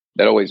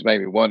 That always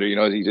made me wonder,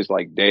 is he just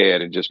like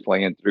dead and just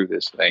playing through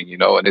this thing,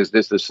 and is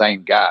this the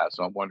same guy?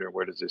 So I'm wondering,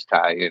 where does this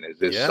tie in? Is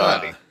this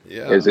Sonny?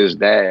 Is this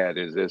Dad?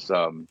 Is this,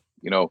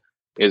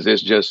 is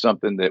this just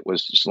something that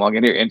was slung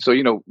in here? And so,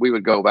 we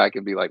would go back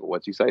and be like, well,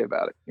 what's he say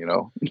about it?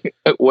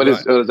 What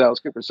does Alice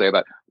Cooper say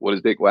about it? What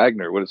does Dick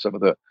Wagner? What does some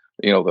of the,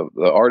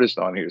 the artists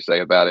on here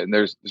say about it? And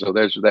there's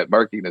that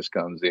murkiness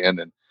comes in,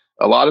 and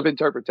a lot of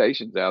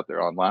interpretations out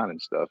there online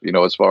and stuff,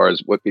 as far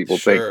as what people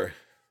think.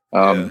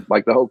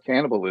 Like the whole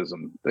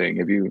cannibalism thing.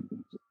 Have you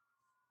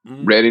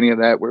read any of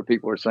that, where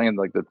people are saying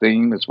like the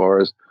theme, as far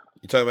as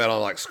you talking about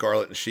on like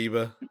Scarlet and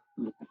Sheba?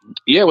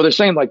 Yeah, well, they're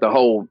saying like the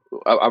whole.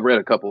 I read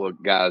a couple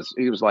of guys.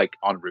 He was like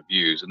on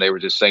reviews, and they were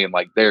just saying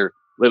like they're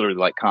literally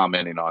like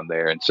commenting on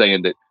there and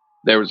saying that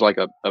there was like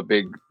a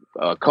big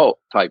cult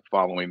type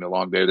following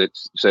along there that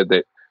said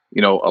that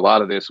a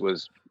lot of this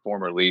was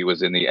formerly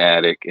was in the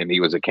attic, and he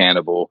was a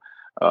cannibal.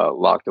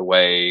 Locked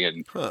away,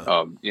 and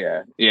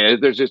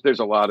there's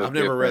a lot of. I've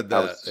never read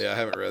that. I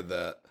haven't read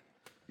that.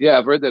 Yeah,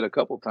 I've read that a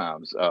couple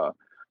times.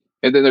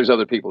 And then there's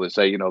other people that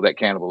say, that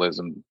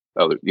cannibalism,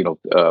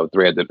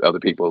 thread that other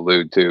people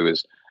allude to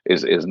is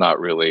not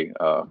really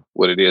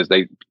what it is.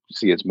 They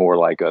see it's more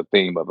like a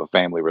theme of a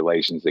family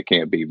relations that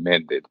can't be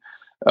mended,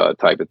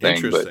 type of thing.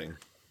 Interesting.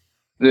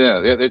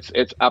 But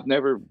it's. I've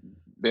never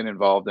been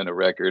involved in a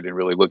record and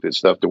really looked at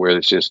stuff to where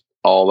it's just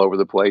all over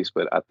the place.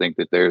 But I think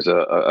that there's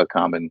a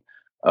common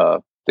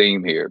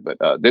theme here.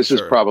 But this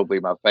is probably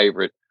my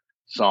favorite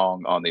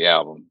song on the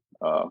album.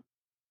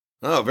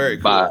 Very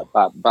cool.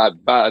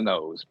 By a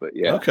nose, but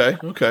yeah.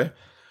 Okay.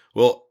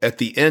 Well, at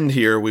the end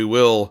here, we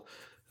will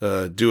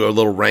do a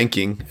little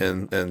ranking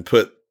and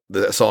put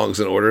the songs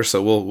in order,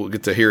 so we'll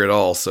get to hear it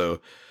all. So,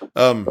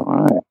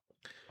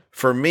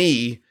 for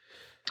me,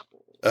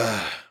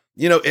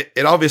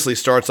 it obviously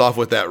starts off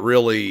with that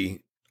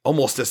really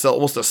almost a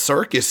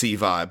circusy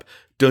vibe.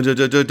 Dun, dun,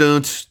 dun, dun,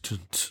 dun, dun,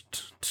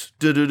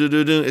 dun, dun,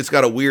 dun, dun. It's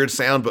got a weird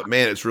sound, but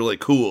man, it's really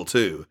cool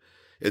too.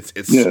 It's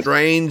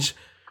strange,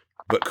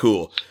 but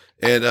cool.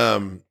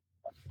 And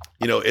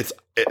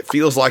it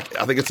feels like,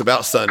 I think it's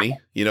about Sonny,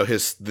 you know,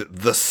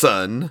 the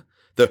son.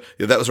 That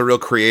was a real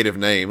creative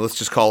name. Let's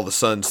just call the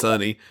son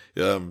Sonny.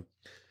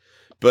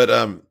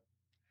 But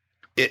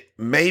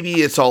maybe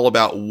it's all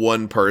about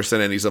one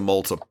person and he's a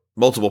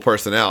multiple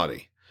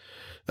personality.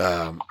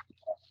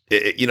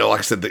 You know, like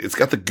I said, it's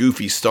got the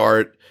goofy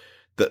start,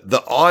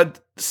 the odd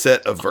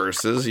set of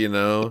verses, you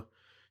know,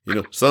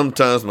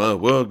 sometimes my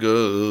world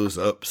goes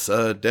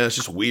upside down. It's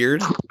just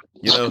weird,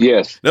 you know?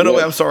 Yes. No, yes.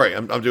 wait, I'm sorry.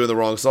 I'm doing the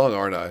wrong song,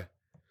 aren't I?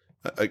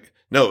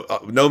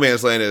 No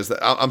Man's Land is.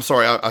 I'm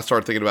sorry. I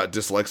started thinking about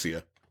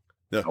dyslexia.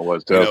 No, I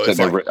was. you know,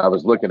 I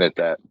was looking at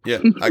that. Yeah,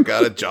 I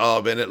got a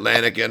job in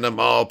Atlantic in the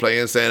mall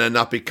playing Santa,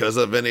 not because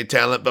of any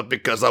talent, but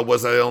because I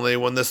was the only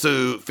one the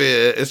suit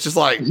fit. It's just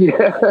like,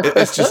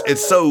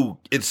 it's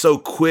so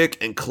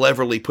quick and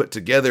cleverly put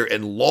together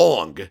and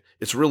long.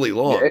 It's really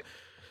long. Yeah,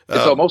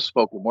 it's almost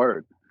spoken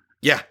word.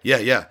 Yeah.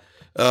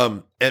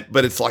 But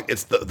it's like,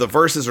 the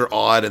verses are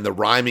odd and the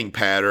rhyming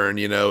pattern,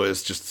 you know,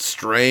 is just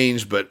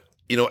strange. But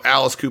you know,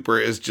 Alice Cooper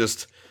is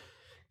just.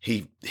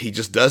 He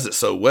just does it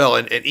so well.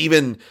 And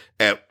even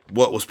at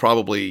what was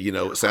probably, you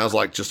know, it sounds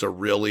like just a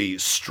really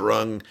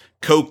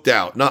coked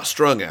out, not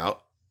strung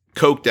out.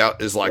 Coked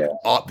out is like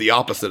the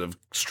opposite of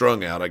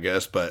strung out, I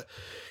guess. But,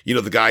 you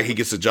know, the guy, he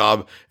gets a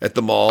job at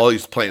the mall.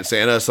 He's playing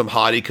Santa. Some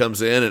hottie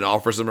comes in and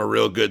offers him a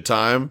real good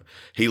time.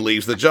 He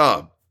leaves the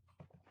job.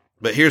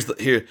 But there's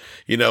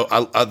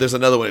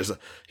another one.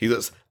 He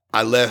goes,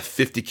 I left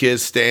 50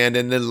 kids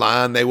standing in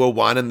line. They were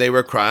whining, they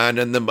were crying,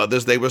 and the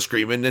mothers, they were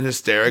screaming in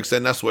hysterics.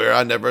 And I swear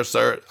I never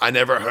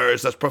heard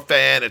such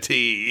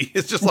profanity.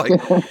 It's just like,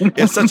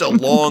 it's such a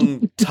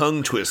long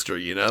tongue twister,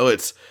 you know.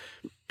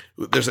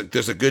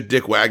 There's a good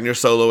Dick Wagner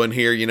solo in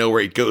here, you know,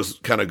 where he goes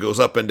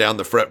up and down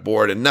the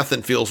fretboard, and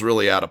nothing feels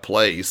really out of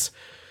place.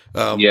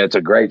 It's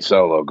a great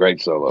solo.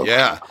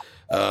 Yeah.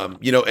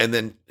 You know, and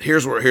then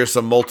here's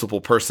some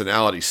multiple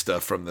personality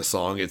stuff from the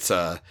song. It's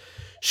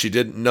she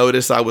didn't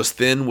notice I was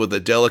thin with a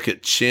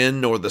delicate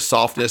chin, nor the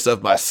softness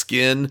of my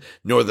skin,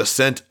 nor the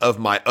scent of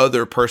my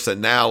other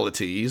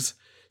personalities.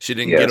 She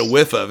didn't get a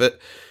whiff of it.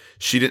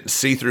 She didn't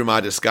see through my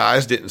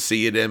disguise, didn't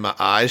see it in my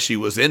eyes. She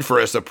was in for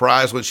a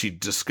surprise when she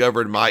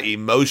discovered my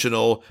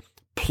emotional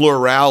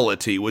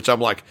plurality, which I'm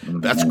like,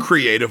 that's a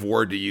creative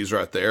word to use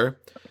right there.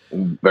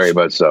 Very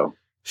much so.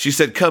 She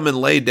said, come and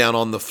lay down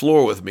on the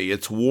floor with me.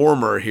 It's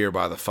warmer here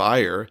by the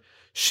fire.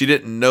 She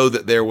didn't know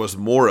that there was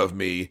more of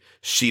me.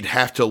 She'd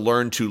have to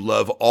learn to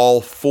love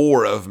all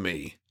four of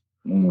me.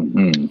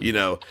 Mm-hmm. You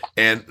know,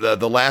 and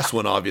the last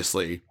one,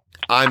 obviously,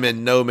 I'm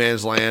in no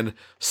man's land.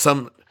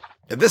 And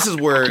this is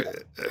where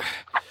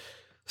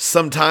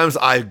sometimes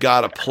I've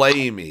got to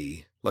play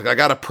me. Like, I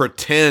got to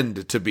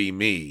pretend to be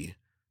me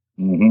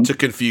to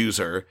confuse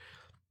her.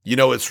 You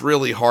know, it's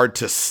really hard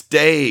to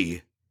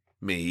stay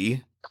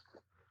me.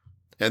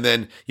 And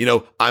then, you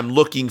know, I'm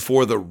looking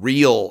for the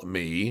real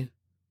me.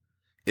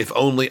 If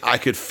only I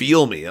could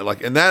feel me.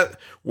 And that,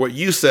 what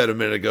you said a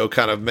minute ago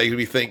kind of made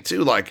me think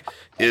too, like,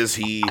 is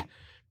he,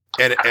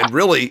 and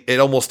really it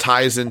almost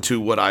ties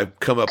into what I've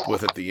come up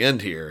with at the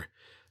end here.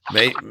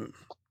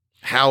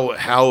 How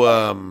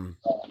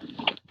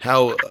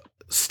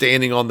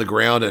standing on the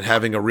ground and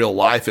having a real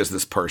life is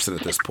this person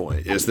at this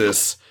point? Is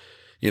this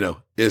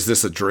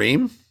a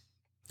dream?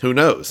 Who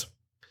knows?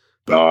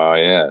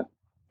 Yeah.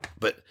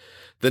 But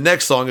the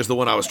next song is the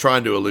one I was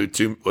trying to allude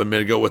to a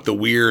minute ago with the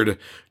weird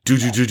do.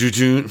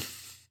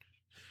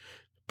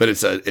 But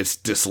it's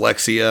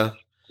Dyslexia.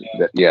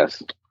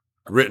 Yes.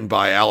 Written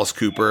by Alice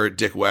Cooper,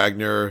 Dick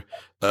Wagner,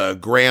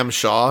 Graham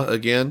Shaw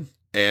again,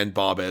 and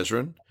Bob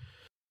Ezrin.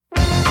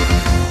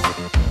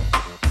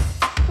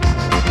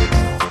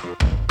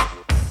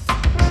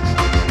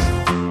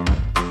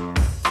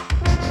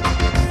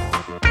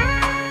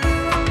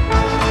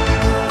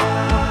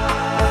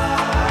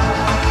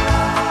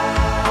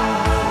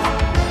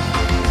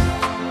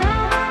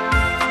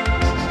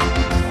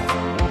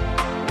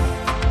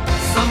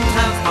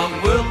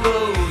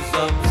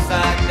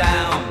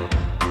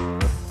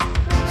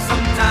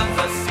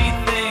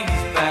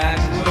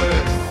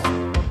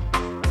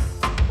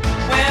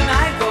 When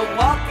I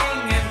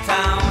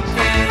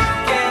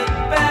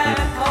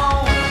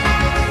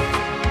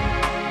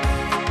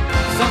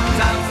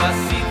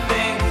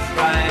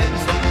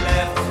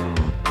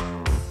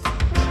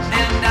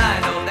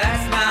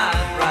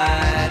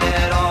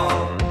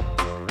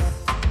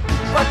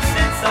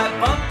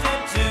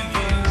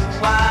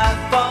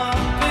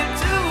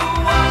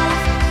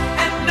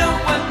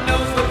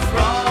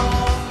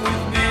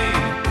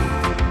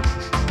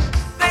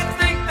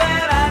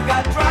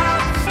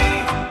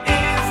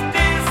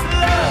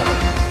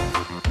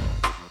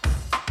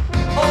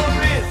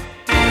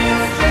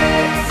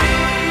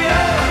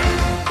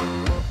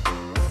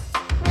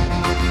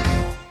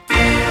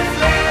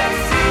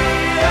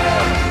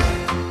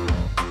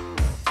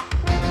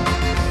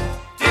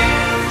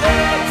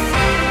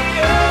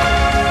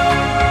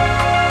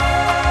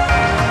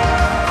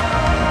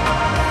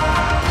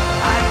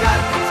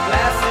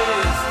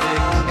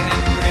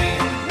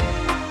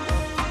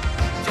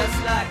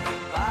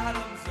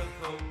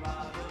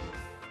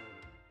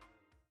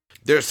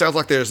there sounds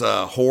like there's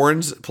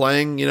horns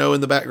playing,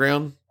 in the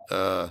background.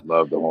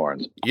 Love the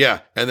horns. Yeah,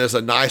 and there's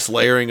a nice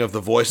layering of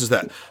the voices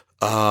that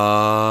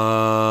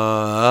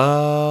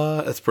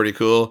that's pretty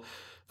cool.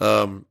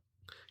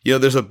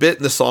 There's a bit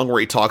in the song where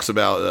he talks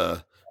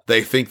about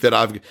they think that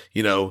I've,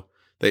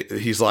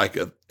 he's like,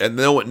 and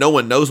no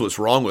one knows what's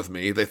wrong with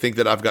me. They think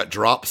that I've got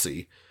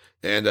dropsy,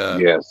 and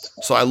Yes.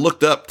 so I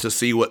looked up to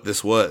see what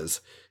this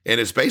was, and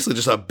it's basically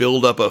just a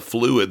buildup of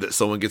fluid that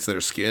someone gets in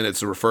their skin.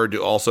 It's referred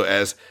to also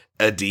as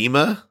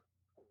edema.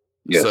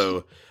 Yes.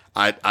 So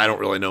I don't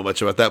really know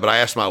much about that, but I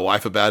asked my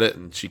wife about it,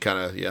 and she kind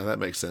of, that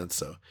makes sense.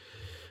 So,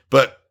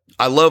 but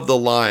I love the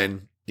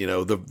line,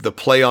 the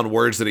play on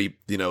words that he,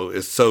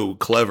 is so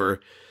clever.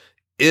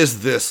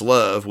 Is this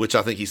love? Which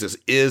I think he says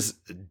is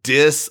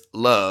dis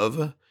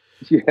love,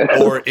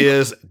 or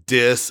is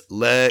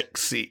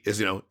dyslexia?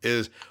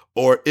 Is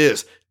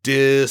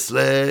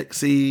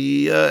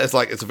dyslexia? It's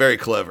like, it's very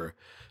clever.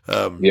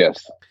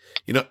 Yes.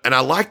 And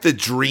I like the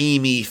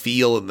dreamy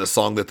feel in the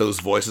song that those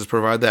voices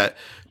provide. That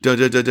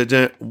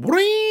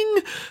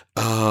ring.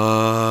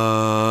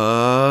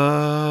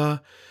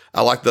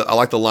 I like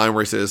the line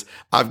where he says,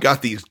 "I've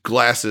got these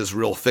glasses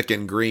real thick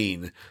and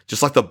green,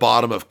 just like the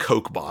bottom of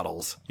Coke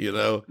bottles."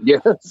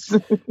 Yes.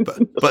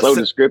 But So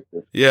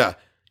descriptive. Yeah.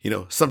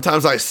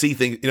 Sometimes I see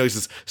things. He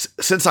says,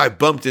 "Since I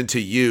bumped into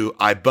you,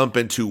 I bump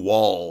into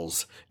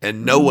walls,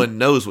 and no one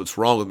knows what's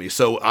wrong with me."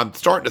 So I'm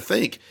starting to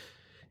think,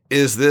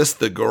 is this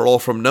the girl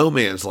from No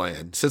Man's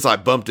Land? Since I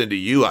bumped into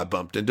you, I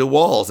bumped into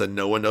walls, and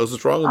no one knows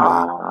what's wrong with me.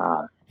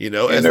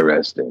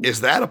 Interesting.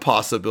 Is that a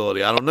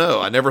possibility? I don't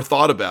know. I never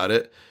thought about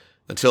it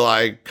until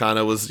I kind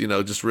of was,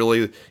 just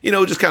really,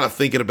 just kind of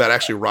thinking about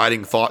actually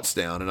writing thoughts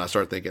down. And I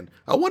started thinking,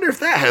 I wonder if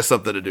that has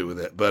something to do with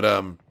it. But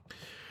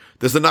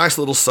there's a nice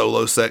little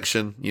solo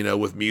section,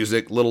 with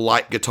music, little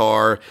light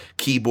guitar,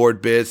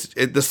 keyboard bits.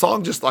 The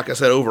song, just like I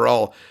said,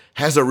 overall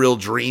has a real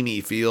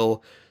dreamy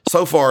feel.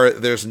 So far,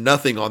 there's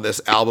nothing on this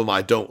album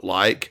I don't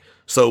like.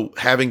 So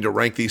having to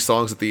rank these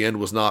songs at the end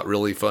was not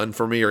really fun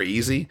for me or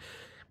easy.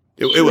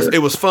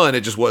 It was fun.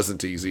 It just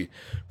wasn't easy.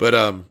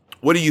 But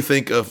what do you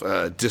think of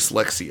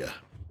dyslexia?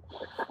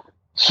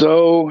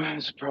 So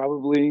it's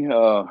probably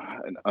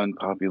an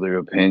unpopular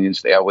opinion.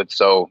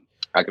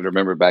 I can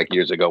remember back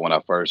years ago when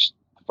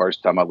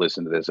first time I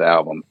listened to this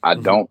album. I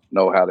don't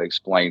know how to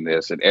explain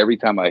this, and every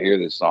time I hear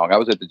this song, I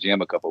was at the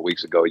gym a couple of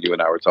weeks ago. You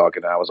and I were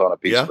talking, and I was on a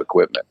piece of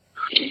equipment,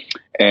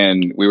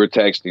 and we were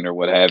texting or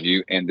what have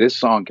you. And this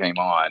song came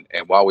on,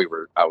 and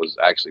I was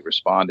actually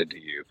responding to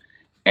you,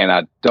 and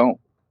I don't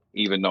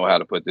even know how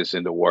to put this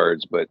into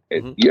words, but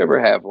you ever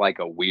have like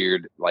a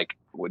weird, like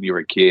when you were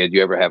a kid,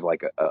 you ever have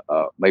like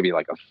a maybe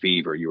like a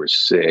fever, you were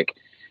sick,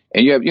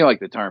 and you have,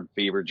 like the term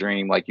fever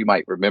dream, like you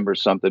might remember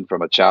something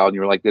from a child and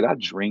you were like, did I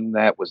dream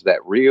that? Was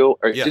that real?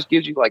 Or it just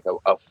gives you like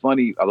a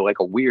funny, like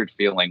a weird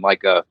feeling,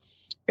 like an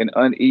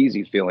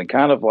uneasy feeling,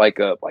 kind of like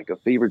a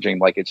fever dream,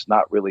 like it's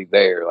not really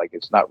there, like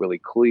it's not really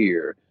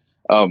clear.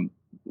 I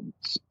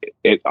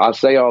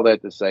say all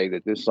that to say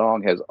that this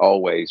song has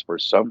always, for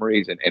some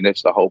reason, and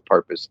it's the whole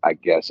purpose, I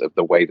guess, of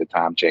the way the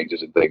time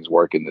changes and things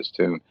work in this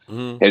tune,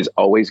 has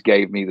always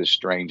gave me the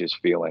strangest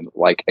feeling,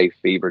 like a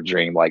fever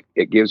dream. Like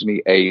it gives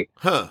me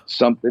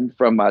something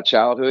from my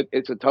childhood.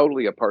 It's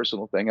totally a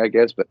personal thing, I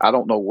guess, but I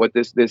don't know what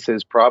this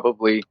is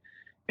probably.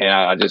 And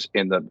I just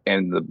in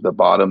the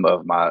bottom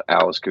of my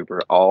Alice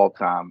Cooper all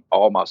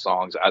my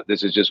songs,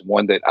 this is just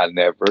one that I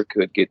never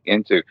could get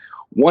into.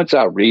 Once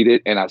I read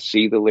it and I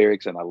see the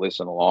lyrics and I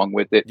listen along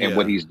with it, and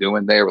what he's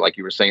doing there, like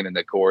you were saying in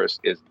the chorus,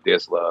 is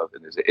dyslove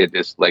and is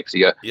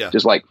dyslexia,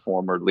 just like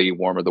former Lee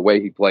Warmer. The way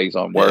he plays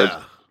on words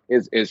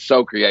is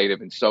so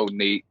creative and so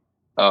neat.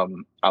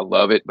 I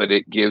love it, but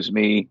it gives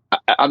me.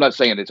 I'm not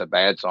saying it's a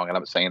bad song, and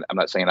I'm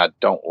not saying I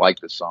don't like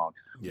the song,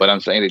 but I'm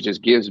saying it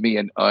just gives me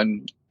an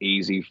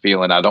uneasy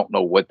feeling. I don't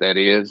know what that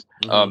is.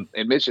 And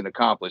mission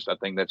accomplished. I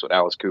think that's what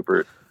Alice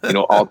Cooper,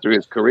 all through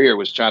his career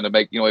was trying to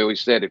make. He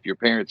always said, if your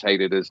parents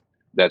hated us,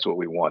 that's what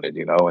we wanted,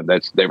 and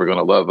they were going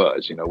to love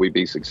us. We'd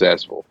be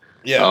successful.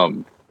 Yeah.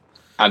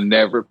 I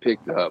never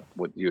picked up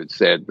what you had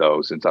said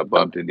though. Since I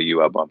bumped into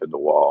you, I bump into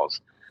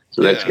walls.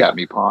 So that's got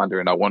me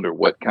pondering. I wonder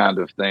what kind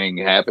of thing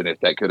happened, if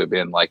that could have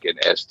been like an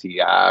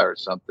STI or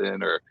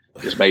something, or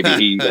just maybe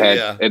he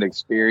had an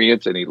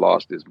experience and he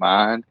lost his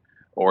mind,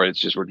 or it's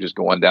just, we're just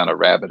going down a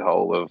rabbit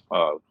hole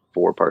of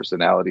four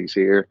personalities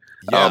here.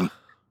 Yeah.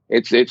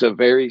 It's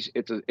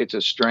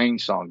a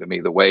strange song to me,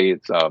 the way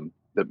it's,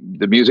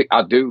 the music.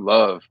 I do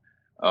love,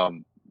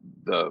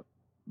 the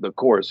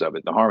chorus of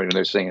it, the harmony, when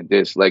they're saying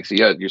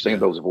dyslexia, you're saying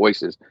those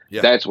voices.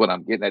 Yeah. That's what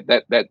I'm getting at.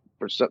 That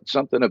for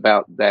something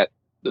about that,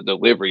 the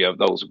delivery of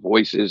those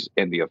voices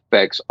and the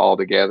effects all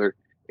together,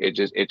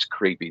 it's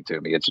creepy to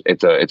me.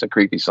 It's a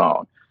creepy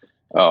song.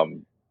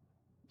 And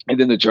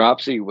then the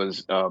dropsy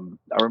was, I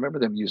remember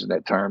them using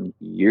that term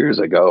years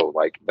ago,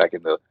 like back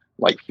in the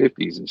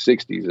 50s and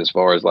 60s, as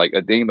far as like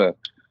edema.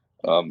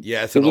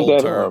 It's an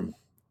old term.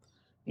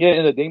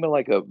 And edema,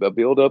 like a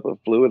buildup of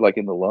fluid, like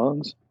in the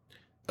lungs.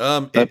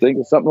 I think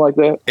it's something like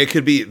that. It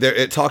could be there.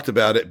 It talked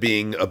about it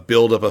being a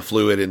buildup of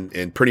fluid,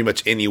 and pretty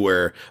much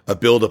anywhere a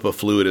buildup of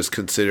fluid is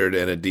considered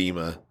an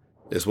edema,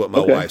 is what my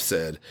wife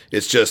said.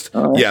 It's just,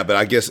 yeah, but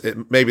I guess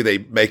maybe they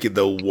make it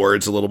the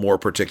words a little more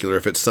particular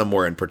if it's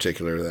somewhere in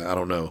particular. I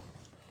don't know.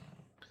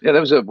 Yeah, that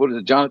was what is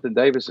it, Jonathan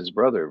Davis's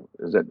brother?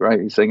 Is that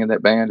right? He's singing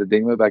that band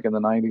Edema back in the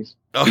 90s,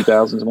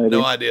 2000s maybe.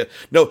 No idea.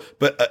 No,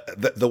 but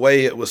the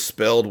way it was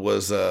spelled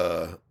was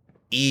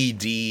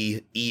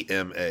EDEMA.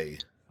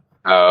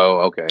 Oh,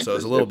 okay. So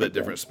it's a little bit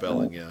different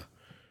spelling, yeah.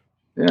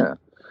 Yeah.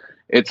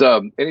 It's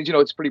and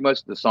it's pretty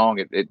much the song.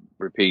 It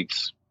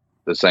repeats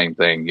the same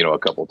thing, a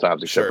couple of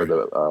times, except for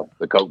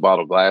the Coke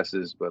bottle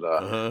glasses. But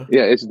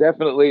yeah, it's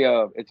definitely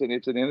it's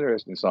an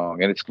interesting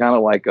song, and it's kind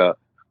of like a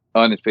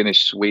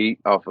unfinished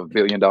suite off of $1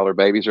 Billion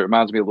Babies. It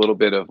reminds me a little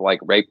bit of like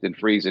Raped and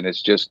Freezing.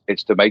 It's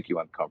to make you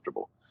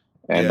uncomfortable,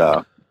 and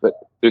but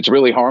it's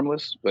really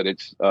harmless, but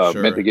it's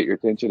meant to get your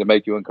attention to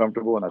make you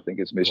uncomfortable, and I think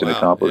it's mission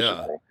accomplished.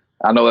 Yeah.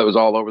 I know that was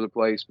all over the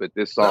place, but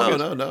this song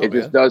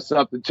just does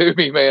something to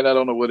me, man. I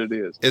don't know what it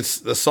is.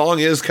 The song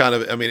is kind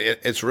of, I mean,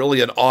 it's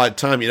really an odd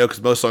time,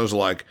 because most songs are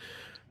like,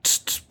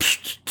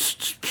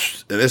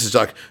 and this is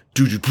like,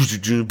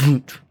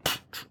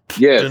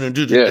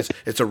 yes.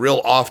 It's a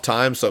real off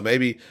time. So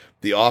maybe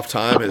the off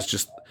time is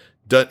just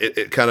done.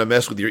 It kind of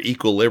messed with your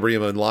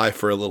equilibrium in life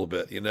for a little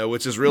bit,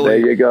 which is really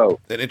there you go.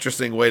 An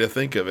interesting way to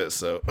think of it.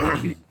 So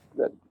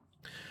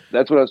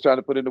that's what I was trying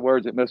to put into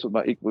words. It messed with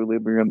my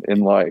equilibrium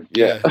in life.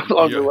 Yeah.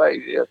 Along the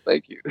way. Yeah.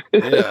 Thank you.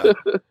 Yeah.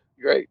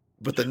 Great.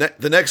 But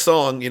the next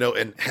song,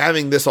 and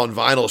having this on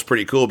vinyl is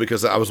pretty cool,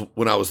 because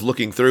when I was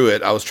looking through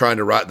it, I was trying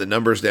to write the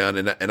numbers down,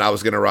 and I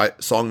was going to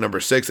write song number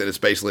 6, and it's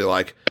basically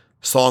like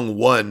song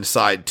 1,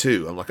 side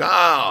 2. I'm like,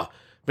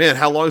 man,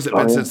 how long has it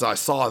been since I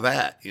saw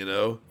that,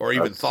 or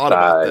even thought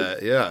about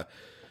that? Yeah.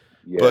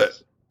 Yes.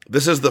 But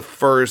this is the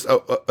first.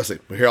 Let's see.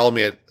 Here, let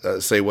me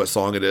say what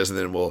song it is, and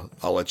then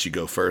I'll let you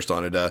go first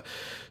on it.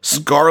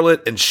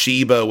 Scarlet and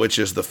Sheba, which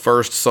is the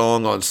first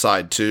song on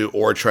side 2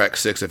 or track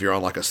 6 if you're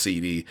on like a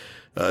CD.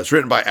 It's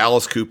written by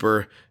Alice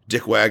Cooper,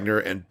 Dick Wagner,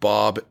 and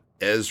Bob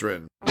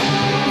Ezrin.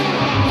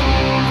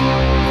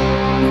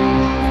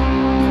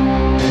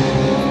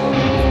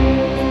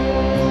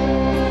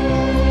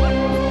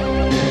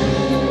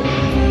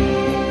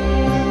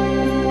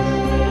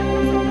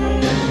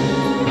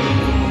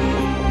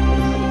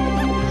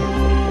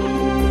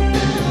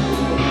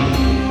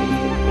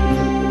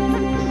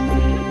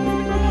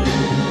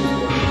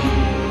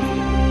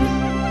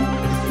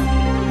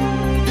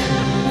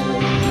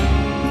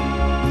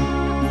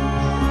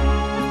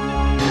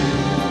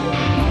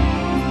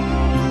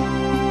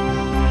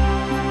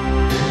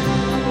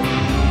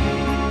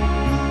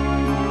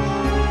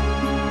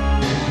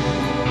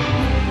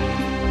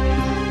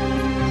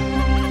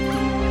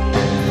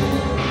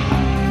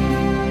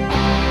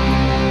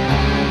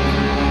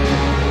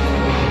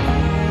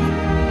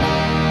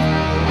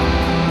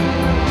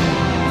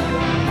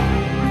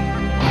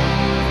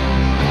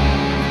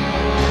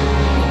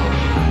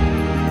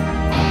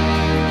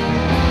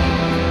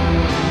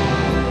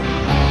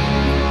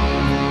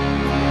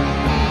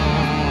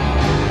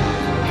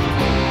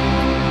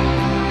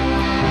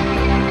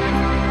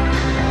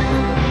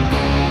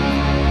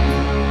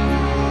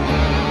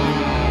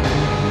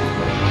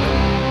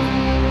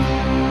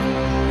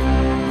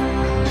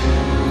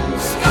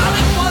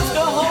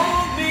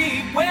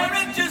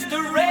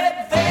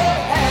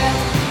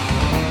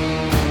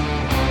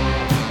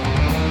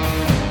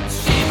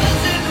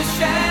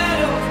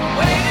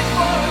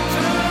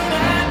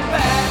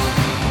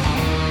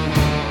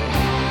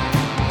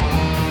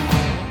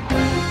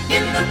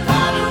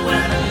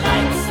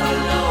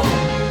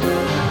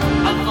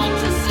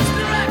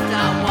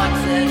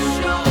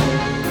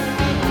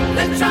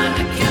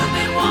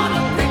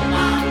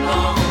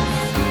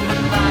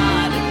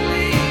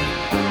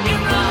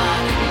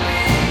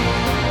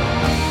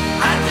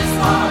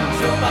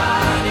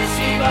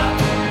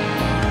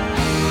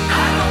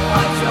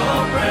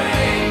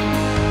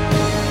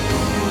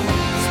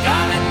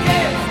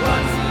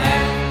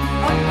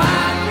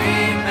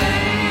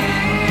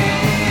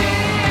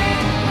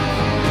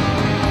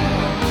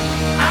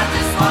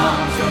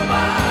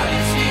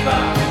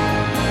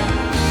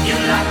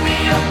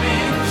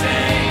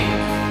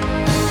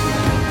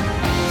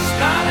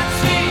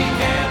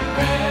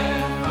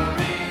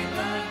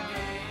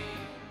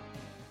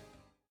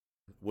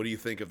 What do you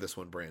think of this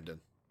one, Brandon?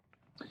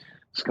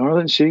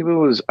 Scarlet and Sheba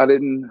was, I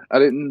didn't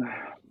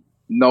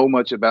know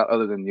much about,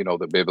 other than,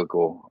 the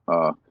biblical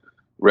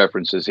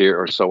references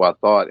here, or so I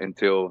thought,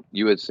 until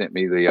you had sent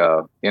me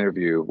the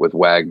interview with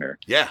Wagner.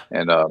 Yeah.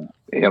 And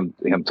him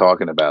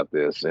talking about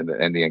this and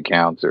the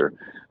encounter,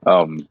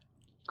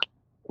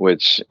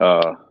 which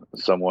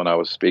someone I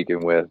was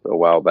speaking with a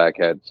while back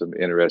had some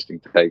interesting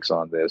takes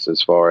on this,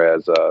 as far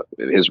as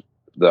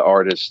the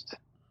artist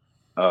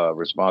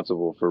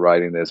responsible for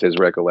writing this, his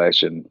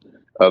recollection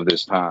of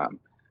this time.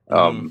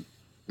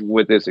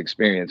 With this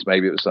experience,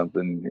 maybe it was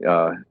something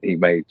he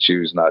may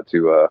choose not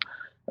to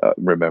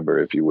remember,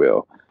 if you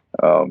will.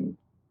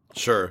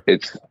 Sure.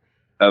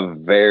 a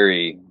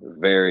very,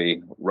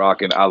 very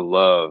rocking. I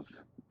love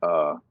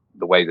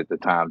the way that the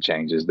time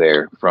changes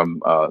there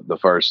from the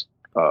first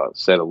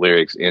set of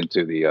lyrics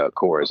into the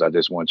chorus. I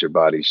just want your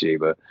body,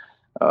 Sheba.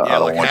 Yeah, I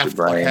don't like want your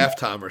brain.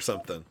 halftime or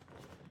something.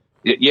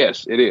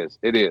 Yes, it is.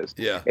 It is.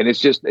 Yeah. And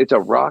it's a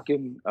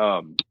rocking.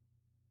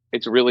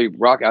 It's really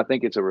rock. I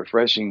think it's a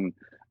refreshing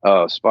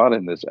spot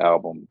in this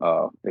album.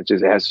 It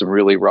just has some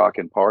really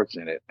rocking parts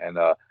in it, and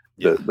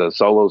the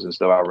solos and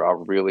stuff. I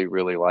really,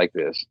 really like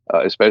this,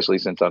 especially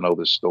since I know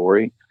the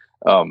story.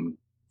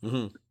 Wagner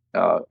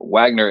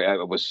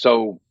was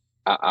so,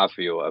 I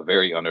feel, a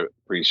very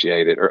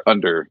underappreciated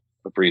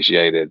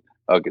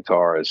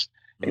guitarist,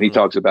 and he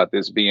talks about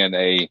this being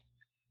a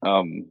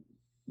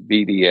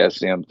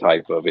BDSM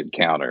type of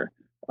encounter.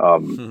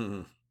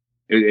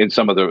 In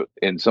some of the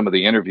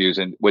interviews,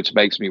 and which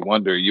makes me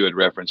wonder. You had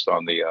referenced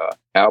on the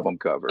album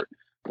cover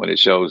when it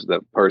shows the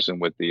person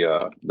with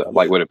the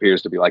like what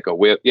appears to be like a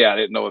whip. Yeah, I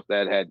didn't know if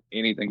that had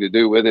anything to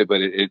do with it,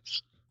 but it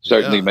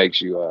certainly makes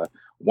you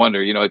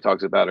wonder. You know, it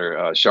talks about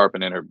her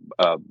sharpening her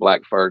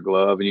black fur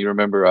glove, and you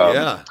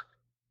remember,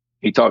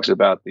 he talks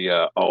about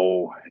the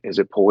is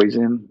it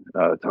poison?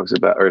 Talks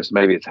about, or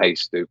maybe it's hey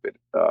stupid.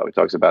 He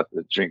talks about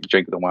the drink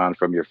the wine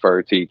from your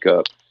fur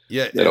teacup.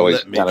 Yeah,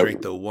 let me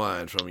drink the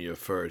wine from your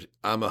fur.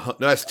 No,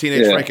 that's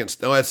Teenage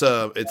Frankenstein. No,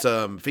 it's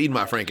Feed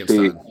My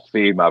Frankenstein.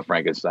 Feed My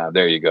Frankenstein.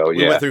 There you go.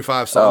 We went through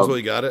 5 songs.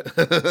 We got it.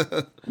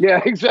 Yeah,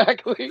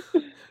 exactly.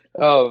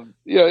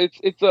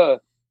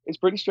 It's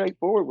pretty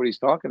straightforward what he's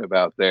talking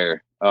about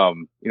there.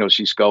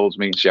 She scolds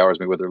me and showers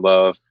me with her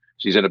love.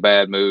 She's in a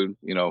bad mood,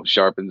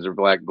 sharpens her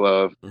black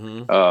glove,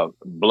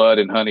 blood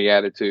and honey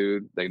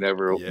attitude. They'll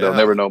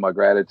never know my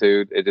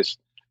gratitude. It just,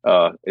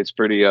 it's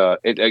pretty,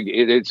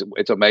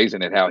 it's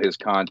amazing at how his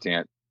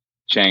content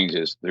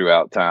changes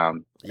throughout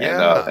time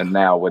and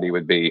now what he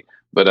would be.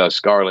 But,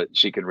 Scarlett,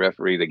 she can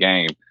referee the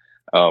game.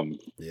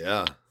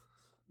 That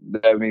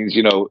means,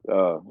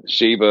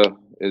 Sheba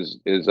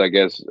is I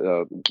guess,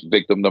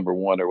 victim number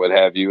 1 or what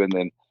have you. And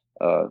then,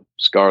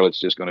 Scarlett's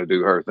just going to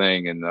do her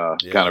thing and,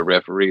 kind of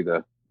referee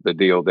the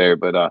deal there.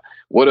 But I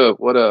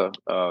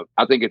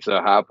think it's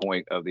a high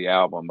point of the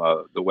album,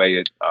 the way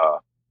it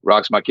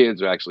rocks. My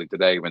kids are actually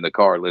today in the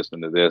car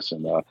listening to this,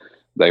 and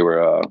they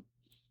were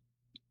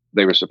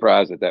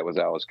surprised that was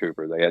Alice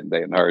Cooper. They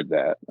hadn't heard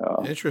that.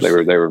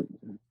 Interesting. They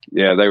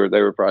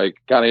were probably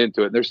kind of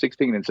into it. They're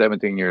 16 and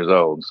 17 years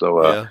old,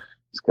 so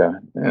it's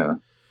kind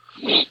of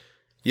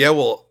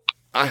Well,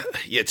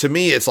 to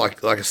me, it's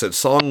like I said,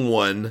 song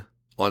 1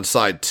 on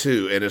side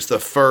 2, and it's the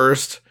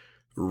first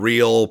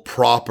real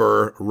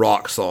proper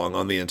rock song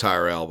on the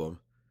entire album.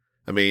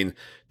 I mean,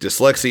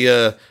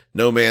 Dyslexia,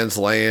 No Man's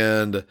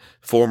Land,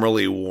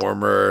 Formerly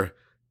Warmer,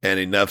 and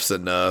Enough's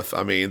Enough.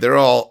 I mean,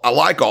 I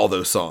like all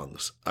those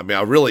songs. I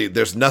mean,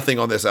 there's nothing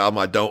on this album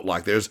I don't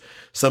like. There's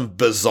some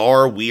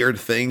bizarre, weird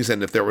things,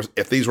 and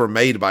if these were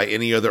made by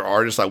any other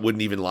artist, I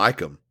wouldn't even like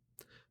them.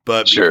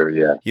 But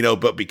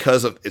but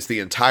because of it's the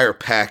entire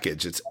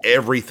package, it's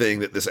everything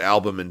that this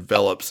album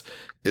envelops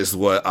is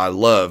what I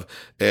love.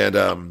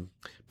 And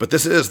but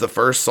this is the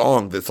first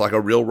song that's like a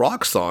real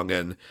rock song,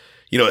 and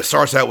it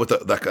starts out with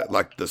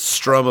the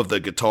strum of the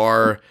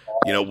guitar,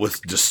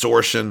 with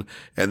distortion,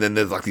 and then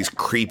there's like these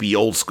creepy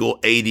old school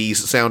 80s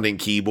sounding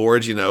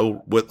keyboards,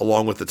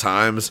 along with the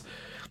times.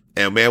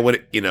 And man, when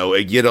it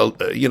get a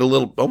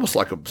little almost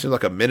like seems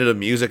like a minute of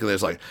music, and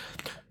there's like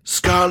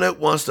Scarlett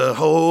wants to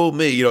hold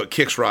me, it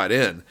kicks right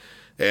in,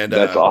 and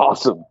that's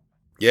awesome.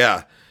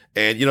 Yeah,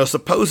 and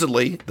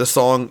supposedly the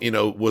song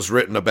was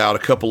written about a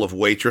couple of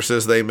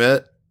waitresses they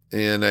met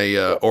in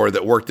or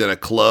that worked in a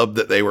club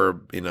that they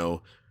were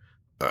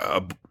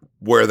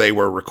where they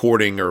were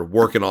recording or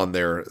working on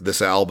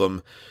this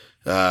album.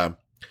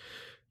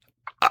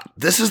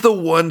 This is the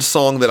one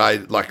song that I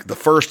like, the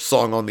first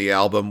song on the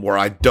album where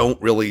I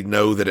don't really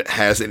know that it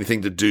has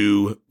anything to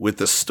do with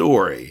the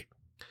story.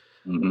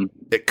 Mm-hmm.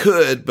 It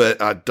could,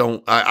 but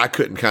I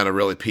couldn't kind of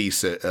really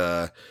piece it,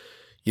 but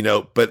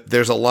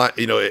there's a lot,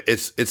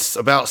 it's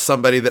about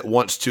somebody that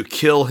wants to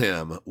kill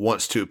him,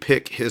 wants to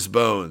pick his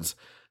bones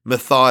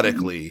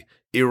methodically,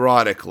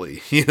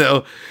 erotically,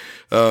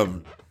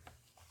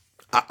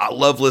 I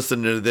love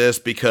listening to this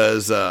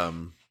because,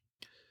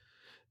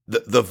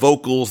 the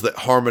vocals that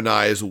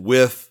harmonize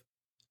with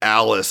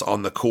Alice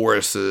on the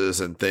choruses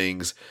and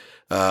things,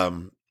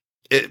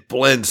 it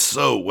blends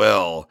so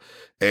well.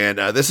 And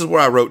this is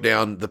where I wrote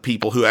down the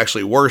people who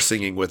actually were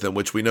singing with him,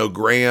 which we know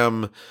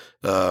Graham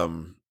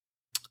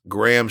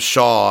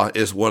Shaw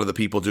is one of the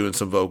people doing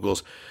some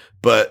vocals,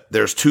 but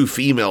there's 2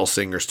 female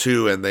singers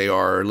too, and they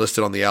are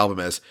listed on the album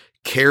as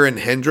Karen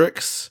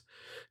Hendricks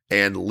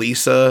and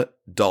Lisa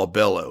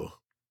Dalbello.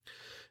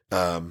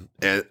 And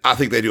I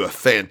think they do a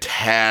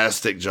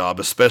fantastic job,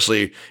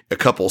 especially a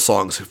couple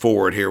songs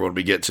forward here when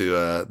we get to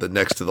the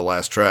next to the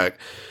last track.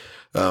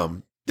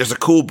 There's a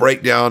cool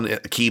breakdown in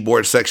the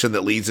keyboard section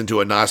that leads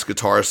into a nice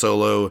guitar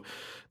solo.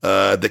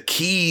 The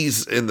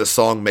keys in the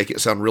song make it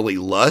sound really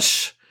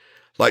lush.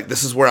 Like,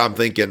 this is where I'm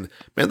thinking,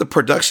 man, the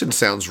production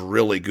sounds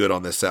really good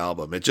on this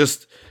album. It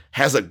just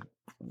has a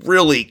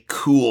really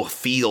cool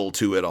feel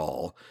to it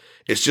all.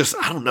 It's just,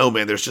 I don't know,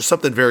 man. There's just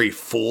something very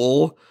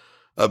full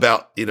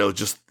about,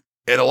 just,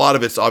 and a lot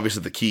of it's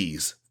obviously the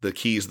keys,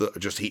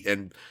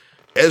 and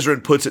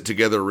Ezrin puts it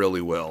together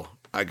really well.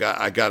 I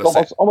gotta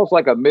say, almost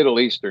like a Middle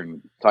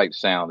Eastern type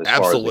sound. As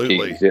absolutely,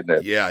 far as the keys,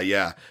 isn't it?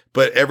 Yeah.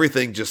 But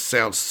everything just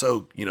sounds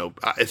so,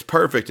 it's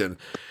perfect. And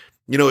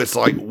it's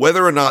like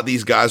whether or not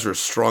these guys were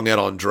strung out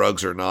on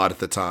drugs or not at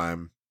the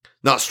time,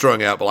 not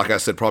strung out, but like I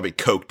said, probably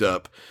coked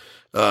up.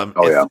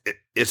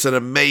 It's an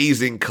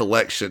amazing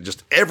collection,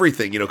 just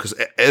everything, because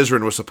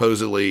Ezrin was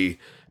supposedly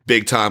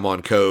big time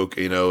on coke,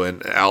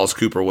 and Alice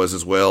Cooper was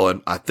as well,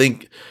 and I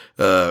think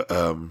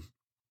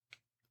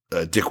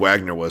Dick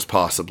Wagner was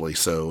possibly.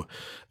 So,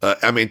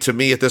 to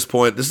me at this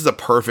point, this is a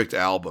perfect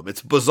album.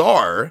 It's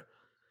bizarre,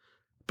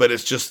 but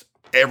it's just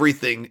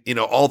everything,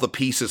 all the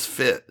pieces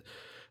fit.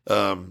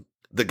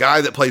 The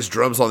guy that plays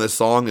drums on this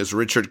song is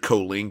Richard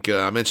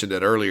Kolinka. I mentioned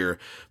it earlier,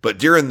 but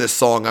during this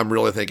song, I'm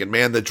really thinking,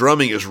 man, the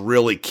drumming is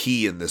really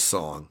key in this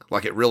song.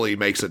 Like it really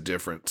makes a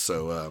difference.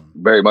 So,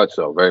 very much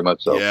so.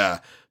 Yeah,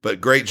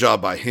 but great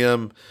job by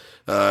him.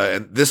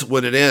 And this,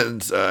 when it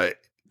ends,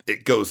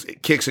 it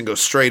kicks and goes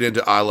straight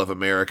into I Love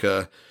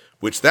America,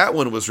 which that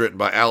one was written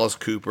by Alice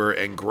Cooper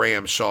and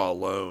Graham Shaw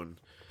alone.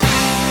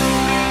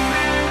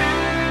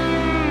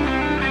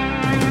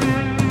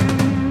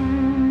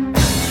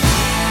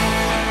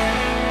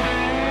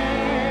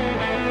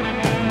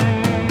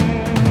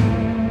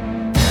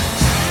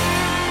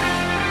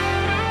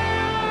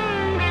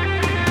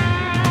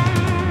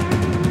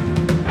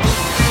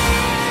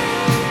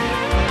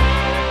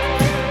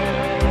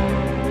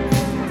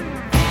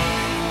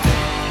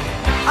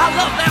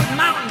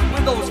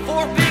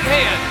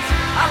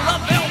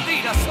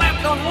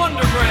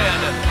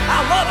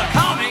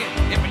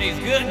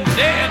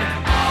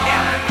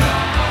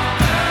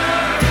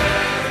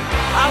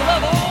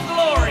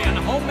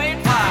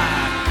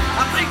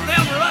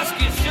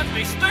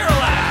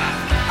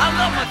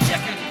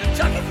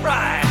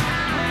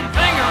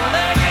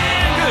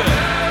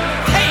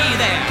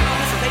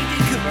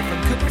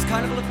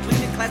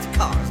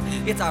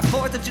 It's our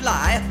 4th of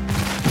July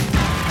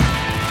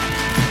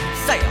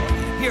sale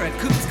here at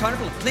Cooper's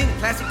Carnival of Clean and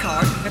Classic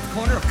Cars at the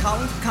corner of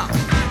Collins and Common.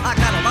 I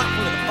got a lot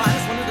full of the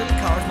finest little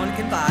cars money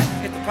can buy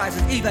if the prices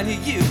even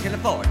you can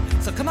afford.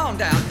 So come on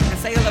down and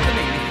say hello to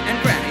me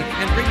and Granny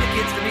and bring the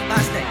kids to meet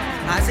my snake.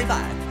 I say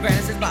bye,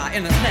 Granny says bye,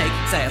 and the snake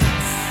says,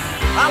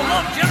 I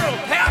love General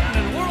Patton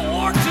in World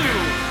War II,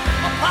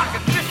 my pocket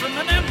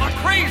fisherman and my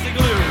crazy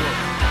glue.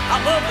 I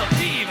love the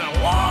Beav and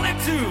Wally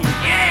too,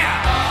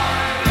 yeah!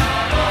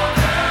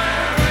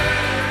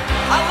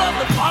 I love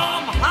the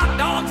bomb, hot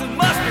dogs, and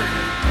mustard.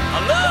 I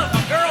love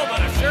my girl,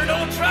 but I sure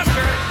don't trust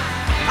her.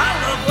 I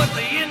love what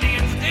the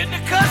Indians did to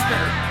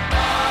Custer.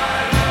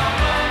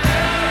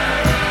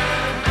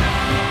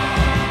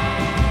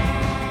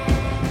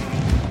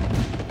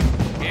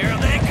 Here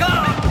they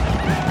come.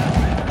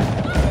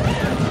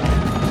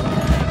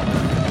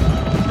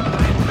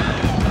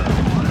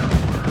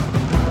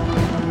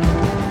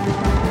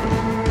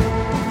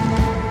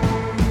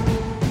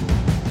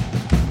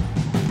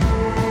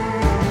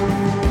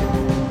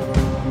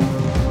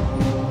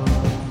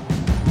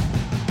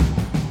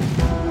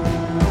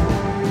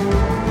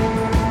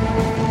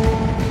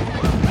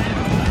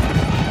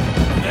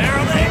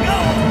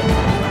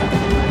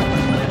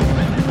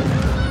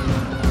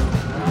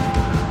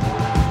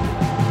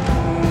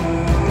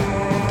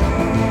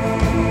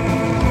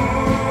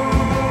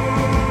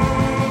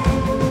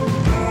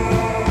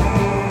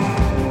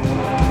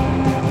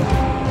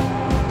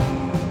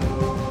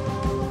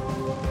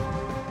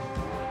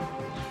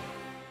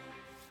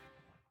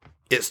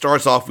 It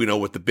starts off,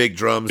 with the big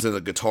drums and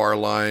the guitar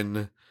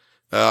line,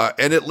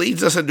 and it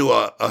leads us into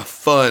a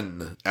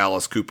fun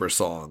Alice Cooper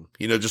song.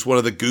 Just one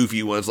of the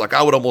goofy ones. Like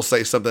I would almost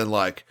say something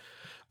like,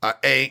 "I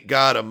ain't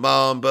got a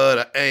mom,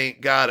 but I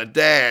ain't got a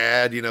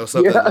dad."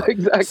 Something. Yeah,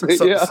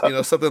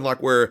 exactly. Something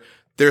like where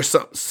there's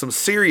some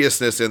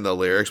seriousness in the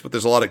lyrics, but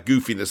there's a lot of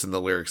goofiness in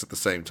the lyrics at the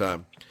same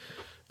time.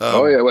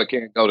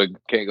 Can't go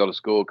to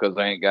school because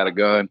I ain't got a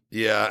gun.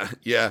 Yeah.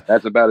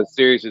 That's about as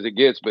serious as it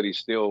gets, but he's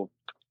still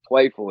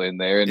playful in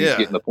there, and he's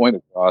getting the point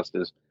across.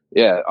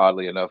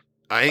 Oddly enough,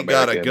 I ain't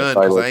got a gun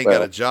because I ain't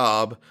got a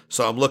job,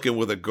 so I'm looking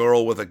with a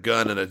girl with a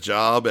gun and a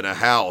job and a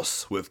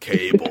house with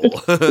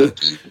cable.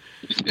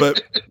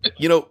 But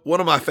one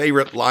of my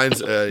favorite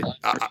lines.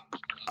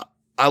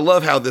 I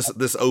love how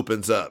this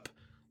opens up.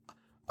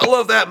 I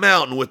love that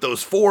mountain with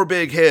those 4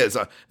 big heads,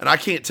 and I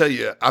can't tell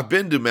you. I've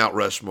been to Mount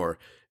Rushmore.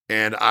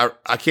 And I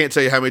can't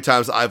tell you how many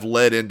times I've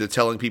led into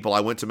telling people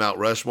I went to Mount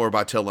Rushmore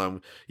by telling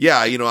them,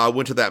 I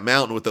went to that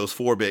mountain with those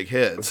 4 big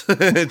heads,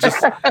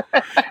 just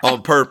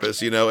on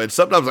purpose, And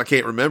sometimes I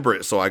can't remember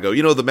it, so I go,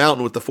 the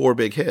mountain with the 4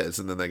 big heads,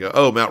 and then they go,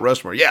 oh, Mount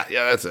Rushmore, yeah,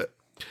 that's it.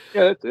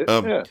 Yeah, that's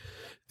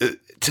it.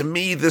 To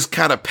me, this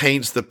kind of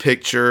paints the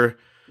picture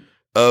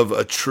of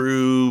a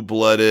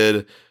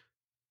true-blooded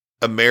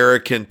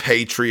American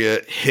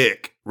patriot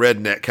hick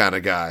redneck kind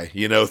of guy,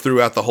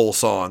 throughout the whole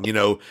song,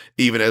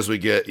 even as we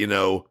get,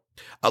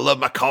 I love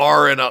my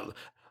car and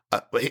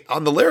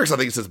On the lyrics, I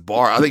think it says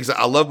bar. I think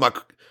I love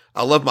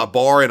my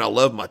bar and I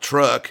love my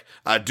truck.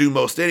 I do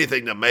most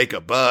anything to make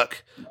a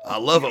buck. I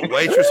love a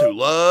waitress who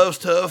loves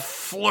to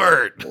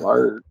flirt.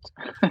 Flirt.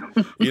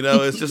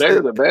 It's just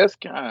they're the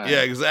best kind.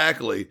 Yeah,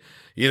 exactly.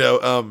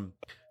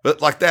 But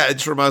like that, it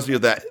just reminds me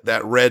of that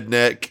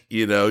redneck,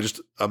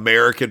 just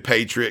American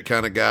patriot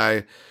kind of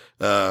guy.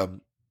 I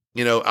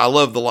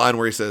love the line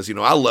where he says,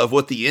 I love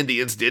what the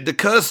Indians did to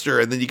Custer.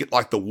 And then you get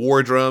like the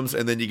war drums,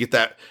 and then you get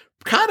that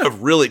kind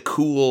of really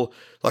cool,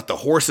 like the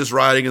horses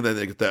riding, and then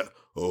they get that,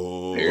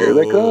 oh, here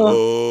they come.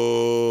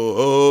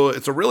 Oh.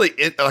 It's a really,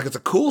 it's a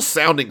cool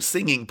sounding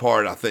singing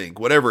part, I think,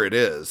 whatever it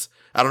is.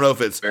 I don't know if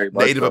it's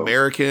Native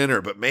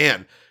American but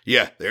man,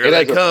 yeah, there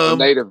they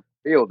come. A native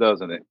feel,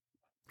 doesn't it?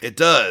 It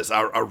does.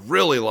 I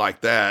really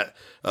like that.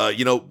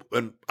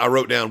 And I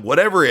wrote down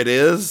whatever it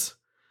is,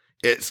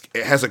 it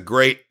has a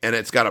great, and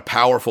it's got a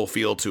powerful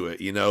feel to it,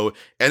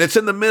 and it's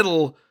in the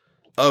middle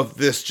of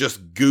this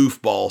just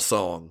goofball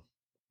song.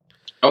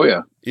 Oh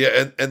yeah.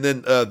 Yeah. And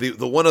then,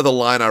 the one other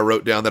line I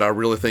wrote down that I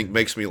really think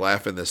makes me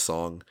laugh in this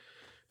song.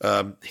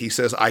 He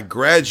says, I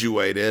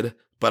graduated,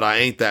 but I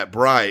ain't that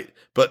bright.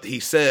 But he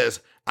says,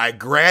 I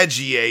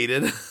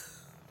graduated,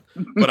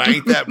 but I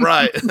ain't that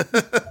bright.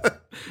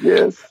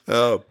 Yes.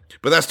 But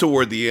that's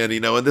toward the end,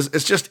 and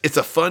it's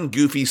a fun,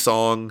 goofy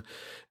song.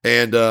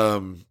 And,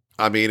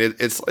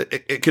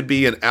 it could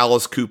be an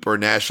Alice Cooper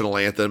national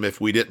anthem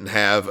if we didn't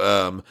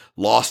have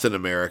Lost in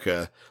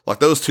America. Like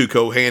those two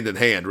go hand in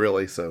hand,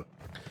 really. So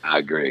I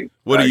agree.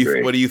 What do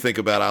you think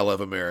about I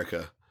Love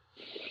America?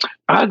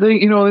 I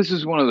think this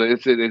is one of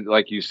the.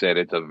 Like you said,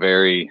 it's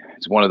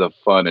one of the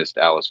funnest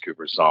Alice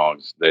Cooper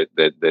songs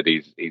that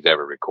he's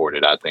ever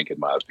recorded. I think, in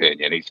my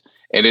opinion,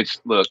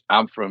 look.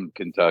 I'm from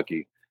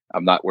Kentucky.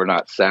 We're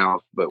not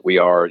South, but we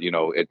are,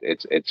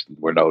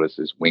 we're noticed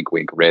as wink,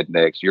 wink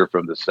rednecks. You're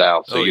from the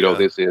South. So,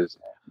 this is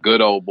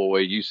good old boy.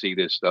 You see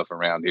this stuff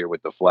around here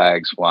with the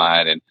flags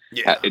flying, and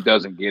it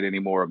doesn't get any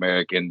more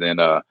American than,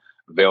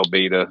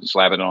 Velveeta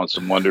slapping on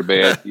some Wonder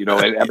Bed.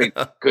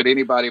 Could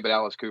anybody but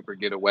Alice Cooper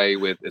get away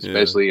with,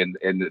 especially in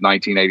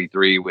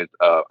 1983 with,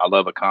 I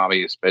Love a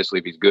Commie, especially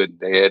if he's good and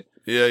dead.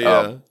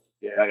 Yeah.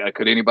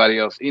 Could anybody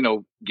else,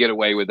 get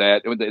away with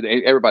that?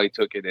 Everybody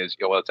took it as,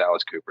 it's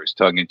Alice Cooper's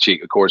tongue in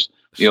cheek. Of course,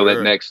 Sure.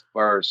 That next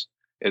verse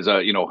is,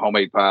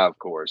 homemade pie, of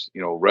course.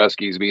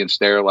 Ruskies being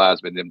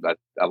sterilized, but then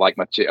I love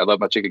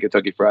my chicken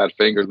Kentucky Fried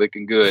Finger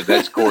licking good.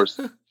 That's, of course,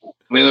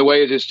 the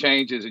way it just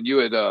changes. And you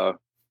had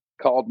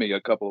called me a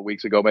couple of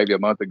weeks ago, maybe a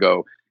month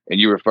ago, and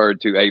you referred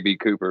to A.B.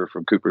 Cooper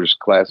from Cooper's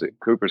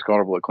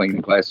Carnival of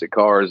Clean Classic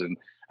Cars. And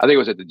I think it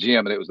was at the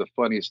gym, and it was the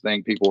funniest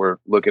thing. People were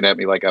looking at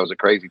me like I was a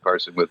crazy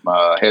person with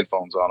my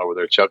headphones on over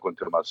there, chuckling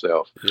to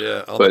myself.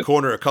 Yeah, the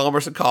corner of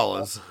Commerce and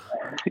Collins.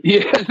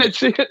 Yeah,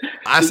 that's it.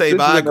 I say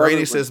bye,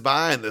 Granny says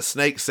bye, and the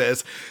snake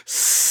says,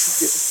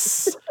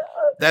 "Sss."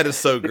 That is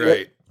so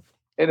great.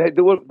 And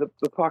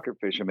the pocket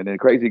fisherman and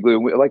Crazy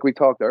Glue, like we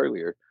talked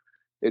earlier,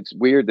 it's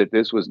weird that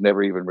this was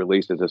never even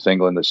released as a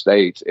single in the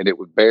States, and it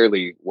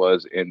barely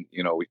was in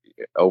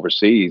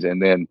overseas,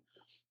 and then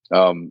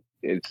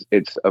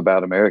it's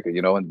about America,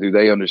 and do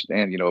they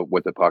understand,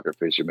 what the pocket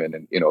fisherman,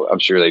 and I'm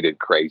sure they did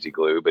Crazy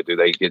Glue, but do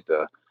they get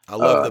the? I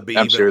love the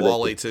Beav and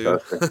Wally too.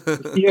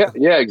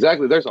 yeah,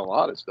 exactly. There's a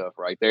lot of stuff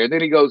right there, and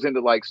then he goes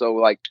into like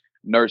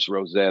Nurse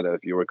Rosetta,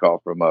 if you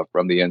recall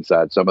from the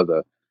Inside, some of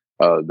the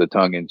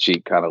tongue in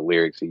cheek kind of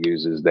lyrics he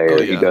uses there. Oh,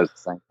 yeah. He does the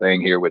same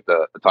thing here with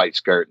the tight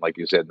skirt, like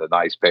you said, the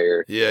nice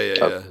pair. Yeah.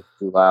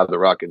 Too Loud, the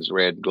Rockets'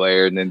 Red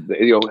Glare, and then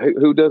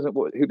who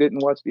didn't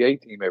watch the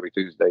A-Team every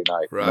Tuesday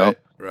night?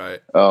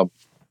 Right.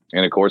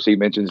 And of course he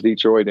mentions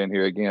Detroit in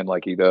here again,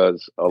 like he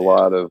does a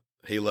lot of.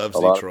 He loves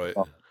Detroit.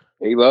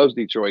 He loves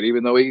Detroit,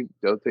 even though he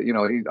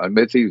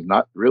admits he's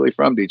not really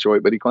from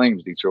Detroit, but he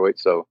claims Detroit.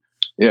 So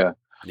yeah.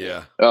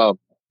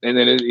 And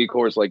then of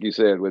course, like you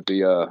said, with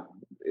the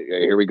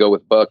here we go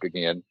with Buck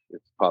again.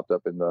 It's popped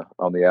up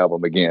on the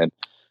album again.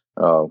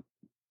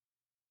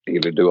 He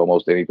would do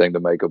almost anything to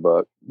make a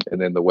buck. And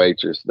then the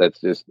waitress,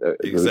 that's just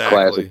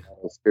classic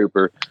Alice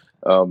Cooper.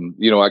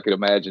 I could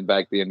imagine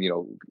back then,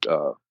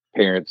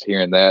 parents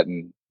hearing that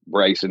and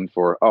bracing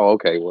for,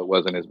 it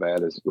wasn't as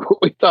bad as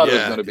we thought it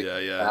was going to be.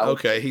 Yeah.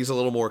 Okay, he's a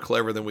little more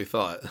clever than we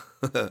thought.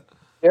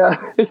 Yeah.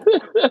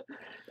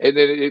 And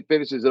then it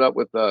finishes it up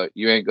with,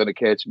 you ain't going to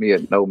catch me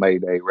at no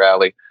Mayday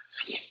rally.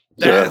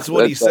 That's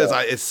what he says.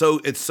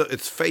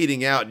 It's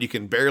fading out, and you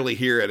can barely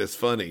hear it. It's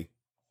funny.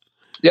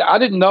 Yeah, I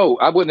didn't know.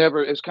 I would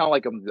never. It's kind of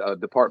like a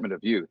Department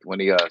of Youth when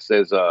he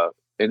says,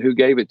 "And who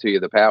gave it to you?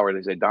 The power?" And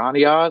they say,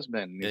 "Donny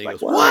Osmond." And he's like,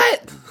 goes,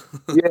 "What?"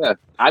 Yeah,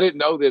 I didn't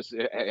know this.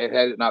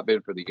 Had it not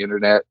been for the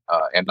internet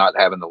and not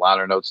having the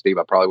liner notes, Steve,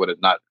 I probably would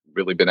have not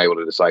really been able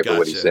to decipher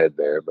what he said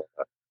there. But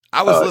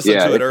I was listening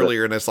to it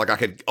earlier, and it's like I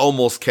could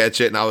almost catch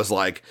it, and I was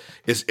like,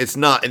 "It's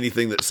not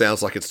anything that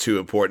sounds like it's too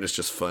important. It's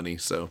just funny."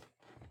 So.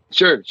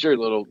 Sure,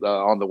 little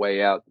on the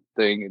way out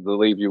thing to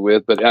leave you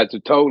with, but it's a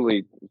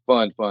totally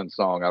fun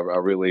song. I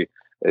really,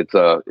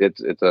 to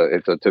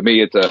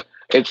me, it's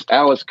It's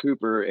Alice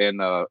Cooper and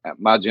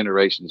my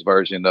generation's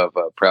version of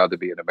 "Proud to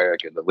Be an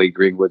American," the Lee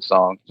Greenwood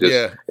song.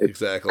 Yeah,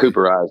 exactly.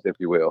 Cooperized, if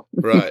you will.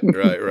 Right.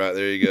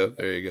 There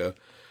you go.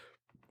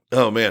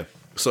 Oh man.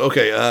 So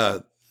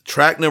okay,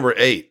 track number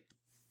 8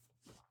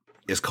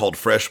 is called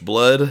 "Fresh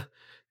Blood."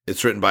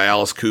 It's written by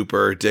Alice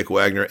Cooper, Dick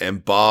Wagner,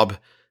 and Bob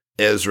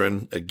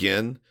Ezrin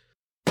again.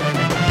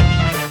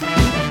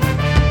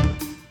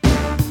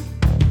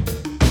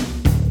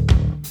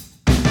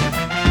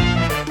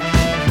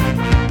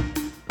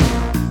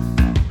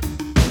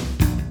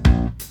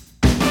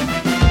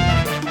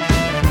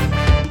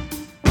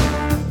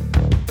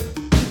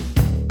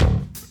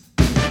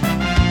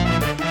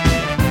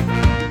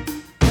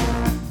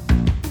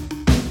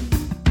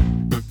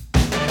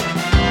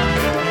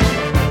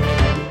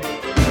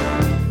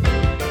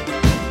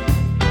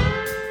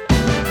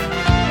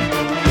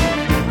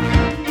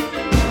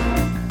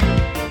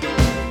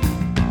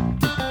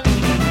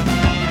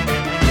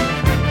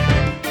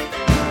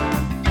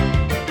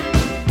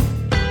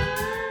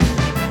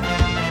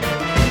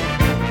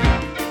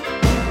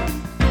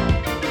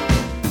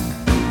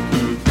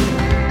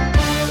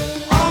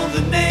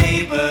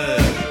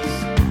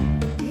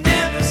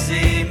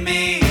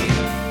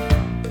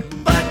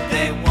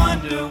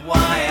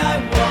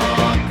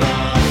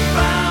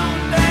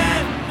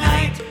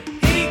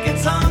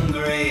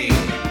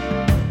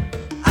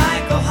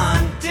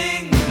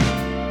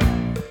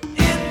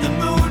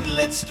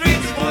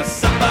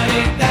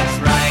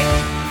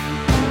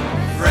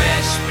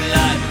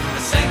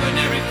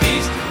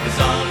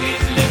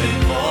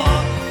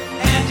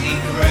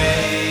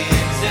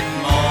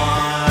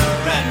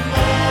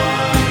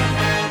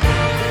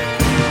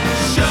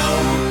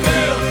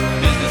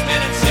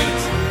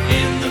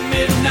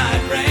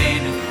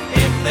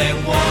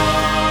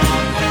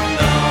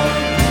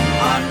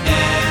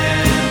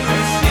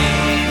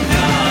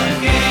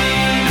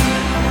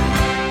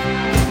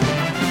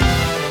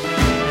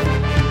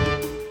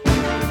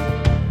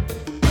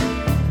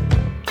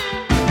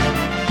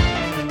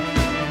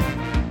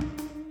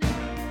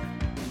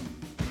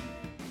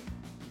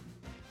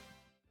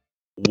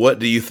 What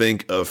do you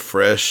think of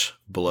Fresh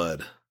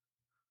Blood?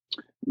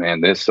 Man,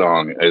 this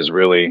song is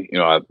really,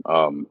 I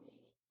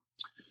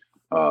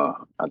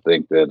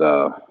think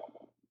that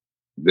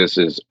this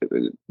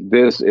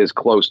is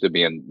close to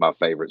being my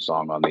favorite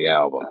song on the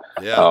album.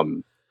 Yeah.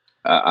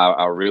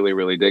 I really,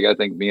 really dig. I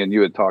think me and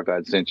you had talked.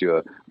 I'd sent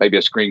you maybe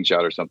a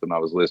screenshot or something. I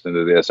was listening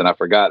to this, and I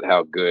forgot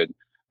how good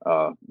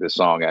this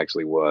song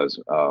actually was.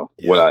 I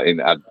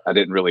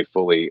didn't really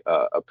fully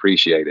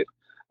appreciate it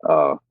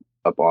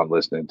upon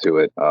listening to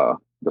it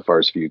the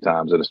first few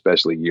times, and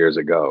especially years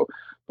ago.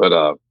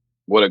 But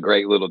what a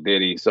great little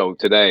ditty. So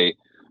today,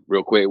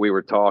 real quick, we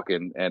were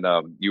talking, and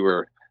you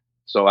were.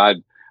 So I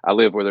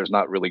live where there's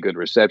not really good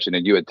reception,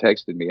 and you had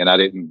texted me, and I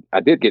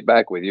did get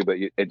back with you, but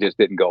it just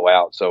didn't go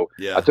out. So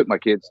yeah. I took my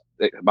kids.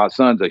 My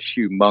son's a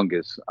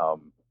humongous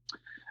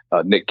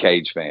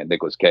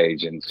Nicolas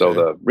Cage. And so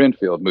the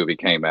Renfield movie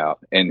came out,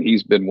 and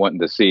he's been wanting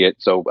to see it.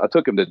 So I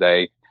took him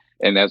today.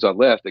 And as I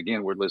left,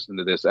 again, we're listening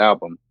to this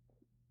album.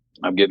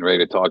 I'm getting ready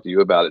to talk to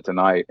you about it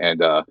tonight.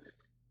 And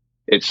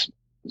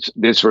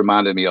this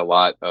reminded me a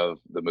lot of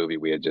the movie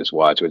we had just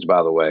watched, which,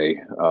 by the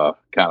way,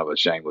 kind of a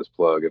shameless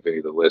plug if any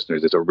of the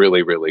listeners. It's a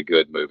really, really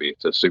good movie.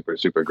 It's a super,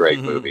 super great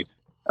movie.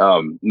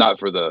 Not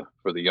for the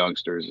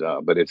youngsters,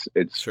 but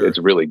it's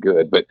really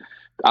good. But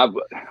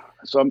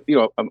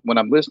when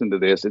I'm listening to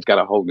this, it's got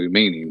a whole new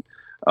meaning.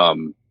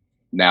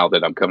 Now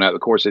that I'm coming out,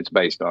 of course, it's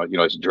based on,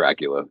 it's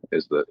Dracula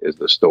is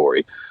the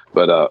story.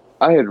 But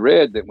I had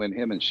read that when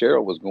him and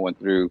Cheryl was going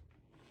through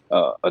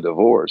a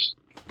divorce,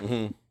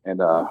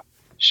 and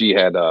she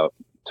had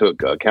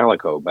took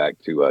Calico back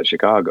to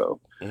Chicago,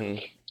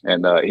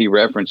 and he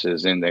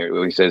references in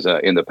there. He says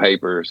in the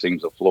paper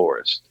seems a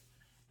florist.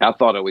 I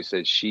thought it always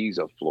said she's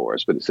a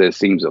florist, but it says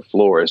seems a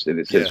florist, and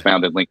it says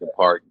found in Lincoln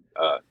Park,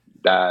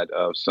 died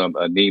of some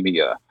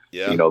anemia.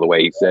 Yeah. The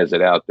way he says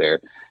it out there.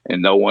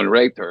 And no one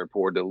raped her.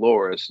 Poor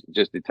Dolores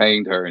just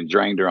detained her and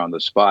drained her on the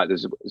spot.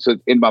 So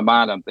in my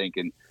mind, I'm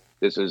thinking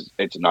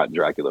it's not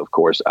Dracula, of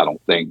course, I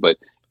don't think. But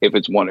if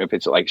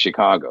it's like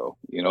Chicago,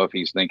 if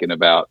he's thinking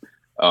about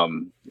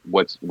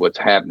what's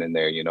happening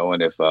there,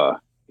 and if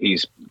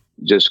he's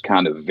just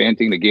kind of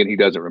venting again, he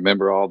doesn't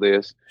remember all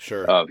this.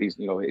 Sure.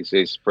 He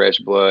says fresh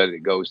blood. It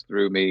goes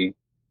through me,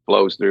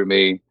 flows through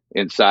me,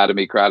 inside of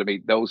me, cry to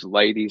me. Those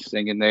ladies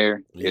singing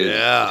there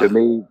is, to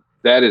me,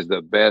 that is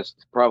the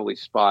best probably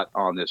spot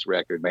on this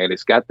record, man.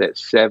 It's got that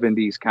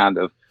 70s kind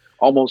of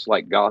almost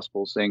like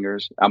gospel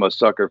singers. I'm a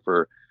sucker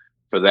for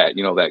that,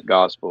 that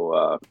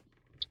gospel.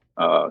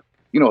 A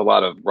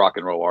lot of rock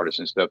and roll artists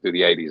and stuff through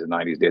the 80s and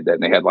 90s did that.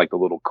 And they had like the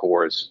little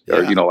chorus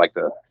or, like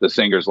the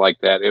singers like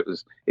that. It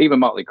was even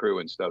Motley Crue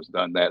and stuff's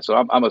done that. So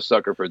I'm a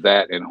sucker for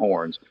that and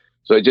horns.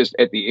 So it just,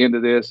 at the end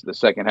of this, the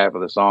second half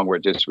of the song where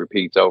it just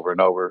repeats over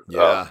and over,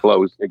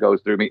 flows, it goes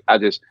through me. I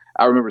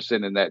remember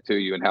sending that to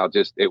you and how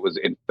just it was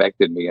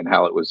infected me and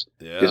how it was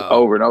just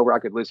over and over. I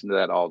could listen to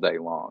that all day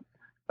long.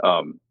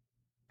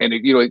 and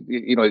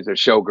it's a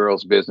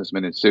showgirls,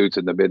 businessmen in suits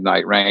in the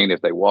midnight rain.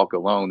 If they walk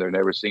alone, they're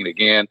never seen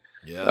again.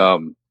 Yeah.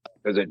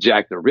 There's a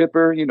Jack the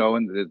Ripper,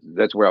 and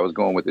that's where I was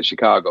going with the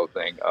Chicago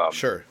thing.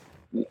 Sure.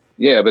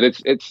 Yeah, but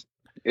it's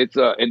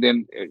and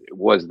then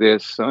was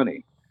this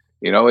Sunny?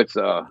 It's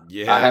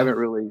Yeah. I haven't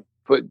really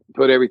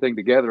put everything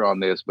together on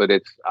this, but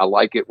I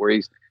like it where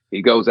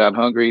he goes out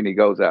hungry and he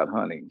goes out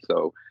hunting.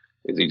 So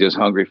is he just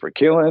hungry for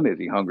killing? Is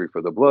he hungry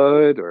for the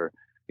blood? Or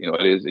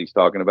he's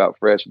talking about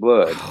fresh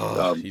blood.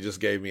 You just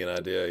gave me an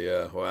idea.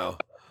 Yeah. Wow.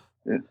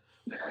 Yeah.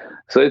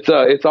 So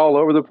it's all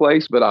over the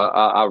place, but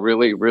I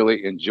really,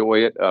 really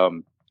enjoy it.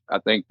 I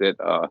think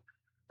that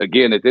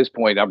again, at this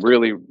point, I'm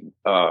really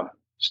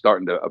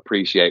starting to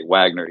appreciate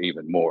Wagner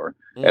even more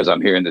as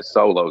I'm hearing the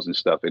solos and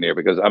stuff in here.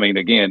 Because I mean,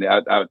 again,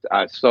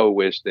 I so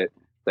wish that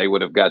they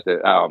would have got to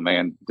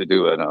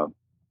do an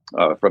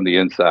from the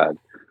inside,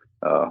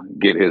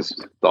 get his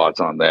thoughts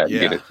on that, and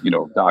get it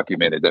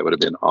documented. That would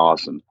have been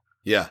awesome.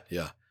 Yeah,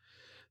 yeah.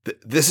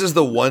 This is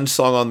the one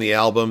song on the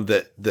album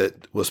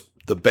that was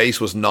the bass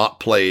was not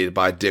played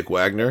by Dick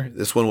Wagner.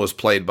 This one was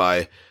played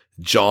by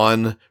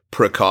John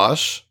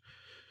Prakash.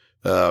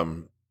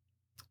 And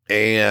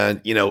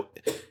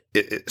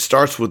it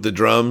starts with the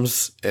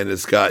drums and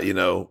it's got,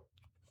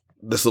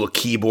 this little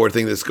keyboard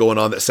thing that's going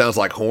on that sounds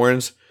like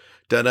horns.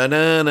 Da na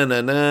na na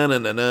na na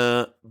na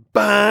na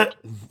ba.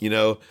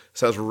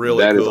 Sounds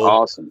really cool. That is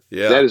awesome.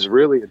 Yeah. That is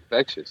really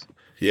infectious.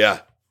 Yeah.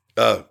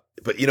 But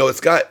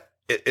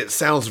it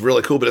sounds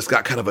really cool, but it's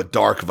got kind of a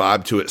dark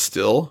vibe to it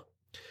still.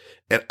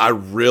 And I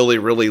really,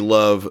 really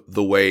love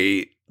the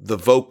way the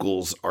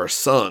vocals are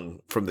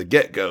sung from the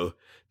get-go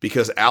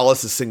because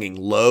Alice is singing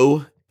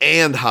low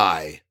and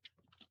high.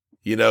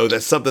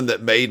 That's something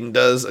that Maiden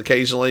does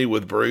occasionally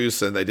with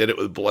Bruce, and they did it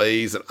with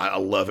Blaze, and I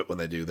love it when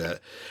they do that.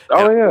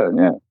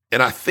 Yeah.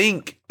 And I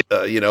think,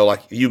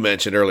 like you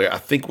mentioned earlier, I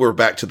think we're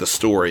back to the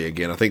story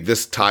again. I think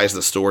this ties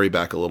the story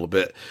back a little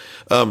bit.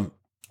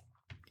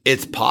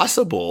 It's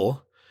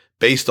possible,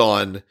 based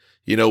on,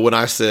 when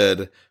I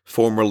said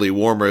formerly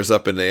Warmer is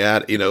up in the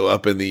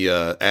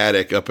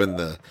attic,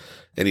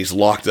 and he's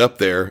locked up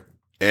there,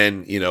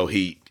 and,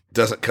 he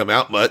doesn't come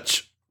out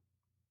much.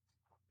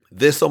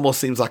 This almost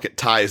seems like it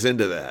ties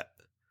into that,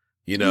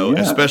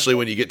 especially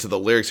when you get to the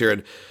lyrics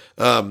here.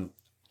 And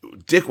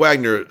Dick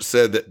Wagner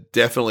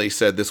definitely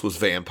said this was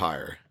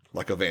vampire,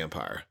 like a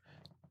vampire.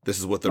 This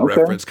is what the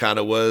reference kind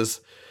of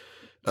was.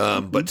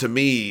 But to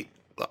me,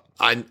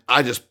 I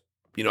just,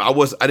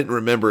 I didn't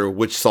remember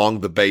which song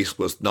the bass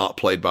was not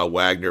played by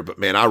Wagner, but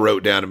man, I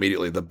wrote down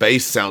immediately, the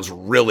bass sounds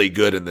really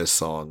good in this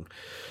song.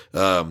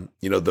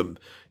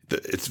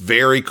 It's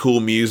very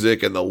cool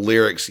music, and the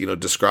lyrics,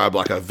 describe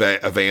like a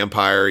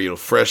vampire,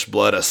 fresh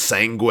blood, a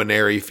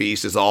sanguinary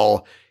feast is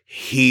all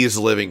he's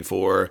living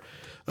for.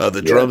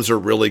 The drums are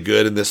really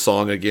good in this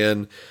song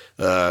again.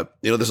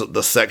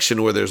 The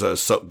section where there's a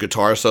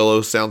guitar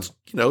solo sounds,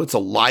 it's a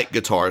light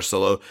guitar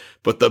solo,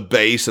 but the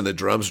bass and the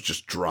drums are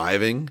just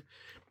driving.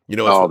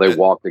 They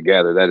walk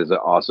together. That is an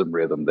awesome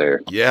rhythm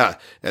there. Yeah,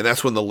 and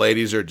that's when the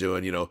ladies are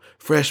doing,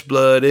 fresh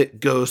blood, it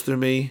goes through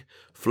me,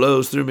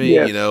 flows through me,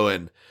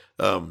 and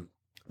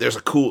there's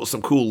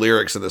some cool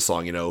lyrics in this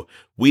song.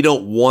 We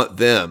don't want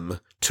them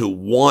to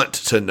want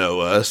to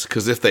know us,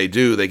 because if they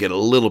do, they get a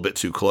little bit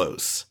too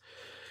close.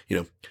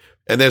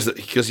 And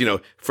because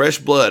fresh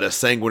blood, a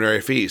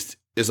sanguinary feast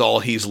is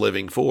all he's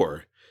living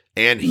for,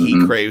 and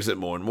he craves it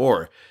more and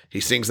more. He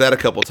sings that a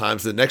couple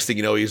times. The next thing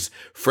you know, he's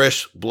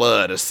fresh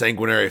blood, a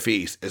sanguinary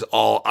feast is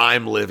all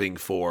I'm living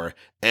for,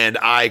 and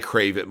I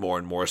crave it more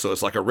and more. So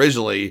it's like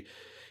originally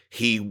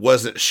he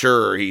wasn't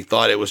sure. He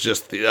thought it was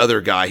just the other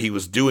guy he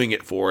was doing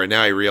it for, and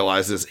now he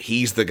realizes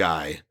he's the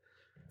guy.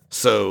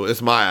 So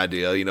it's my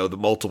idea, the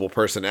multiple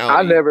personality.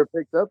 I never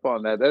picked up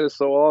on that. That is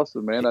so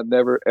awesome, man. I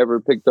never, ever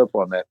picked up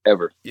on that,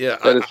 ever. Yeah.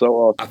 That is so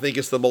awesome. I think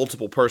it's the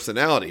multiple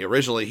personality.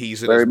 Originally,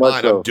 he's in his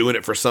mind, I'm doing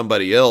it for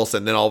somebody else.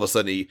 And then all of a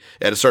sudden,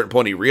 at a certain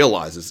point, he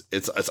realizes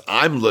it's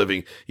I'm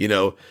living,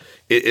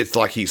 it's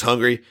like he's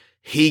hungry.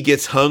 He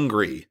gets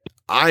hungry.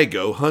 I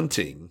go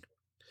hunting,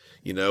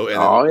 and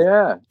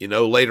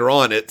then, later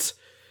on, it's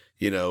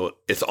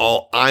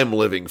all I'm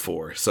living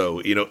for.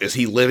 So, is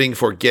he living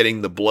for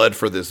getting the blood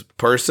for this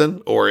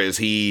person, or is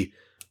he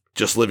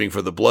just living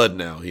for the blood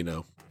now,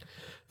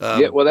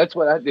 well, that's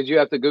what did you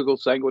have to Google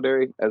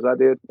sanguinary as I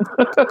did?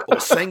 Well,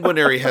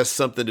 sanguinary has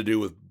something to do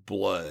with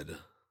blood.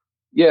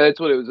 Yeah, that's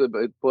what it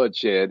was,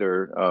 bloodshed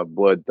or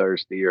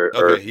bloodthirsty or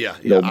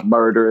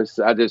murderous.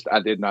 I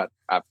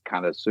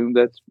kind of assumed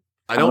that's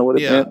I don't know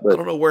what it meant, but I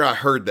don't know where I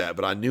heard that,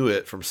 but I knew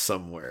it from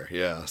somewhere.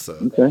 Yeah. So,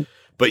 okay.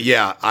 But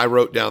yeah, I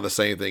wrote down the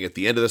same thing at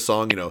the end of the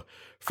song,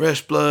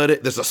 fresh blood.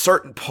 There's a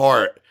certain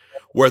part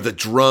where the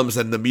drums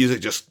and the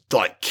music just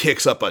like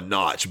kicks up a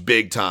notch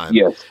big time.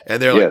 Yes.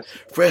 And they're like,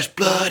 fresh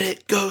blood,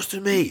 it goes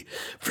to me,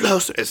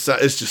 flows. It's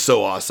just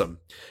so awesome.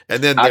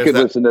 And then I could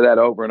listen to that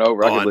over and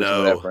over. I could listen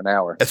to that for an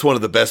hour. It's one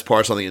of the best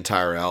parts on the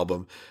entire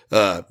album.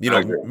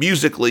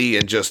 Musically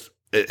and just,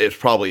 it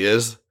probably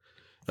is.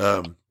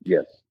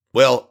 Yes.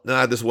 Well,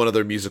 now there's one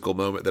other musical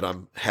moment that I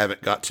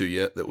haven't got to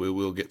yet that we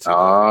will get to.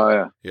 Oh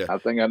yeah. Yeah. I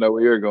think I know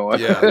where you're going.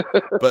 Yeah.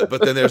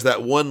 But then there's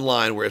that one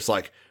line where it's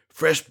like,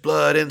 fresh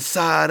blood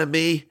inside of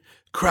me,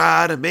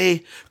 cry to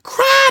me,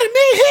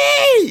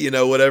 hey,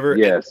 whatever.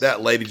 Yes. And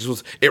that lady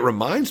it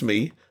reminds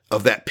me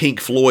of that Pink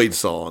Floyd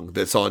song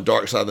that's on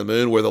Dark Side of the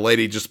Moon, where the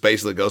lady just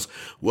basically goes,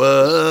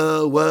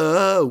 whoa,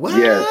 whoa, whoa.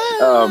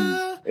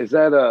 Yes. Is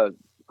that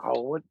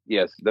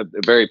yes, the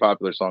very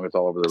popular song. It's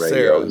all over the radio.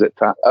 Sarah. Is it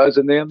Us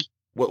and Them?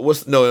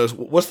 What's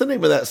the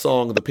name of that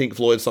song, the Pink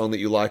Floyd song that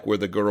you like, where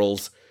the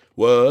girls,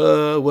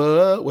 whoa,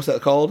 what's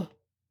that called?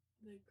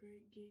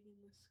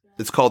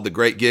 It's called The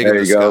Great Gig in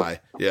the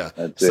Sky. Yeah.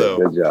 That's it.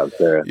 Good job,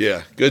 Sarah.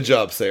 Yeah. Good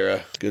job,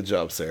 Sarah. Good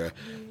job, Sarah.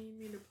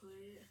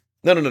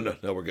 No,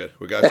 we're good.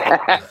 We're guys.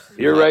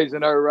 You're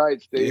raising her right,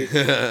 Steve.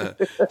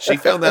 She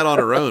found that on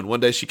her own.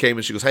 One day she came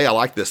and she goes, "Hey, I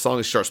like this song."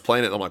 And she starts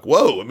playing it. And I'm like,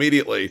 "Whoa!"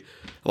 Immediately,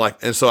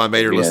 and so I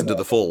made her listen to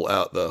the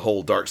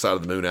whole Dark Side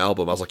of the Moon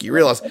album. I was like, "You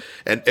realize?"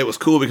 And it was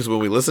cool because when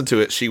we listened to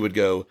it, she would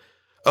go,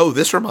 "Oh,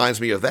 this reminds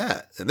me of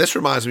that, and this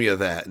reminds me of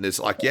that," and it's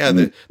like, yeah,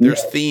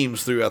 there's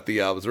themes throughout the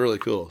album. It's really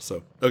cool.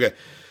 So okay,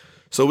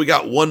 so we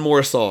got one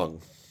more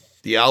song,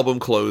 the album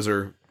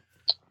closer,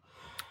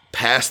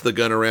 "Pass the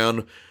Gun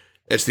Around."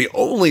 It's the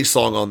only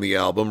song on the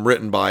album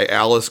written by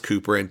Alice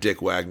Cooper and Dick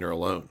Wagner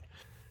alone.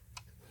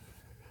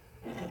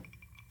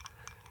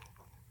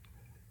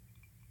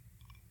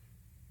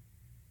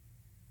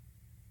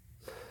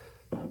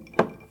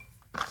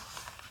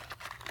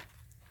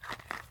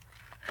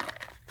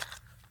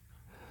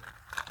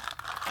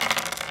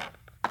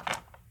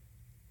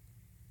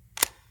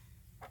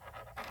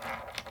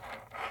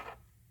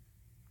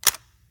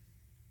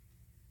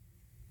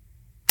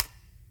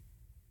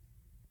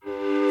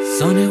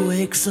 Sonny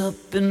wakes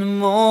up in the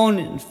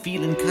morning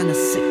feeling kinda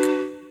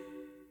sick.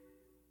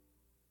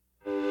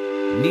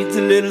 Needs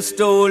a little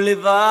Stoli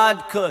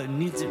vodka,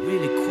 needs it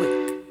really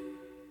quick.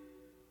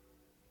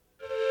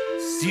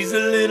 Sees a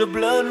little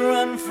blood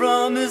run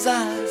from his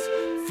eyes,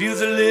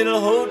 feels a little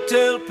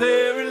hotel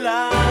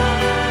paralyzed.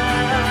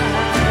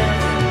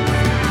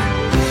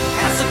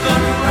 Pass a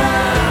gun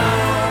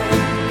around,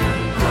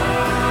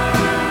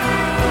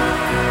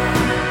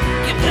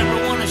 give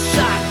everyone a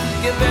shot,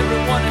 give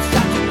everyone a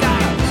shot. You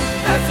gotta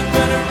pass a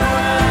gun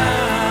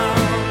around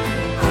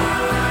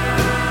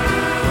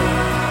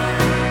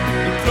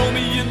and throw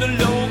me in the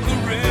local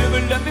river,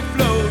 let me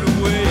float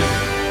away.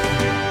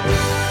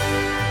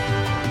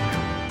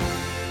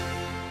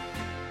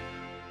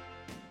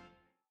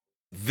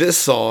 This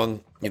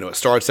song, it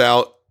starts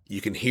out,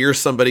 you can hear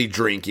somebody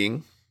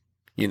drinking,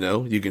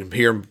 you can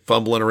hear him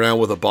fumbling around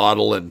with a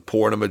bottle and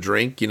pouring him a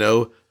drink,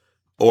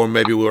 or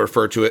maybe we'll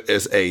refer to it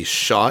as a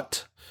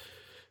shot.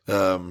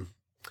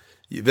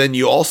 Then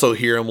you also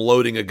hear him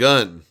loading a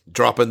gun,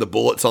 dropping the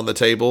bullets on the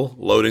table,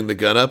 loading the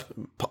gun up,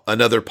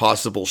 another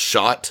possible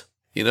shot,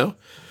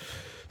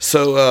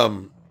 So,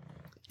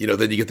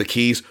 then you get the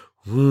keys.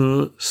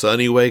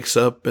 Sonny wakes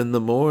up in the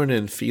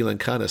morning feeling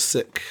kind of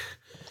sick.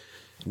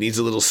 Needs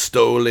a little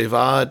Stoli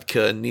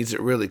vodka, needs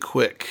it really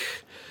quick.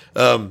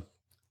 I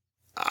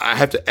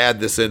have to add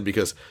this in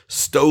because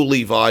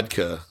Stoli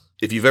vodka,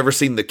 if you've ever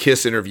seen the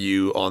Kiss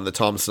interview on the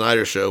Tom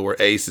Snyder show where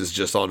Ace is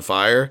just on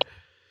fire.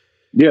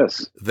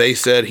 Yes. They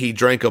said he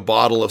drank a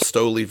bottle of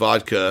Stoli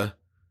vodka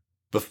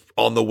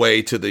on the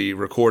way to the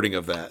recording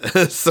of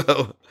that.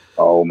 So,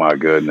 oh my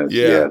goodness.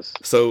 Yeah. Yes.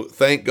 So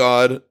thank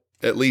God,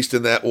 at least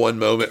in that one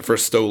moment, for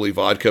Stoli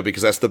vodka,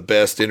 because that's the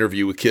best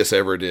interview with Kiss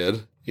ever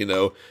did.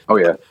 Oh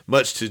yeah.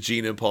 Much to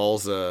Gene and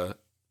Paul's eye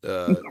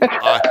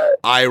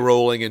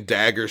rolling and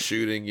dagger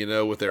shooting,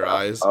 with their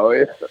eyes. Oh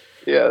yeah.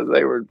 Yeah,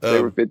 they were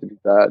fit to be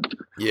tied.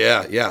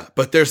 Yeah.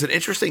 But there's an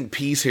interesting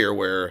piece here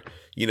where,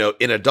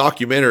 in a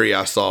documentary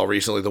I saw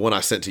recently, the one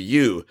I sent to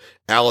you,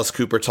 Alice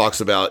Cooper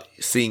talks about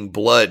seeing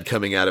blood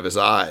coming out of his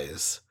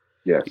eyes.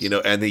 Yes.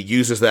 And he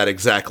uses that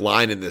exact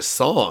line in this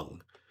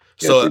song.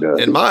 Yes, So he does.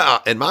 in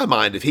my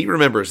mind, if he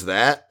remembers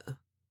that,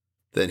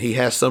 then he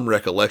has some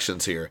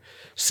recollections here.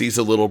 Sees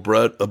a little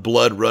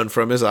blood run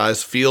from his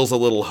eyes, feels a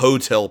little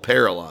hotel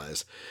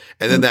paralyzed.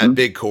 And then that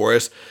big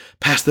chorus,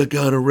 pass the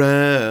gun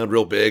around,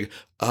 real big.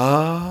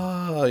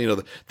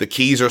 The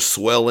keys are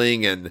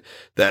swelling and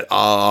that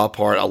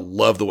part, I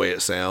love the way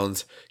it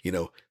sounds.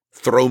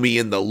 Throw me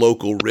in the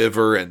local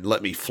river and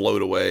let me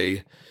float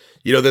away.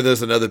 Then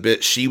there's another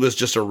bit, she was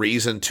just a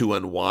reason to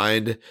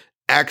unwind.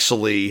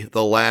 Actually,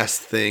 the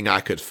last thing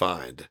I could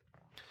find.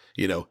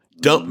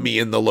 Dump me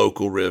in the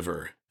local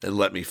river and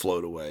let me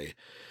float away.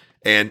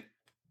 And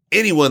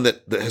anyone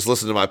that has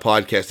listened to my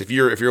podcast, if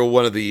you're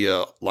one of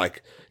the,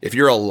 if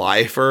you're a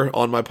lifer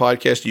on my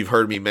podcast, you've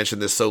heard me mention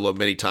this solo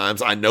many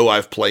times. I know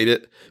I've played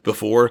it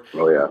before.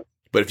 Oh yeah.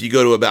 But if you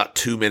go to about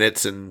 2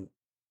 minutes and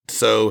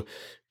so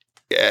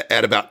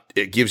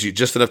it gives you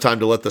just enough time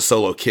to let the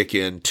solo kick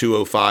in,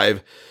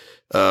 2:05.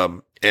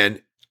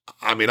 And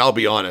I mean, I'll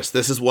be honest,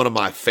 this is one of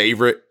my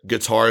favorite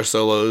guitar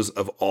solos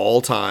of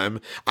all time.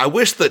 I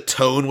wish the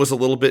tone was a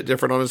little bit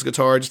different on his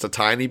guitar, just a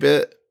tiny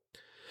bit.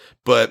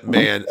 But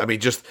man, I mean,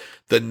 just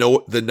the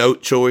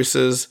note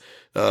choices,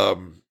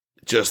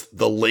 just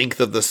the length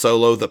of the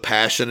solo, the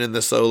passion in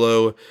the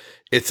solo.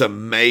 It's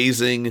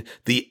amazing.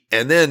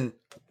 And then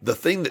the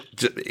thing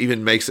that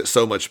even makes it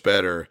so much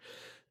better,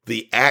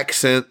 the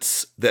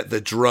accents that the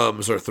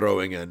drums are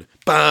throwing in.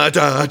 Ba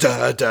da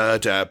da da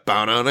da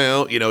ba da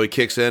now. You know, he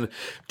kicks in,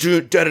 da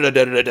da da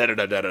da da da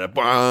da da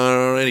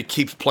da, and he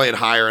keeps playing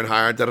higher and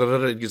higher. Da, da, da,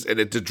 da, and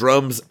the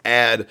drums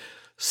add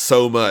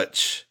so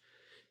much.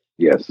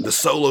 Yes, the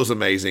solo's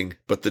amazing,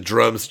 but the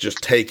drums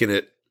just taking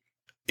it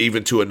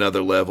even to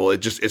another level.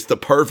 It's the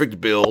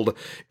perfect build.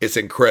 It's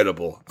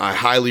incredible. I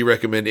highly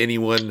recommend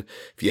anyone,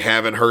 if you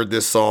haven't heard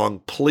this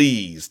song,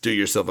 please do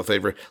yourself a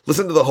favor.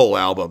 Listen to the whole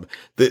album.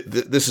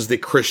 This is the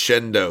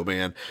crescendo,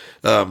 man.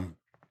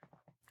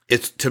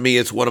 To me,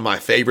 it's one of my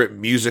favorite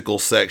musical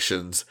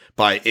sections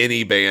by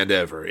any band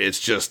ever. It's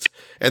just,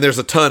 and there's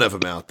a ton of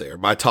them out there.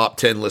 My top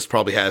 10 list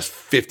probably has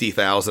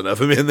 50,000 of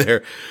them in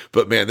there,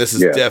 but man, this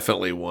is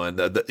definitely one.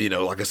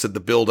 Like I said,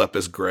 the build up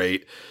is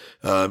great.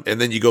 And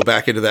then you go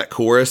back into that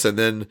chorus, and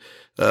then,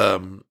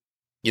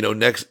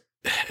 next,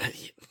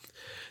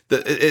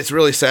 it's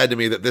really sad to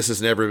me that this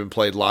has never been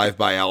played live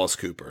by Alice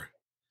Cooper.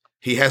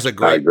 He has a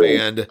great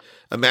band.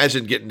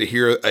 Imagine getting to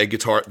hear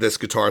this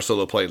guitar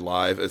solo played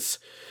live. It's,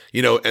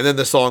 and then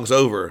the song's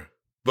over,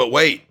 but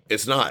wait,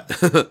 it's not.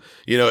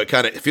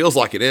 It feels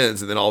like it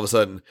ends, and then all of a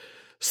sudden,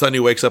 Sonny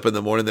wakes up in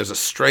the morning. There's a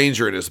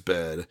stranger in his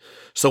bed.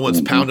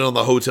 Someone's pounding on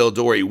the hotel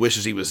door. He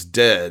wishes he was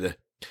dead.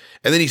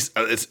 And then it's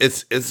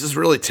just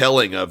really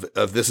telling of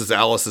this is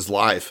Alice's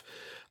life.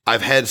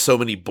 I've had so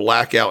many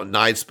blackout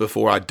nights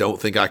before. I don't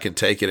think I can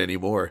take it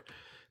anymore.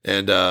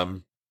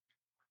 And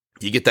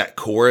you get that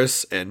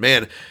chorus, and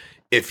man,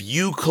 if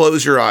you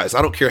close your eyes,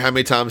 I don't care how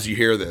many times you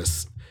hear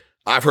this.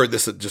 I've heard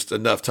this just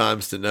enough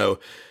times to know.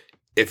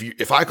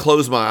 If I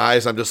close my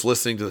eyes, I'm just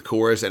listening to the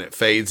chorus, and it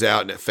fades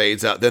out and it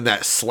fades out. Then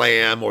that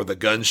slam or the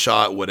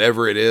gunshot,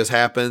 whatever it is,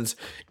 happens.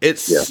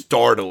 It's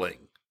startling.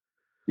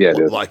 Yeah, it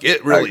is. Like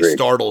it really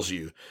startles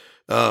you.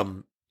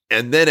 And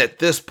then at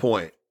this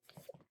point,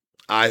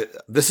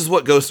 this is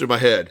what goes through my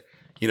head,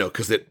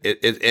 because it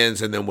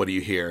ends, and then what do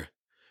you hear?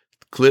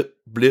 Clip,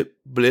 blip,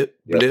 blip,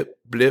 blip,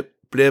 blip,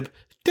 blip,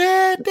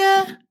 da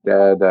da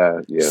da da.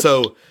 Yeah.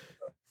 So,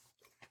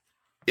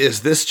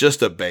 is this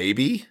just a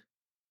baby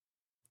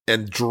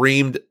and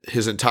dreamed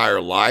his entire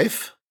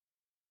life,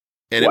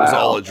 and it was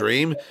all a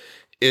dream?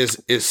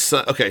 Is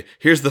son, okay?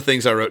 Here's the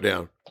things I wrote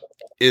down.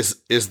 Is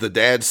the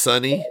dad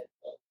Sonny?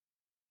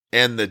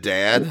 And the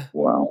dad?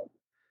 Wow.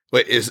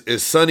 Wait,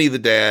 is Sonny the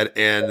dad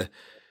and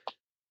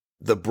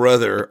the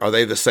brother, are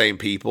they the same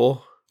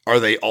people? Are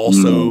they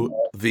also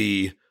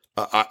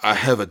I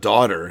have a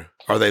daughter.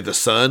 Are they the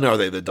son? Are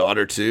they the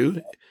daughter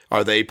too?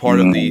 Are they part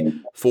of the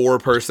 4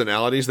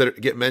 personalities that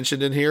get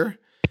mentioned in here?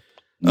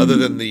 Other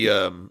than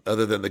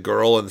the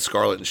girl and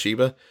Scarlet and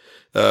Sheba?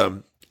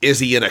 Is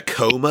he in a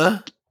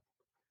coma?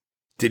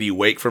 Did he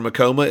wake from a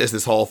coma? Is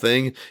this whole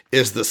thing?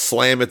 Is the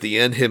slam at the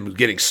end him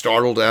getting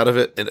startled out of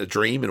it in a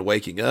dream and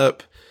waking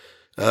up?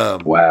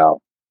 Wow.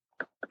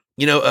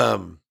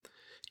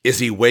 Is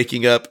he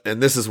waking up?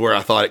 And this is where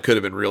I thought it could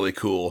have been really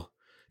cool.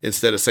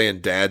 Instead of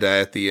saying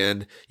DaDa at the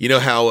end. You know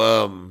how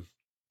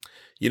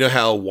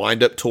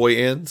Wind Up Toy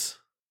ends?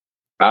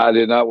 I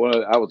did not want to.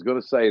 I was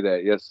going to say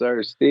that. Yes,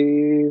 sir,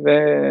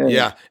 Steven.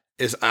 Yeah.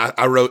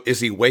 I wrote, is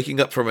he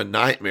waking up from a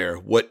nightmare?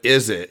 What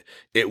is it?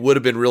 It would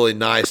have been really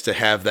nice to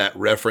have that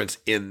reference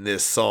in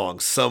this song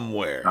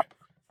somewhere.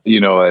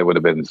 It would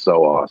have been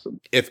so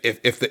awesome.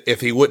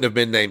 If he wouldn't have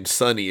been named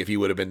Sonny, if he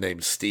would have been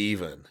named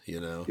Steven,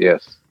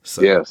 Yes.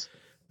 So, yes.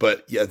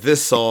 But yeah,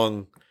 this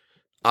song,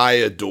 I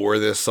adore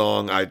this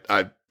song.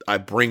 I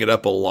bring it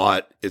up a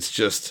lot. It's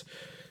just,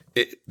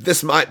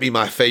 this might be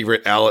my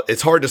favorite.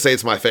 It's hard to say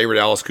it's my favorite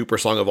Alice Cooper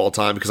song of all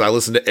time because I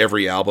listen to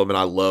every album and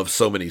I love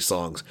so many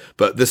songs.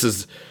 But this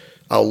is,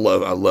 I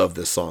love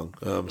this song.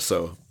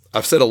 So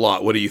I've said a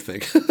lot. What do you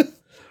think?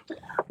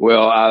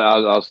 Well,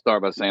 I'll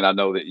start by saying I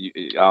know that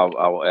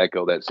I will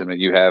echo that sentiment.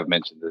 You have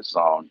mentioned this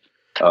song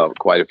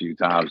quite a few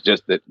times,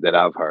 just that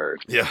I've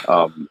heard.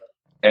 Yeah.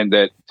 And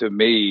that to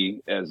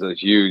me, as a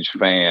huge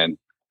fan,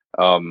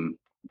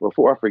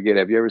 before I forget,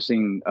 have you ever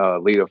seen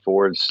Lita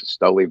Ford's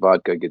Stoli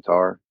Vodka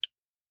guitar?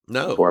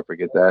 No. Before I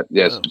forget that.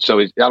 Yes. No. So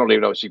I don't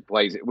even know if she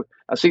plays it.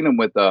 I've seen him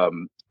with,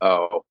 and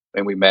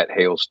we met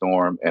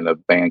Hailstorm and a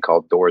band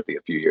called Dorothy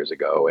a few years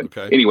ago. And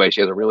anyway,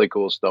 she has a really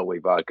cool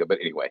Stoli Vodka. But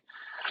anyway,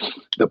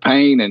 the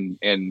pain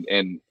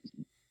and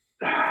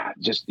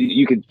just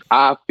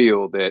I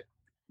feel that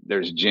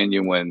there's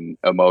genuine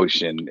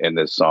emotion in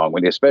this song,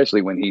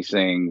 especially when he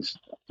sings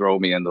 "Throw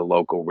me in the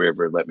local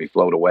river, let me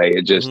float away."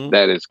 It just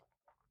that is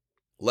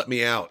let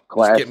me out,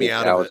 classic. Just get me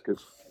out of it.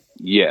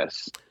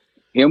 Yes,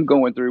 him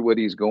going through what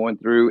he's going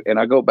through, and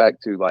I go back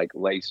to like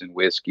Lace and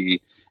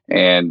Whiskey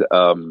and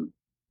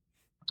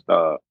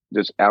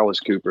just Alice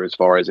Cooper as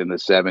far as in the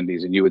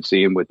 70s, and you would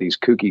see him with these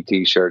kooky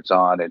T-shirts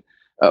on and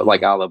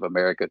like "I Love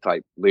America"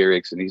 type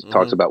lyrics, and he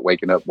talks about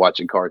waking up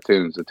watching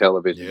cartoons, the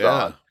television's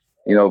on.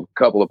 a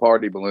couple of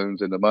party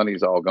balloons and the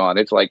money's all gone.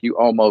 It's like you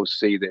almost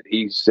see that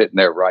he's sitting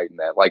there writing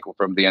that, like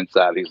from the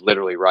inside. He's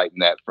literally writing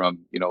that from,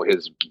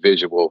 his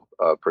visual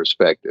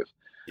perspective.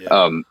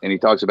 Yeah. And he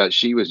talks about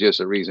she was just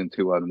a reason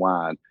to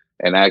unwind,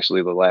 and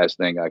actually the last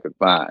thing I could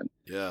find,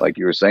 Yeah. like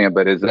you were saying.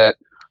 But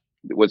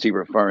was he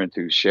referring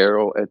to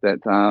Cheryl at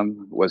that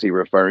time? Was he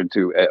referring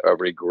to a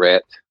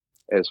regret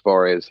as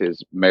far as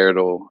his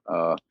marital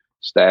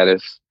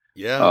status?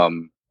 Yeah.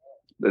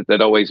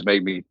 That always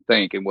made me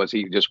think. And was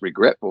he just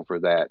regretful for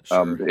that?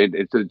 Sure.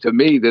 To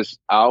me,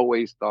 I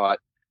always thought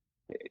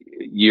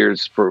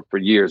for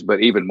years,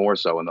 but even more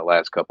so in the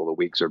last couple of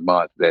weeks or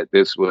months, that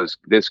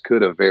this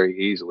could have very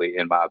easily,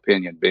 in my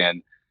opinion,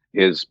 been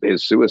his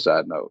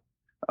suicide note.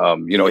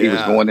 He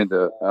was going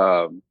into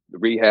the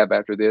rehab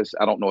after this.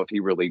 I don't know if he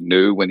really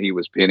knew when he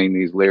was penning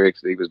these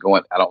lyrics that he was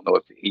going. I don't know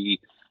if he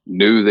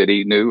knew that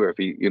he knew, or if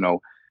he,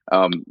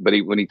 but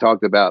when he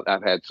talked about,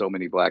 I've had so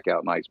many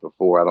blackout nights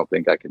before, I don't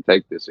think I can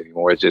take this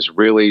anymore. It just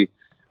really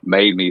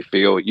made me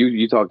feel,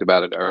 you talked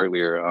about it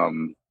earlier.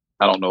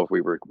 I don't know if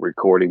we were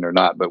recording or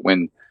not, but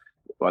when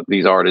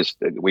these artists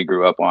that we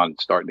grew up on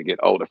starting to get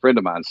old, a friend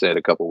of mine said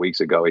a couple of weeks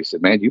ago, he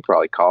said, man, you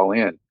probably call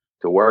in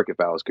to work if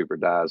Alice Cooper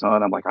dies, huh?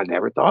 And I'm like, I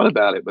never thought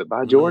about it, but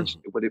by George,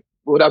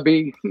 would I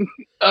be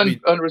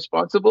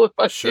unresponsible if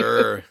I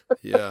Sure.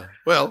 Yeah.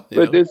 Well,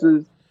 but this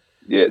is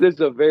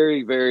a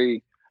very,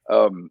 very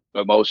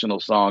emotional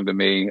song to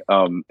me.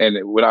 And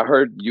when I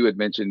heard you had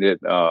mentioned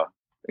it,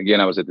 again,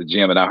 I was at the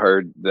gym and I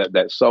heard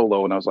that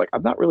solo, and I was like,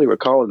 I'm not really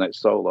recalling that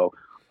solo.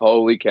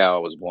 Holy cow, I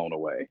was blown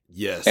away.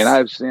 Yes. And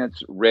I've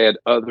since read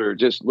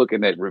just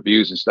looking at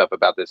reviews and stuff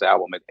about this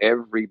album, and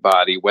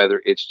everybody,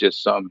 whether it's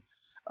just some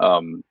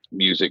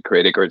music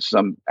critic or it's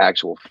some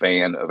actual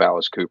fan of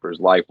Alice Cooper's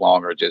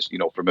lifelong, or just,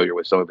 familiar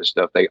with some of his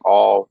stuff, they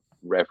all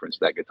reference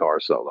that guitar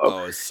solo.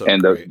 Oh, it's so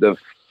and great. the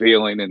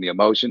feeling and the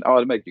emotion. Oh,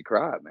 it'll make you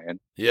cry, man.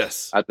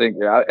 Yes. I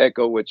think I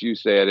echo what you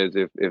said, is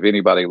if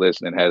anybody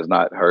listening has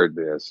not heard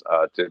this,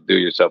 to do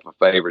yourself a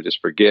favor,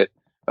 just forget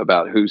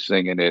about who's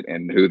singing it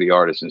and who the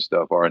artists and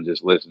stuff are, and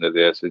just listen to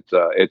this.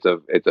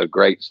 It's a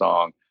great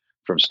song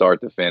from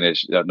start to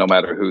finish, no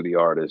matter who the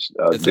artist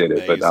did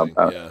amazing. it.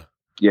 But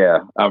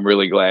I'm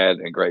really glad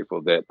and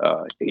grateful that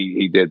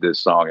he did this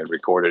song and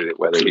recorded it,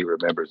 whether he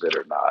remembers it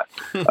or not.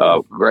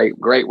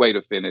 Great way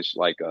to finish,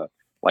 like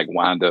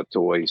Wind Up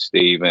Toy,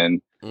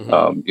 Steven.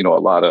 Mm-hmm. A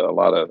lot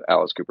of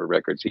Alice Cooper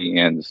records, he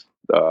ends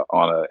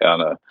on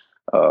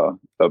a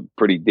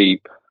pretty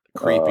deep,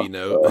 creepy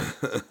note.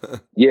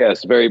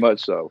 Yes, very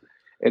much so.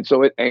 And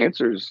so it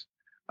answers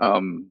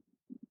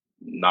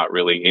not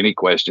really any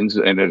questions.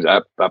 And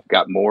I've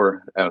got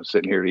more. I'm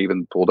sitting here,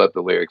 even pulled up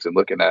the lyrics and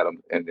looking at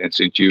them. And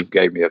since you've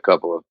gave me a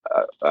couple of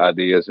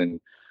ideas and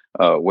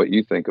what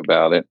you think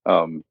about it,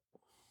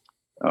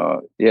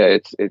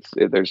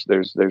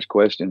 there's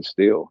questions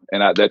still.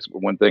 And that's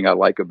one thing I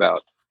like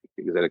about,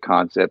 is it a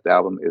concept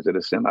album? Is it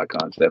a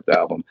semi-concept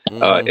album?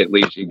 Mm-hmm. It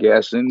leaves you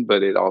guessing,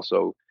 but it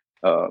also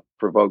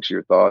provokes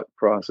your thought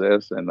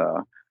process. And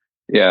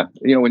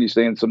when you're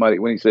saying somebody,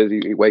 when he says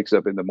he wakes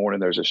up in the morning,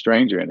 there's a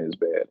stranger in his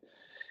bed,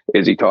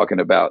 is he talking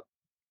about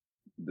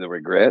the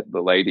regret,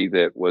 the lady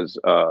that was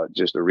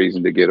just a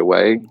reason to get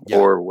away? Yeah.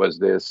 Or was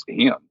this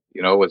him?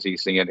 Was he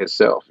seeing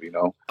himself?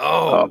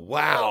 Oh,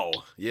 wow.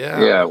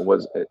 Yeah. Yeah.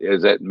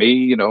 Is that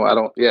me?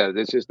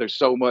 It's just, there's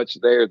so much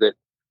there that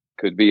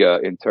could be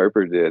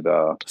interpreted.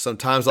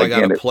 Sometimes I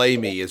gotta play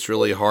me. It's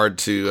really hard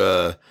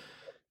to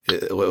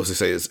what was he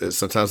say?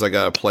 Sometimes I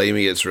gotta play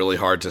me. It's really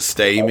hard to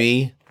stay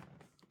me.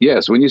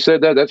 Yes, when you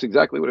said that, that's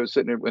exactly what I was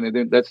sitting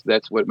there.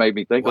 That's what made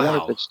me think. Wow. I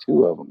wonder if that's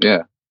two of them.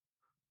 Yeah,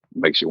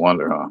 makes you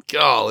wonder, huh?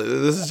 God,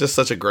 this is just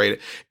such a great.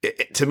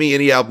 To me,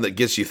 any album that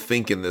gets you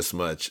thinking this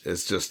much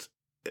is just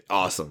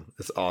awesome.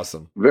 It's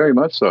awesome. Very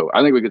much so.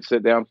 I think we could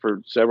sit down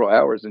for several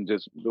hours and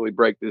just really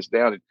break this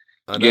down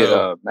and get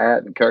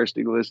Matt and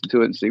Kirsty to listen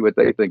to it and see what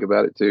they think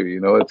about it too.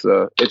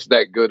 It's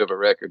that good of a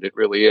record. It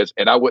really is.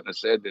 And I wouldn't have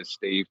said this,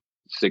 Steve,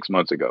 6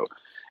 months ago.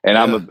 And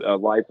I'm a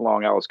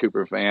lifelong Alice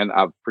Cooper fan.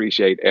 I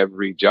appreciate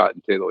every jot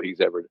and tittle he's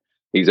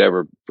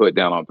ever put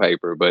down on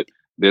paper. But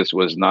this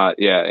was not,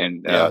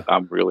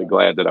 I'm really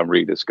glad that I'm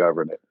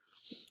rediscovering it.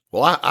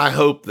 Well, I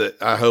hope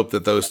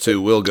that those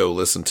two will go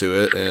listen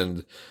to it,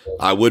 and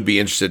I would be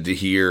interested to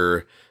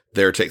hear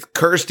their take.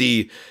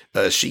 Kirsty,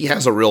 she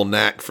has a real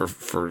knack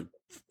for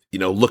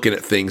looking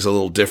at things a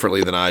little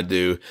differently than I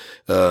do,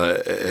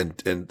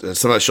 and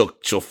sometimes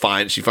she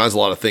finds a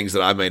lot of things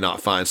that I may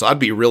not find. So I'd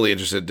be really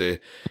interested to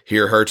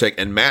hear her take.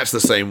 And Matt's the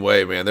same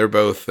way, man. They're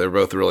both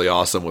really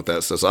awesome with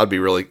that stuff. So I'd be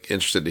really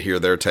interested to hear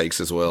their takes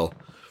as well.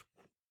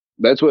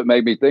 That's what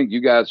made me think you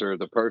guys are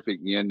the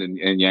perfect yin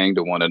and yang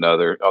to one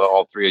another,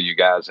 all three of you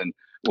guys. And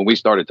when we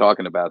started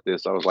talking about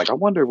this, I was like, I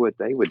wonder what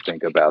they would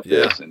think about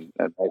this. And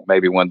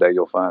maybe one day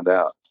you'll find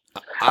out.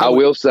 I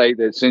will say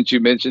that since you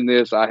mentioned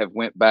this, I have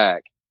went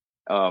back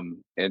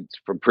and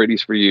from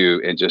Pretties for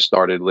You and just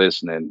started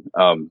listening.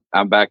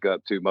 I'm back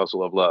up to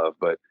Muscle of Love,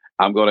 but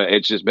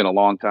It's just been a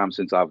long time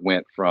since I've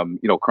went from,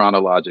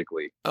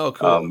 chronologically, Oh,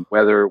 cool.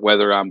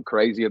 whether I'm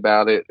crazy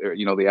about it or,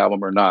 the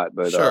album or not.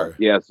 But, Sure.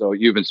 yeah, so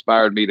you've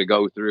inspired me to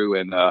go through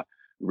and,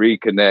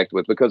 reconnect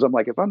with, because I'm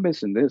like, if I'm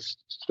missing this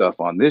stuff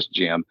on this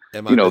gym,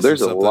 Am I missing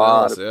there's a something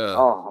lot else? of, Yeah.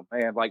 oh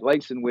man, like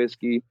Lace and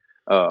Whiskey,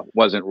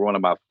 wasn't one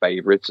of my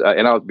favorites.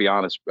 And I'll be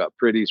honest,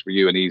 Pretties for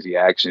You and Easy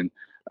Action,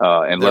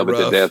 and They're Love It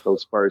to rough. Death.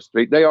 Those first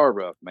three, they are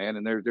rough, man.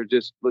 And they're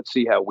just, let's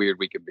see how weird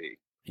we can be.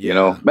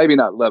 Yeah. Maybe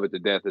not Love It to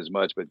Death as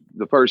much, but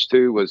the first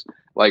two was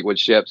like what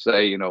Shep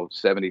say,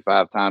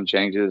 75 time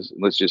changes.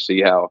 Let's just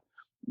see how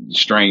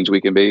strange we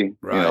can be.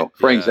 Right.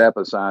 Frank Yeah.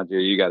 Zappa signed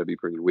you got to be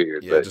pretty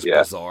weird. Yeah, But just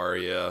yeah, bizarre.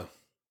 Yeah.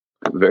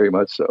 very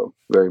much so.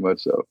 Very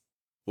much so.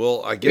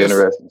 Well, I guess.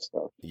 Interesting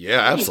stuff. Yeah,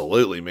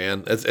 absolutely,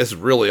 man. It's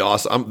really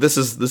awesome. This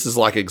is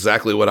like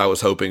exactly what I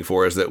was hoping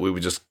for, is that we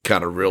would just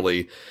kind of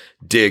really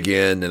dig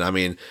in. And I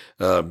mean,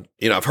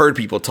 I've heard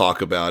people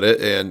talk about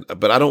it,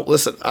 but I haven't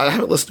listened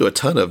to a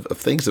ton of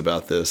things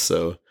about this.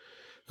 So,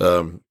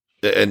 but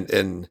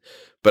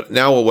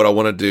now what I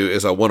want to do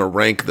is I want to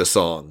rank the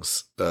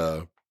songs,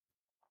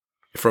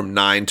 from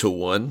 9 to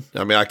 1.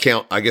 I mean,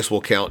 I guess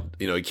we'll count,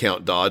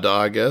 count DaDa,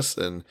 I guess,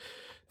 and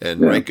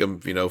rank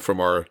them, from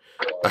our,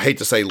 I hate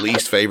to say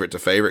least favorite to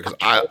favorite, because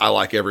I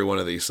like every one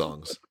of these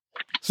songs.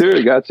 Sure,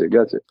 gotcha.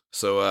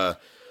 So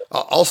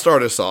I'll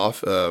start us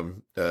off.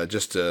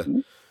 Just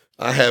to,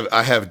 I have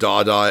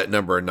DaDa at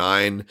number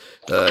 9,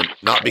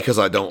 not because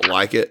I don't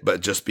like it, but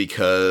just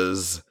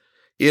because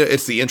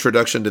it's the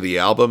introduction to the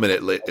album, and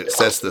it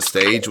sets the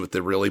stage with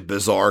the really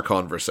bizarre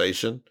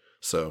conversation.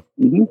 So,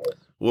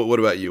 what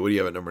about you? What do you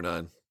have at number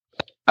 9?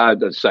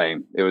 The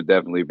same. It would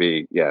definitely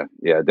be,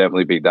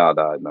 definitely be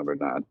DaDa at number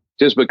 9.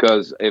 Just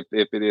because if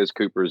it is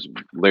Cooper's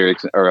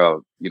lyrics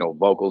or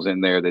vocals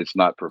in there, that's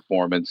not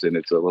performance, and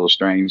it's a little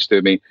strange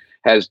to me.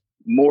 Has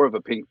more of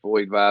a Pink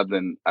Floyd vibe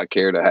than I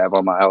care to have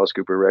on my Alice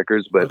Cooper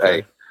records. But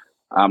Okay. hey,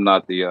 I'm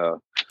not the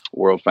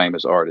world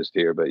famous artist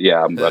here. But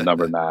yeah, I'm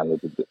number 9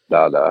 with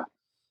DaDa.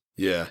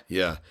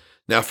 Yeah.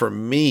 Now for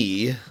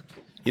me,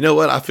 you know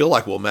what? I feel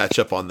like we'll match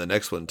up on the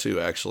next one too,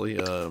 actually.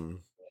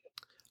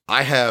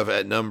 I have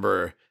at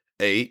number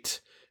 8,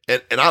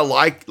 and I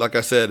like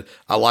I said,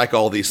 I like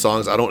all these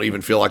songs. I don't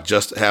even feel like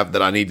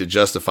I need to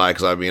justify,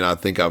 because I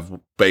think I've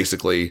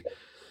basically,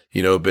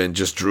 been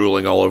just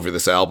drooling all over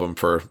this album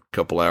for a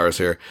couple hours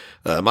here.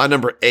 My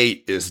number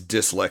 8 is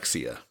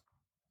Dyslexia.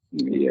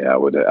 Yeah,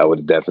 I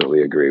would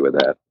definitely agree with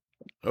that.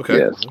 Okay.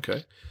 Yes.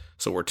 Okay.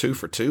 So we're 2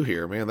 for 2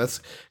 here, man.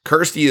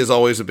 Kirsty is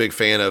always a big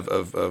fan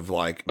of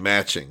like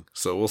matching.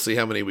 So we'll see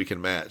how many we can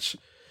match.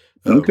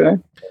 Okay.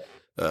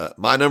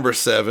 My number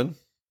 7,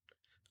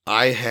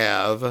 I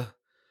have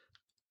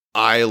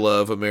I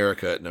Love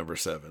America at number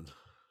 7.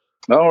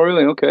 Oh,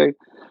 really? Okay.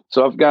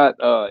 So I've got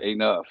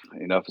Enough.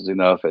 Enough is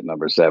Enough at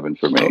number 7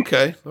 for me.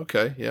 Okay.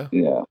 Yeah.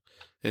 Yeah.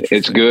 It's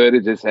Interesting. good.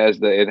 It just has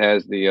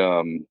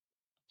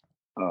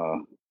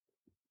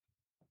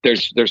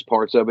there's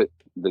parts of it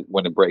that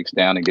when it breaks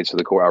down and gets to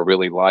the core, I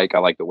really like. I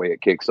like the way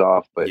it kicks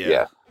off. But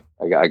yeah,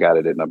 I got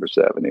it at number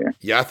 7 here.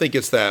 Yeah, I think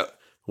it's that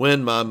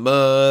when my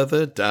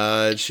mother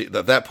died,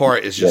 that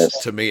part is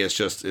just to me, it's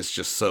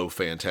just so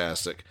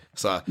fantastic.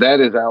 So that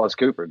is Alice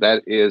Cooper.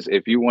 That is,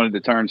 if you wanted to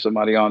turn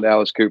somebody on to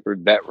Alice Cooper,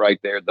 that right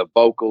there, the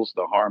vocals,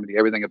 the harmony,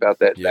 everything about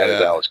that, that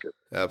is Alice Cooper.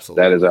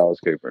 Absolutely. That is Alice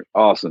Cooper.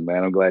 Awesome,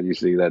 man. I'm glad you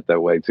see that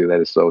way too.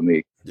 That is so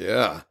neat.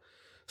 Yeah.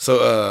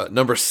 So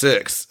number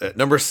 6. At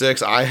number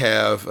 6, I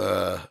have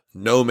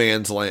No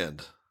Man's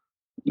Land.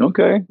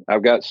 Okay.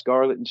 I've got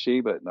Scarlet and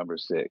Sheba at number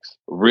 6.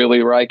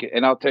 Really like it.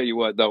 And I'll tell you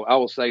what, though, I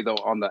will say, though,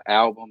 on the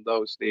album,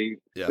 though, Steve,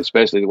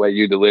 especially the way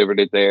you delivered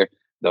it there,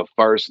 the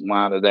first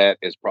line of that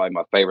is probably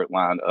my favorite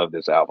line of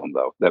this album,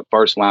 though. That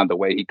first line, the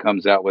way he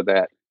comes out with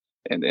that,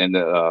 and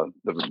the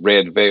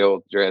red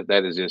veil dress,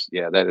 that is just,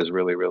 that is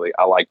really, really,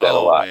 I like that a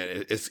lot.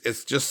 Man,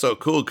 it's just so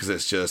cool, because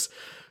it's just,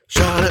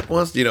 Charlotte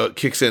wants, it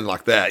kicks in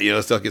like that,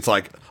 it's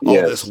like all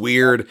this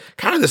weird,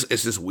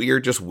 it's this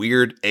weird, just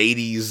weird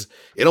 80s.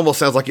 It almost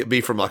sounds like it'd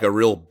be from like a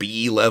real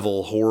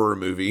B-level horror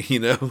movie,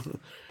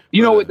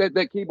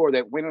 That keyboard,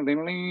 that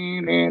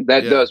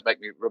does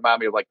remind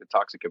me of like the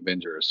Toxic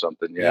Avenger or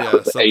something. Yeah. The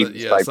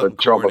 80s type of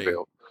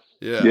Tromaville.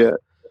 Yeah.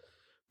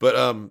 But,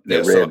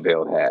 the red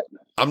veiled hat.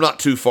 I'm not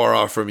too far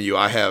off from you.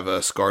 I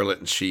have Scarlet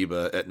and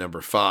Sheba at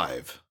number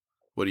 5.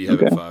 What do you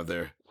have at 5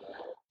 there?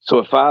 So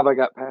at 5, I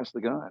got Past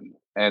the Gun.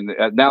 And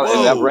now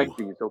and I've ranked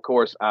these, of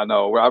course, I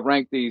know where I've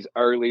ranked these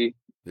earlier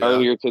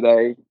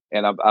today.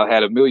 And I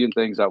had a million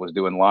things. I was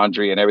doing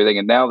laundry and everything.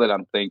 And now that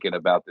I'm thinking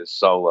about this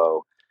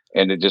solo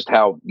and just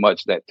how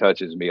much that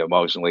touches me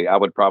emotionally, I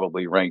would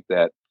probably rank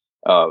that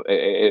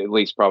at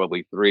least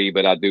probably 3,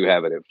 but I do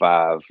have it at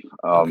 5.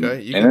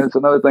 And it's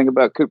another thing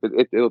about Cooper.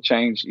 It'll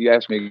change. You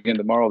ask me again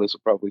tomorrow, this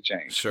will probably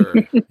change. Sure.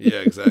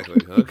 Yeah,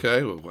 exactly.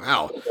 Okay.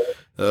 Wow.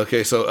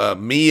 Okay. So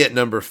me at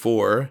number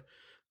 4,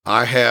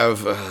 I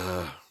have,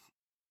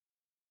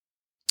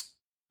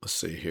 let's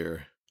see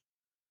here.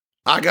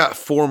 I got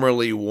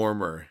Formerly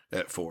Warmer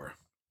at 4.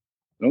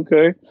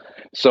 Okay.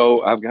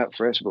 So I've got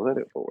Fresh Blood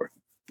at 4.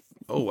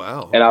 Oh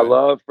wow! And I Okay.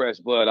 love Fresh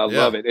Blood. I Yeah.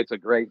 love it. It's a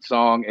great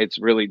song. It's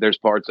really, there's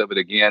parts of it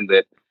again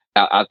that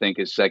I think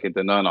is second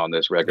to none on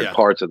this record. Yeah.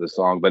 Parts of the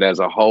song, but as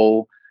a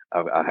whole,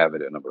 I have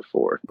it at number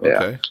 4. Yeah.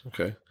 Okay.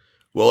 Okay.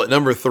 Well, at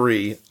number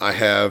 3, I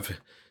have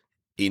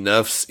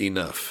Enough's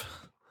Enough.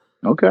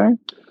 Okay.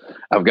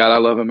 I've got I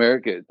Love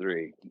America at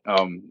 3.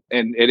 And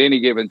at any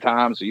given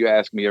time, so you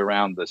ask me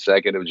around the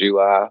 2nd of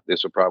July,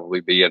 this would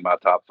probably be in my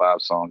top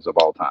 5 songs of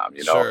all time,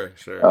 you know?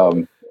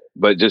 Sure.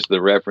 But just the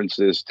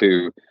references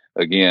to,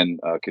 again,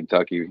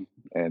 Kentucky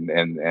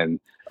and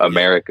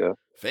America.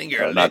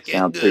 Finger Not licking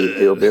sound too good.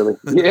 hillbilly.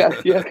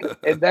 Yeah.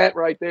 And that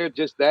right there,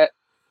 just that,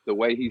 the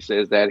way he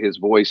says that, his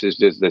voice is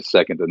just the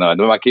second to none.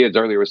 My kids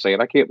earlier were saying,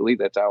 I can't believe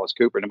that's Alice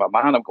Cooper. And in my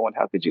mind, I'm going,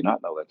 how did you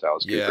not know that's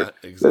Alice Yeah, Cooper?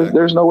 exactly.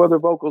 There's no other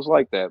vocals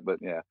like that. But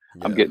yeah,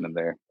 I'm getting them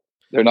there.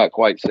 They're not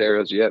quite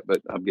Sarah's yet,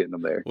 but I'm getting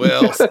them there.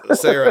 Well,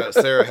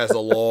 Sarah has a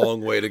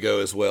long way to go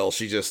as well.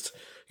 She just,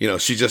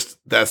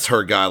 that's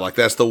her guy. Like,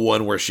 that's the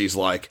one where she's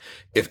like,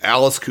 if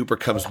Alice Cooper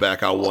comes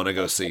back, I want to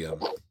go see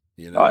him.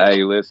 You know? Oh,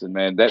 hey, listen,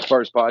 man, that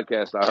first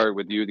podcast I heard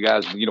with you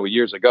guys,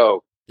 years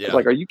ago, I Yeah. was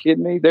like, are you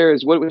kidding me?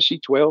 what was she,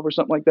 12 or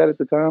something like that at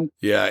the time?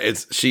 Yeah,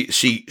 it's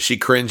she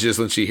cringes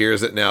when she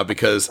hears it now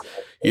because,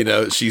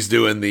 she's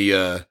doing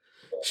the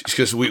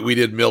because we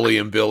did Millie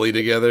and Billy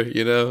together,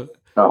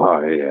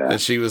 Oh, yeah. and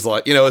she was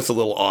like, it's a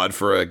little odd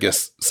for I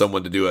guess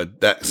someone to do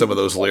some of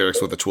those lyrics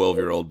with a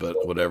 12-year-old,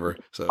 but whatever.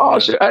 So Oh,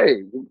 shit.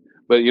 Hey,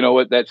 but you know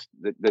what? That's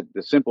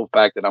the simple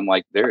fact that I'm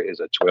like, there is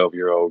a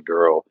 12-year-old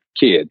girl,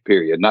 kid,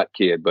 period, not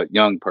kid, but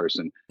young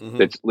person Mhm.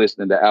 that's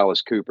listening to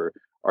Alice Cooper.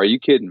 Are you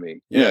kidding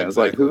me? Yeah, It's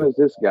like, exactly. who is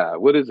this guy?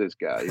 What is this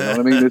guy? You know what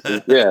I mean? This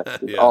is,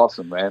 it's Yeah.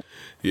 awesome, man.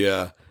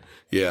 Yeah.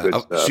 Good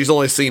stuff. She's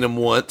only seen him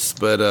once,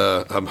 but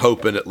I'm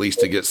hoping at least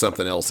to get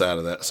something else out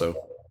of that. So,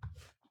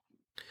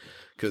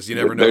 because you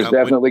never know. There's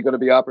definitely going to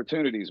be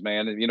opportunities,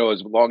 man. And,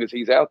 as long as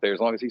he's out there, as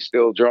long as he's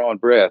still drawing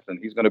breath, and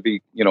he's going to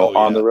be, Oh,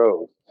 on yeah. the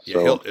road.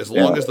 So, as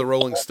long as the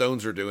Rolling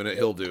Stones are doing it,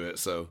 he'll do it.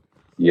 So,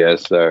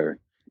 Yes, sir.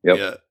 Yep.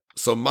 yeah.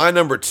 So my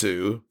number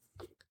 2,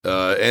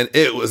 and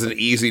it was an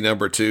easy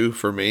number 2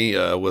 for me,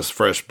 was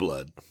Fresh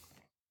Blood.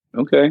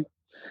 Okay.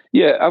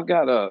 Yeah, I've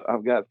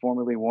got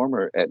Formerly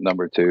Warmer at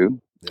number 2.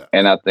 Yeah.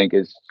 And I think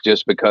it's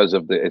just because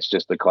of it's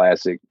just the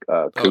classic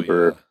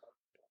Cooper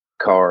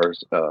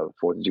Cars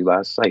 4th of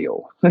July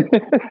sale. Well,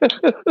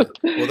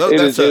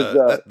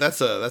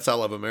 that's I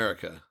Love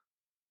America.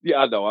 Yeah,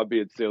 I know, I'm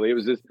being silly. It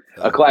was just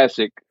a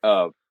classic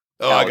I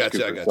Alice got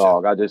Cooper you.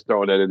 song. I just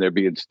throwing that in there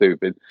being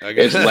stupid.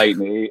 It's late in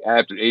the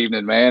after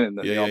evening, man, and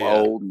I'm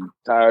old and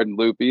tired and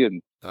loopy,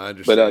 and I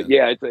understand.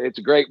 but it's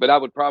great. But I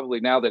would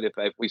probably, now that if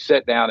we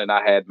sat down and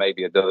I had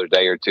maybe another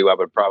day or two, I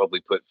would probably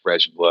put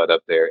Fresh Blood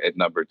up there at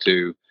number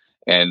 2,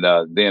 and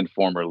then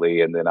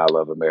Formerly, and then I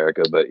Love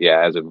America. But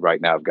yeah, as of right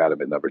now, I've got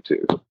him at number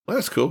 2. Well,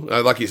 that's cool.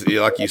 Like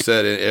you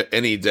said,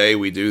 any day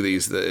we do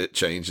these, it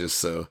changes.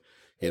 So,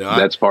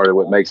 that's part of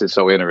what makes it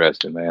so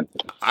interesting, man.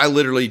 I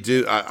literally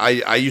do.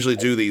 I usually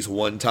do these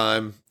one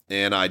time,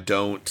 and I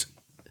don't,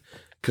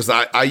 because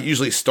I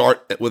usually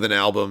start with an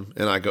album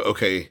and I go,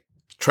 okay,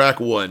 track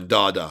 1,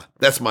 DaDa.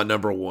 That's my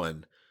number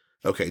 1.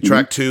 Okay,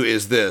 track 2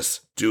 is this.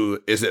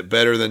 Is it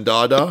better than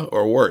DaDa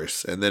or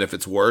worse? And then if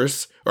it's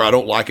worse, or I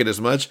don't like it as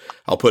much,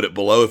 I'll put it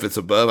below. If it's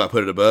above, I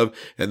put it above.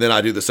 And then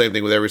I do the same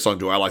thing with every song.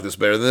 Do I like this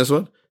better than this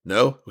one?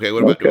 No. Okay,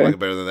 what about, do I like it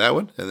better than that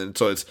one? And then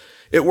so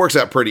it works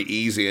out pretty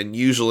easy. And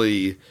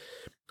usually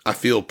I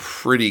feel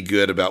pretty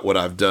good about what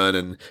I've done.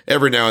 And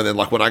every now and then,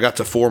 like when I got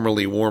to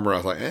Formerly Warmer, I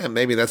was like,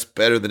 maybe that's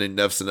better than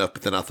Enough's Enough.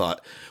 But then I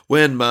thought,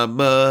 when my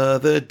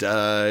mother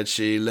died,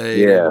 she lay.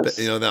 Yes.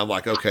 Now I'm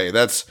like, okay,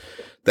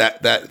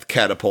 that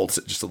catapults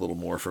it just a little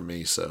more for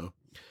me. So,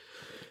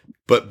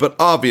 but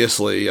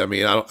obviously, I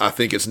mean, I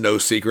think it's no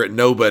secret.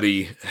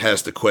 Nobody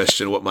has to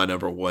question what my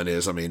number 1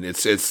 is. I mean,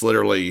 it's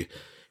literally,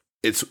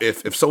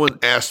 if someone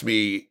asked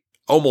me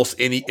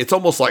it's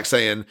almost like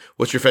saying,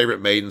 what's your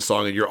favorite Maiden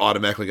song? And you're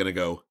automatically going to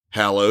go,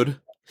 Hallowed,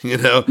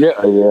 Yeah,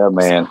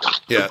 man.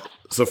 Yeah.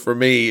 So for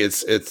me,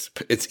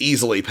 it's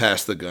easily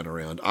Pass the Gun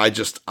Around. I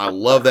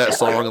love that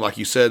song. And like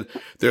you said,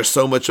 there's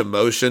so much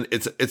emotion.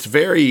 It's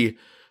very,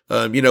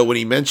 when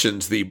he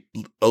mentions a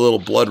little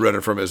blood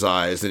running from his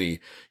eyes, and he,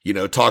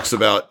 talks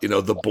about,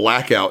 the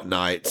blackout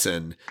nights,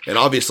 and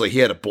obviously he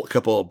had a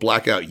couple of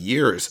blackout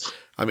years.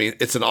 I mean,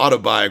 it's an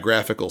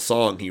autobiographical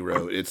song he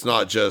wrote. It's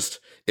not just,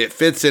 it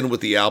fits in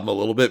with the album a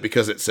little bit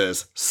because it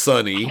says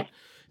Sunny,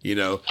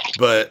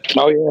 but.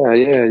 Oh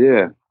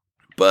yeah.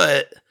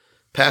 But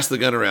Pass the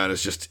Gun Around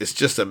it's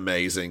just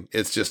amazing.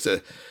 It's just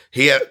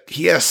he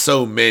has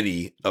so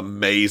many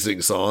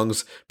amazing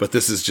songs, but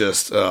this is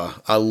just,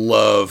 I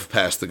love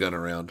Pass the Gun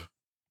Around.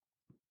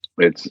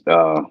 It's,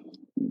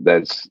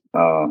 that's,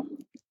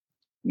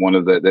 one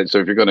of so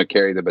if you're going to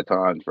carry the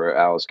baton for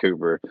Alice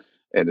Cooper,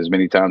 and as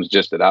many times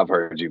just that I've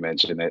heard you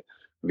mention it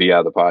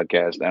via the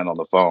podcast and on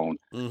the phone,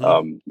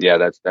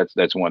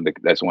 that's one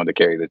to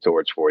carry the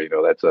torch for.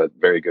 That's a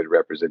very good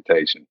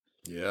representation.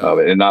 Yeah,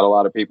 and not a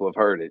lot of people have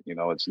heard it.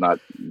 It's not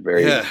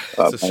very it's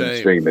a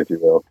mainstream, shame. if you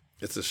will.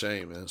 It's a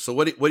shame, man. So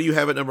what do you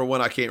have at number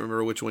one? I can't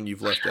remember which one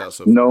you've left out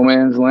so far. No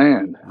Man's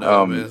Land.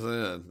 No Man's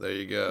Land. There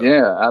you go.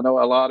 Yeah, I know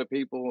a lot of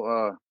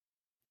people,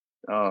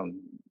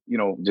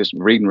 just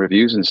reading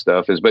reviews and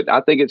stuff but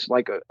I think it's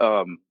like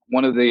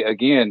one of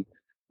the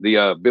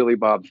Billy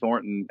Bob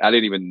Thornton. I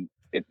didn't even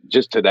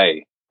just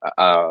today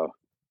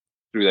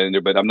threw that in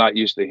there, but I'm not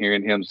used to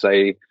hearing him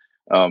say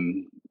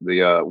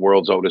the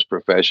world's oldest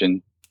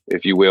profession,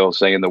 if you will,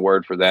 saying the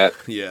word for that.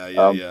 Yeah.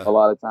 A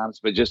lot of times,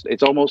 but just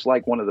it's almost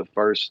like one of the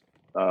first.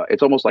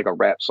 It's almost like a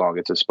rap song.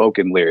 It's a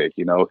spoken lyric,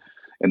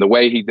 and the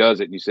way he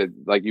does it. And you said,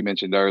 like you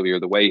mentioned earlier,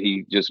 the way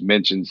he just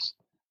mentions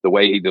the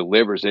way he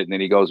delivers it, and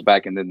then he goes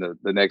back, and then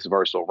the next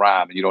verse will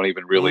rhyme, and you don't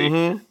even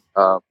really,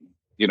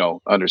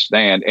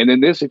 understand. And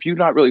then this, if you're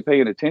not really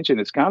paying attention,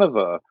 it's kind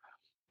of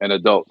an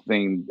adult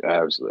themed,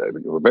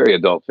 a very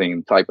adult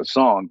themed type of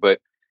song. But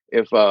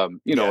if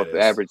if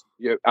the average,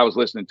 I was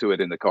listening to it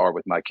in the car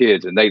with my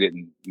kids, and they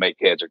didn't make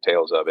heads or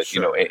tails of it,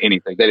 Sure.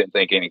 Anything. They didn't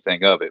think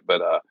anything of it.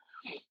 But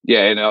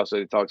and also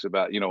it talks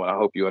about, I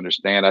hope you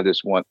understand, I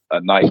just want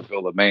a night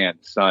full of man,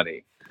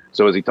 Sonny.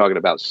 So is he talking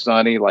about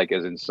Sonny, like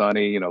as in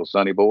Sonny,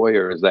 Sonny Boy,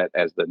 or is that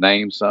as the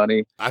name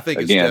Sonny? I think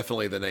it's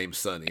definitely the name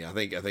Sonny. I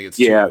think it's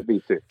true.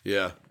 Me too.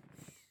 Yeah.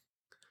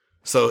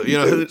 So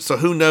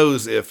who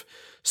knows if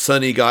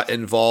Sonny got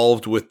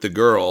involved with the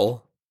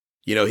girl?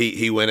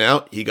 He went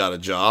out, he got a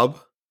job.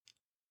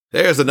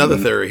 There's another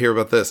theory here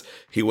about this.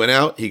 He went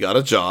out, he got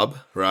a job,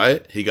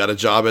 right? He got a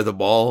job at the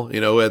mall,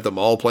 at the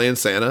mall playing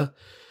Santa.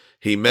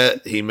 He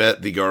met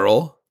the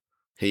girl.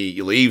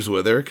 He leaves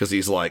with her because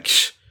he's like,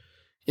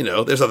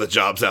 there's other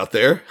jobs out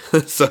there.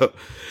 So,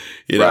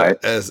 right.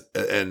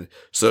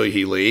 So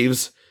he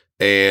leaves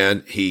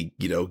and he,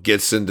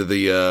 gets into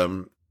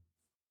the,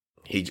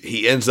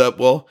 he ends up,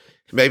 well,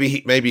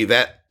 maybe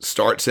that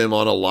starts him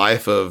on a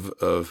life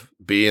of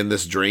being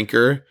this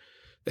drinker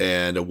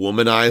and a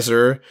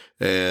womanizer.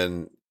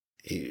 And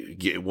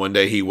one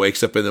day he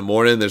wakes up in the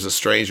morning, there's a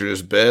stranger in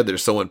his bed,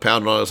 there's someone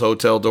pounding on his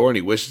hotel door, and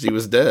he wishes he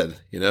was dead.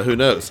 Who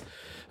knows?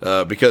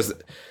 Because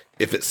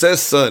if it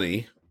says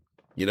Sonny,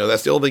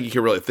 that's the only thing you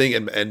can really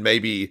think. And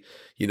maybe,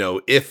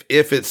 if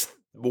it's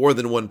more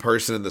than one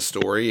person in the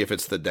story, if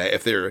it's the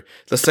dad,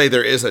 let's say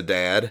there is a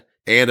dad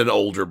and an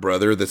older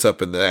brother that's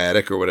up in the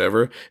attic or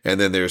whatever, and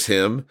then there's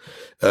him,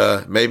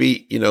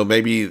 maybe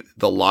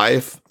the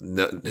life,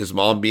 his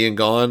mom being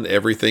gone,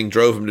 everything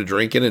drove him to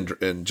drinking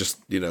and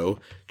just,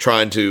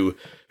 trying to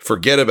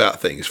forget about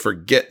things,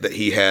 forget that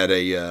he had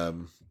a,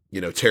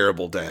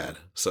 terrible dad.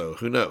 So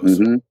who knows?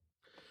 Mm-hmm.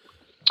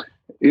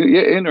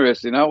 Yeah,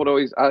 interesting. I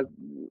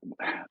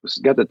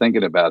got to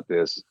thinking about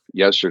this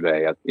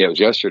yesterday. It was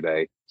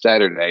yesterday,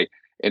 Saturday.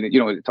 And,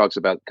 it talks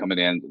about coming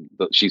in,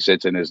 she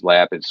sits in his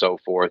lap and so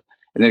forth.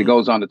 And then it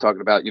goes on to talk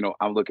about,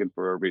 I'm looking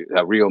for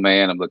a real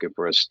man. I'm looking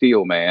for a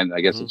steel man.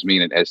 I guess it's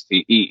meaning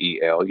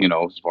STEEL,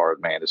 as far as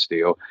man is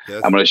steel.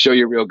 Yes. I'm going to show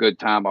you a real good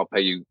time. I'll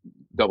pay you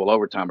double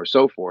overtime or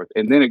so forth.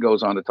 And then it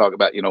goes on to talk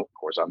about, of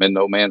course, I'm in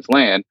no man's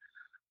land.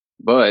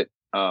 But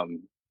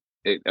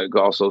it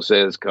also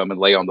says, come and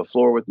lay on the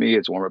floor with me.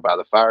 It's warmer by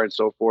the fire and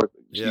so forth.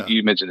 Yeah.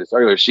 You mentioned this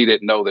earlier. She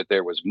didn't know that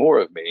there was more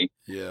of me.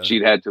 Yeah.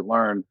 She'd had to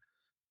learn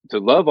to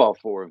love all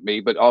four of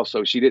me, but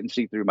also she didn't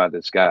see through my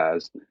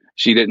disguise.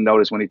 She didn't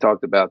notice when he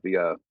talked about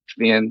the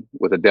thin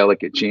with a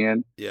delicate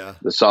chin,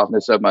 the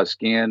softness of my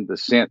skin, the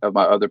scent of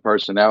my other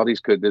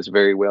personalities. Could this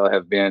very well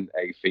have been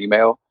a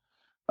female?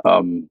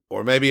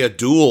 Or maybe a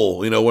dual,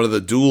 one of the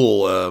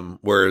dual,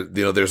 where,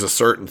 there's a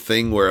certain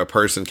thing where a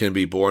person can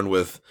be born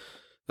with,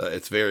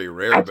 it's very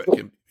rare, but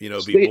can,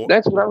 be born.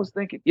 That's what I was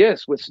thinking.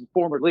 Yes. With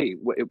former Lee,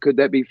 could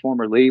that be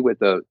former Lee with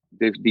the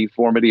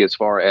deformity as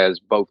far as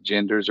both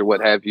genders or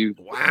what have you?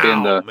 Wow,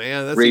 been the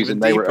man, that's reason even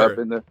they deeper. were up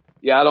in the,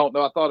 I don't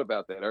know. I thought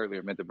about that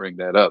earlier, meant to bring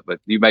that up, but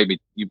you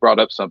brought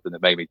up something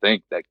that made me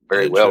think that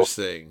very well.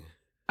 Interesting.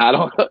 I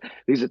don't know.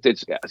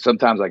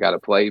 Sometimes I got to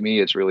play me.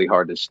 It's really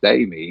hard to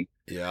stay me.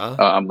 Yeah.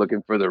 I'm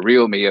looking for the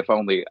real me. If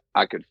only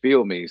I could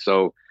feel me.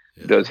 So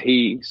does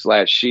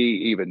he/she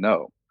even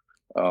know?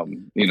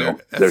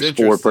 There's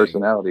four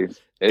personalities.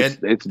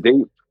 It's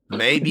deep.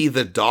 Maybe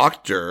the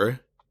doctor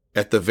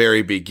at the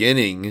very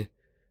beginning,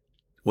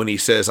 when he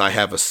says, I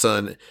have a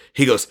son,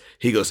 he goes,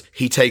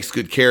 he takes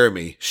good care of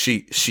me.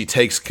 She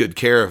takes good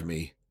care of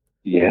me.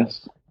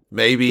 Yes.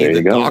 Maybe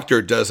the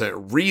doctor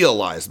doesn't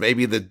realize,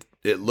 maybe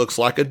it looks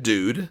like a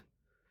dude,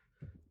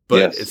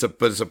 but it's a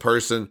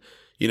person,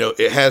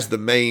 it has the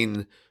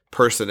main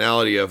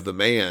personality of the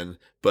man,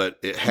 but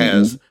it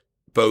has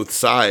both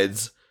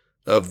sides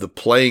of the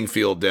playing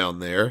field down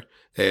there.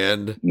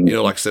 And,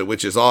 like I said,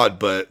 which is odd,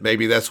 but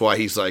maybe that's why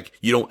he's like,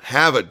 you don't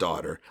have a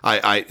daughter.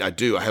 I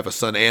do. I have a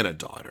son and a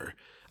daughter.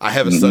 I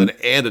have a son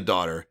and a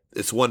daughter.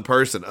 It's one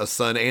person, a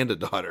son and a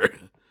daughter.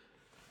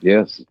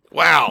 Yes.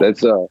 Wow.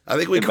 That's I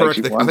think we're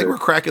cracking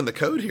the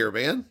code here,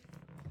 man.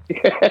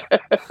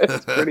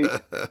 It's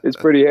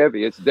pretty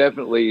heavy. It's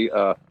definitely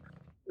a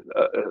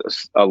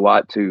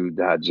lot to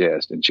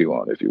digest and chew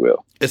on, if you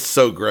will. It's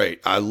so great.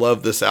 I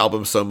love this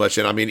album so much.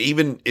 And I mean,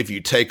 even if you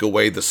take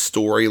away the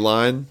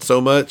storyline so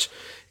much,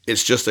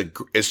 It's just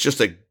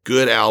a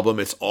good album.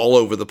 It's all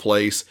over the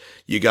place.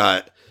 You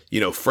got,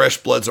 Fresh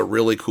Blood's a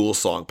really cool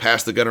song.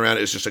 Pass the Gun Around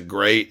is just a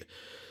great,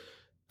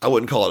 I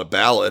wouldn't call it a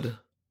ballad.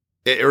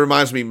 It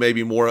reminds me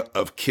maybe more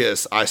of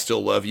Kiss, I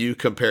Still Love You,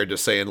 compared to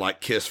saying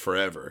like Kiss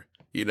Forever.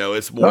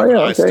 It's more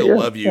I Still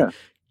Love You,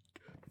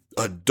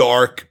 a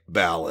dark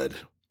ballad.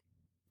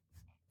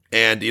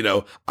 And,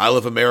 I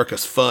Love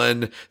America's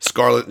fun.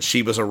 Scarlet and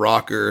Sheba's a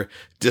rocker.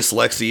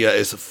 Dyslexia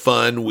is a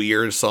fun,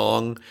 weird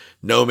song.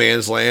 No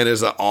Man's Land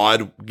is an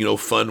odd,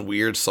 fun,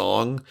 weird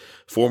song.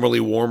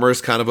 Formerly Warmer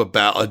is kind of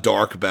a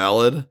dark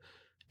ballad.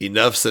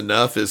 Enough's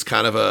Enough is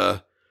kind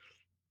of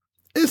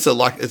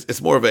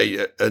it's more of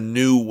a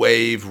new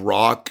wave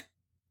rock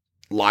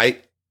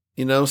light,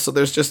 so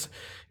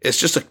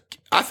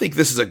I think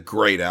this is a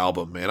great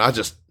album, man.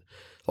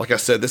 Like I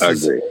said,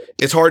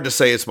 it's hard to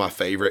say it's my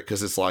favorite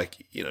because it's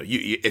like,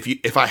 if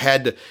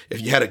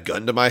you had a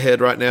gun to my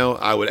head right now,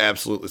 I would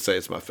absolutely say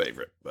it's my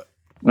favorite. But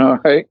all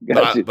right,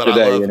 got you but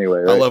today I love, anyway.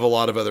 Right? I love a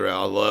lot of other.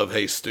 I love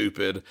Hey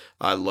Stupid.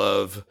 I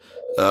love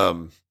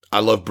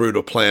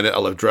Brutal Planet. I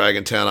love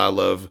Dragon Town. I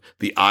love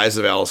The Eyes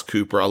of Alice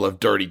Cooper. I love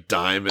Dirty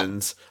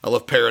Diamonds. I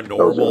love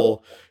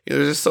Paranormal.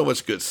 There's just so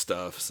much good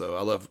stuff. So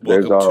I love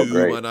Welcome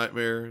to My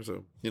Nightmare.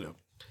 So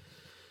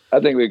I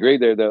think we agree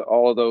there that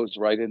all of those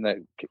right in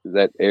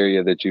that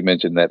area that you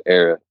mentioned, that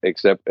era,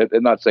 except,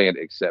 I'm not saying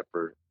except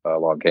for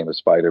Along Came a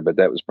Spider, but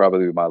that was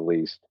probably my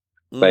least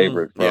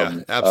favorite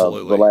from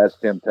absolutely. The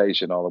Last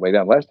Temptation all the way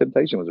down. Last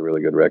Temptation was a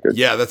really good record.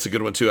 Yeah, that's a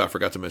good one too. I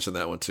forgot to mention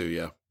that one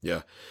too.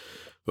 Yeah.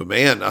 But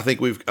man, I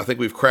think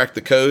we've cracked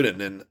the code,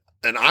 and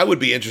I would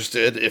be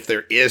interested if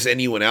there is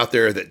anyone out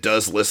there that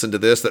does listen to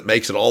this, that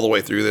makes it all the way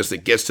through this,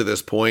 that gets to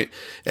this point,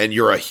 and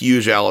you're a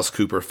huge Alice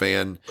Cooper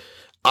fan.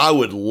 I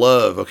would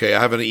love, I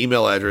have an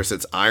email address.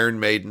 It's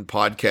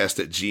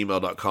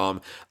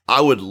ironmaidenpodcast@gmail.com. I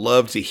would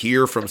love to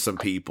hear from some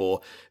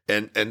people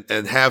and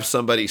have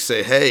somebody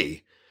say,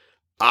 hey,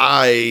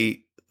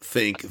 I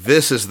think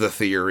this is the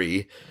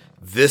theory.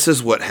 This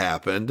is what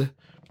happened.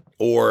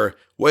 Or,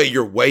 wait,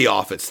 you're way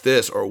off. It's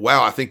this. Or,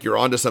 wow, I think you're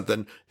onto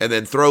something. And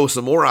then throw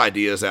some more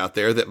ideas out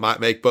there that might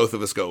make both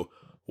of us go,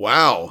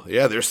 wow,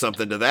 yeah, there's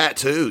something to that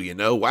too.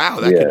 Wow,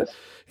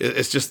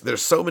 it's just,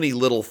 there's so many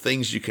little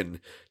things you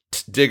can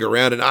dig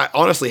around, and I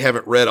honestly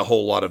haven't read a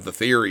whole lot of the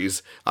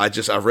theories.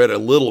 I've read a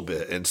little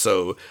bit, and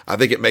so I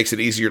think it makes it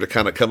easier to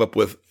kind of come up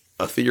with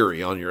a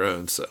theory on your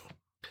own. So,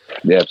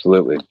 yeah,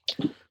 absolutely.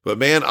 But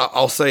man,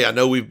 I'll say, I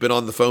know we've been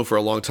on the phone for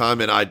a long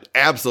time, and I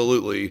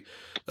absolutely,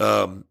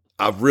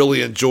 I've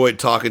really enjoyed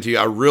talking to you.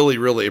 I really,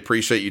 really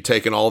appreciate you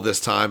taking all this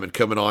time and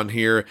coming on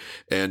here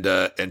and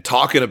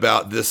talking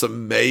about this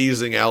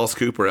amazing Alice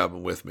Cooper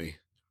album with me.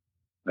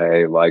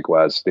 Hey,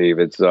 likewise, Steve.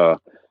 It's a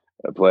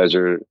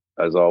pleasure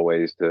as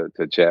always to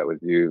chat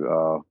with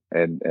you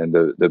and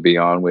to be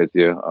on with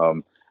you.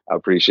 I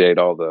appreciate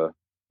all the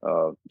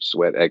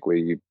sweat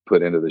equity you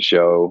put into the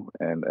show,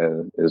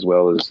 and as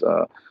well as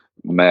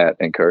Matt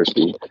and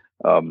Kirsty.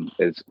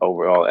 It's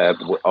overall,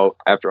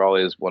 after all,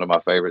 is one of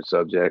my favorite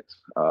subjects,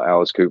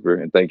 Alice Cooper,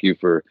 and thank you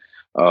for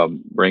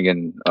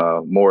bringing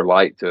more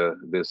light to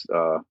this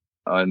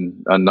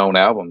unknown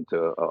album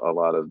to a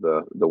lot of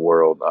the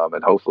world,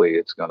 and hopefully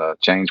it's going to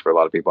change for a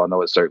lot of people. I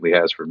know it certainly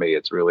has for me.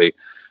 It's really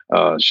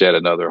shed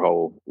another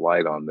whole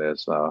light on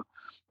this.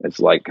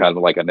 It's like kind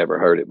of like I never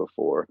heard it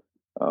before.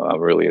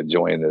 I'm really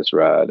enjoying this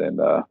ride,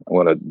 and I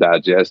want to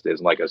digest it.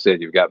 And like I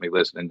said, you've got me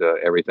listening to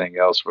everything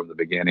else from the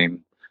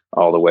beginning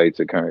all the way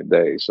to current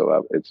day.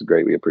 So it's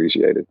greatly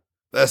appreciated.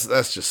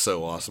 That's just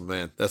so awesome,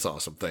 man. That's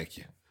awesome. Thank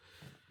you.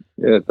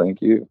 Yeah,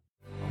 thank you.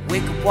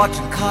 Wake up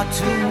watching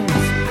cartoons,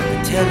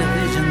 the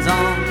television's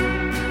on.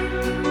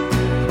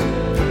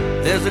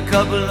 There's a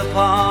couple of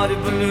party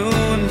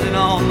balloons and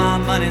all my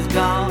money's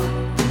gone.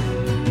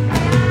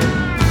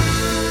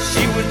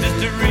 She was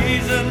just a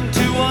reason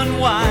to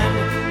unwind,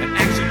 and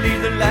actually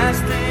the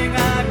last thing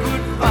I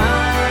could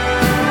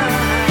find.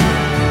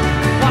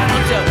 Why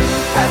don't you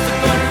pass the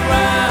gun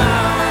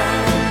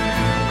around?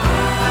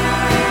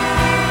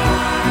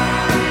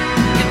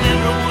 Give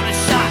everyone a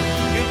shot,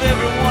 give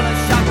everyone a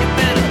shot. You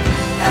better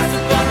pass the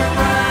gun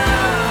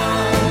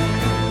around.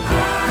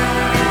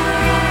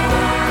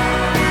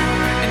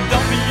 And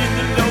dump me in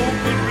the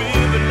local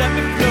river, let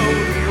me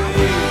float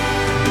away.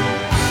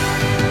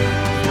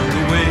 Float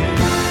away.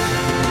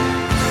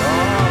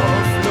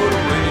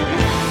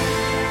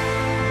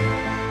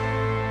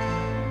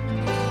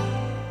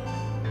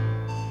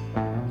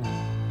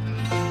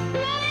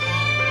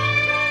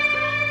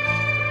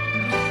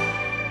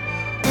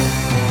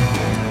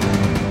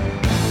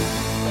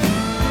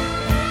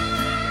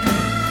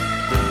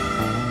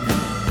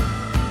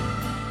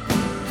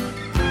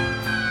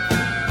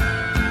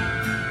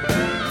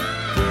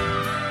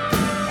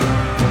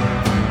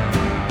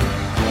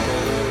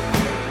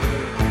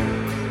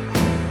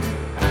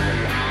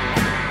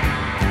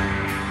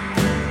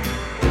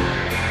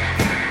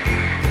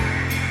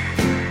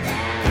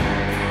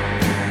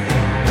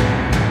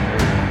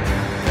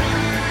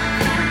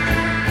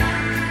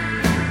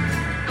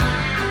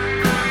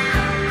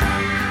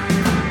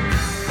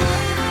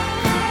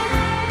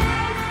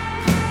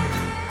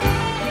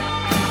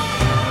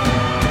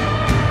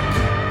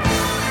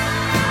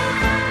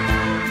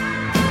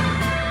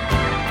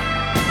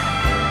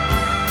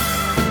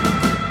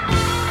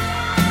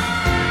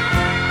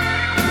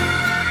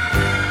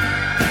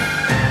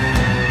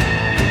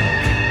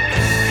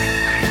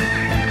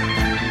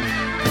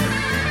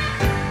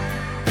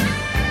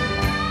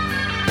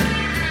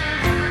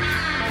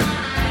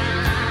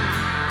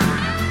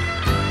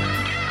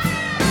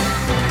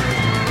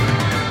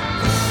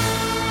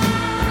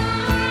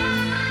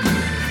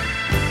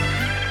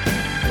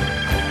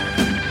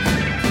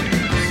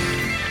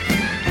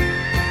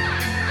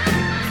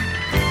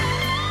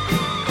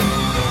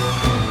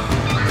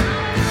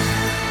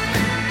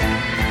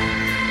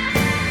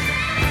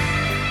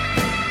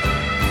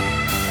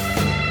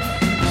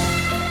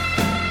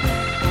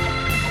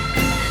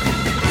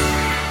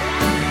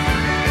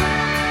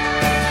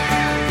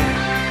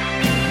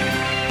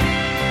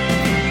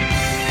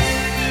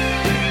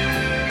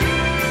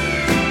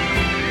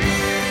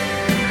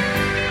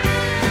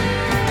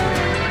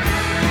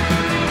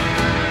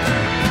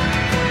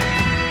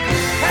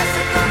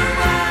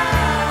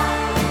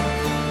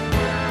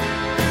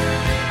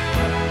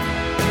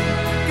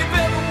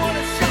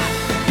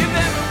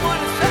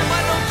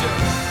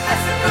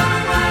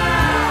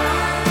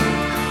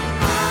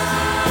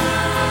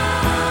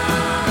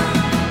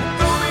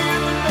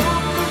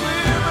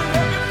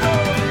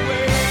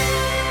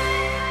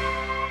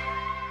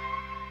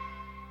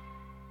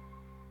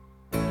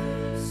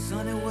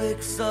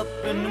 wakes up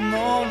in the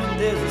morning,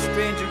 there's a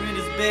stranger in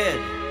his bed.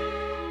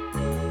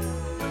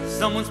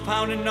 Someone's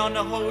pounding on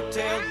the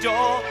hotel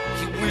door,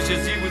 he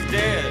wishes he was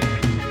dead.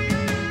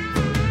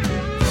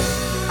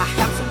 I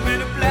have so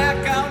many black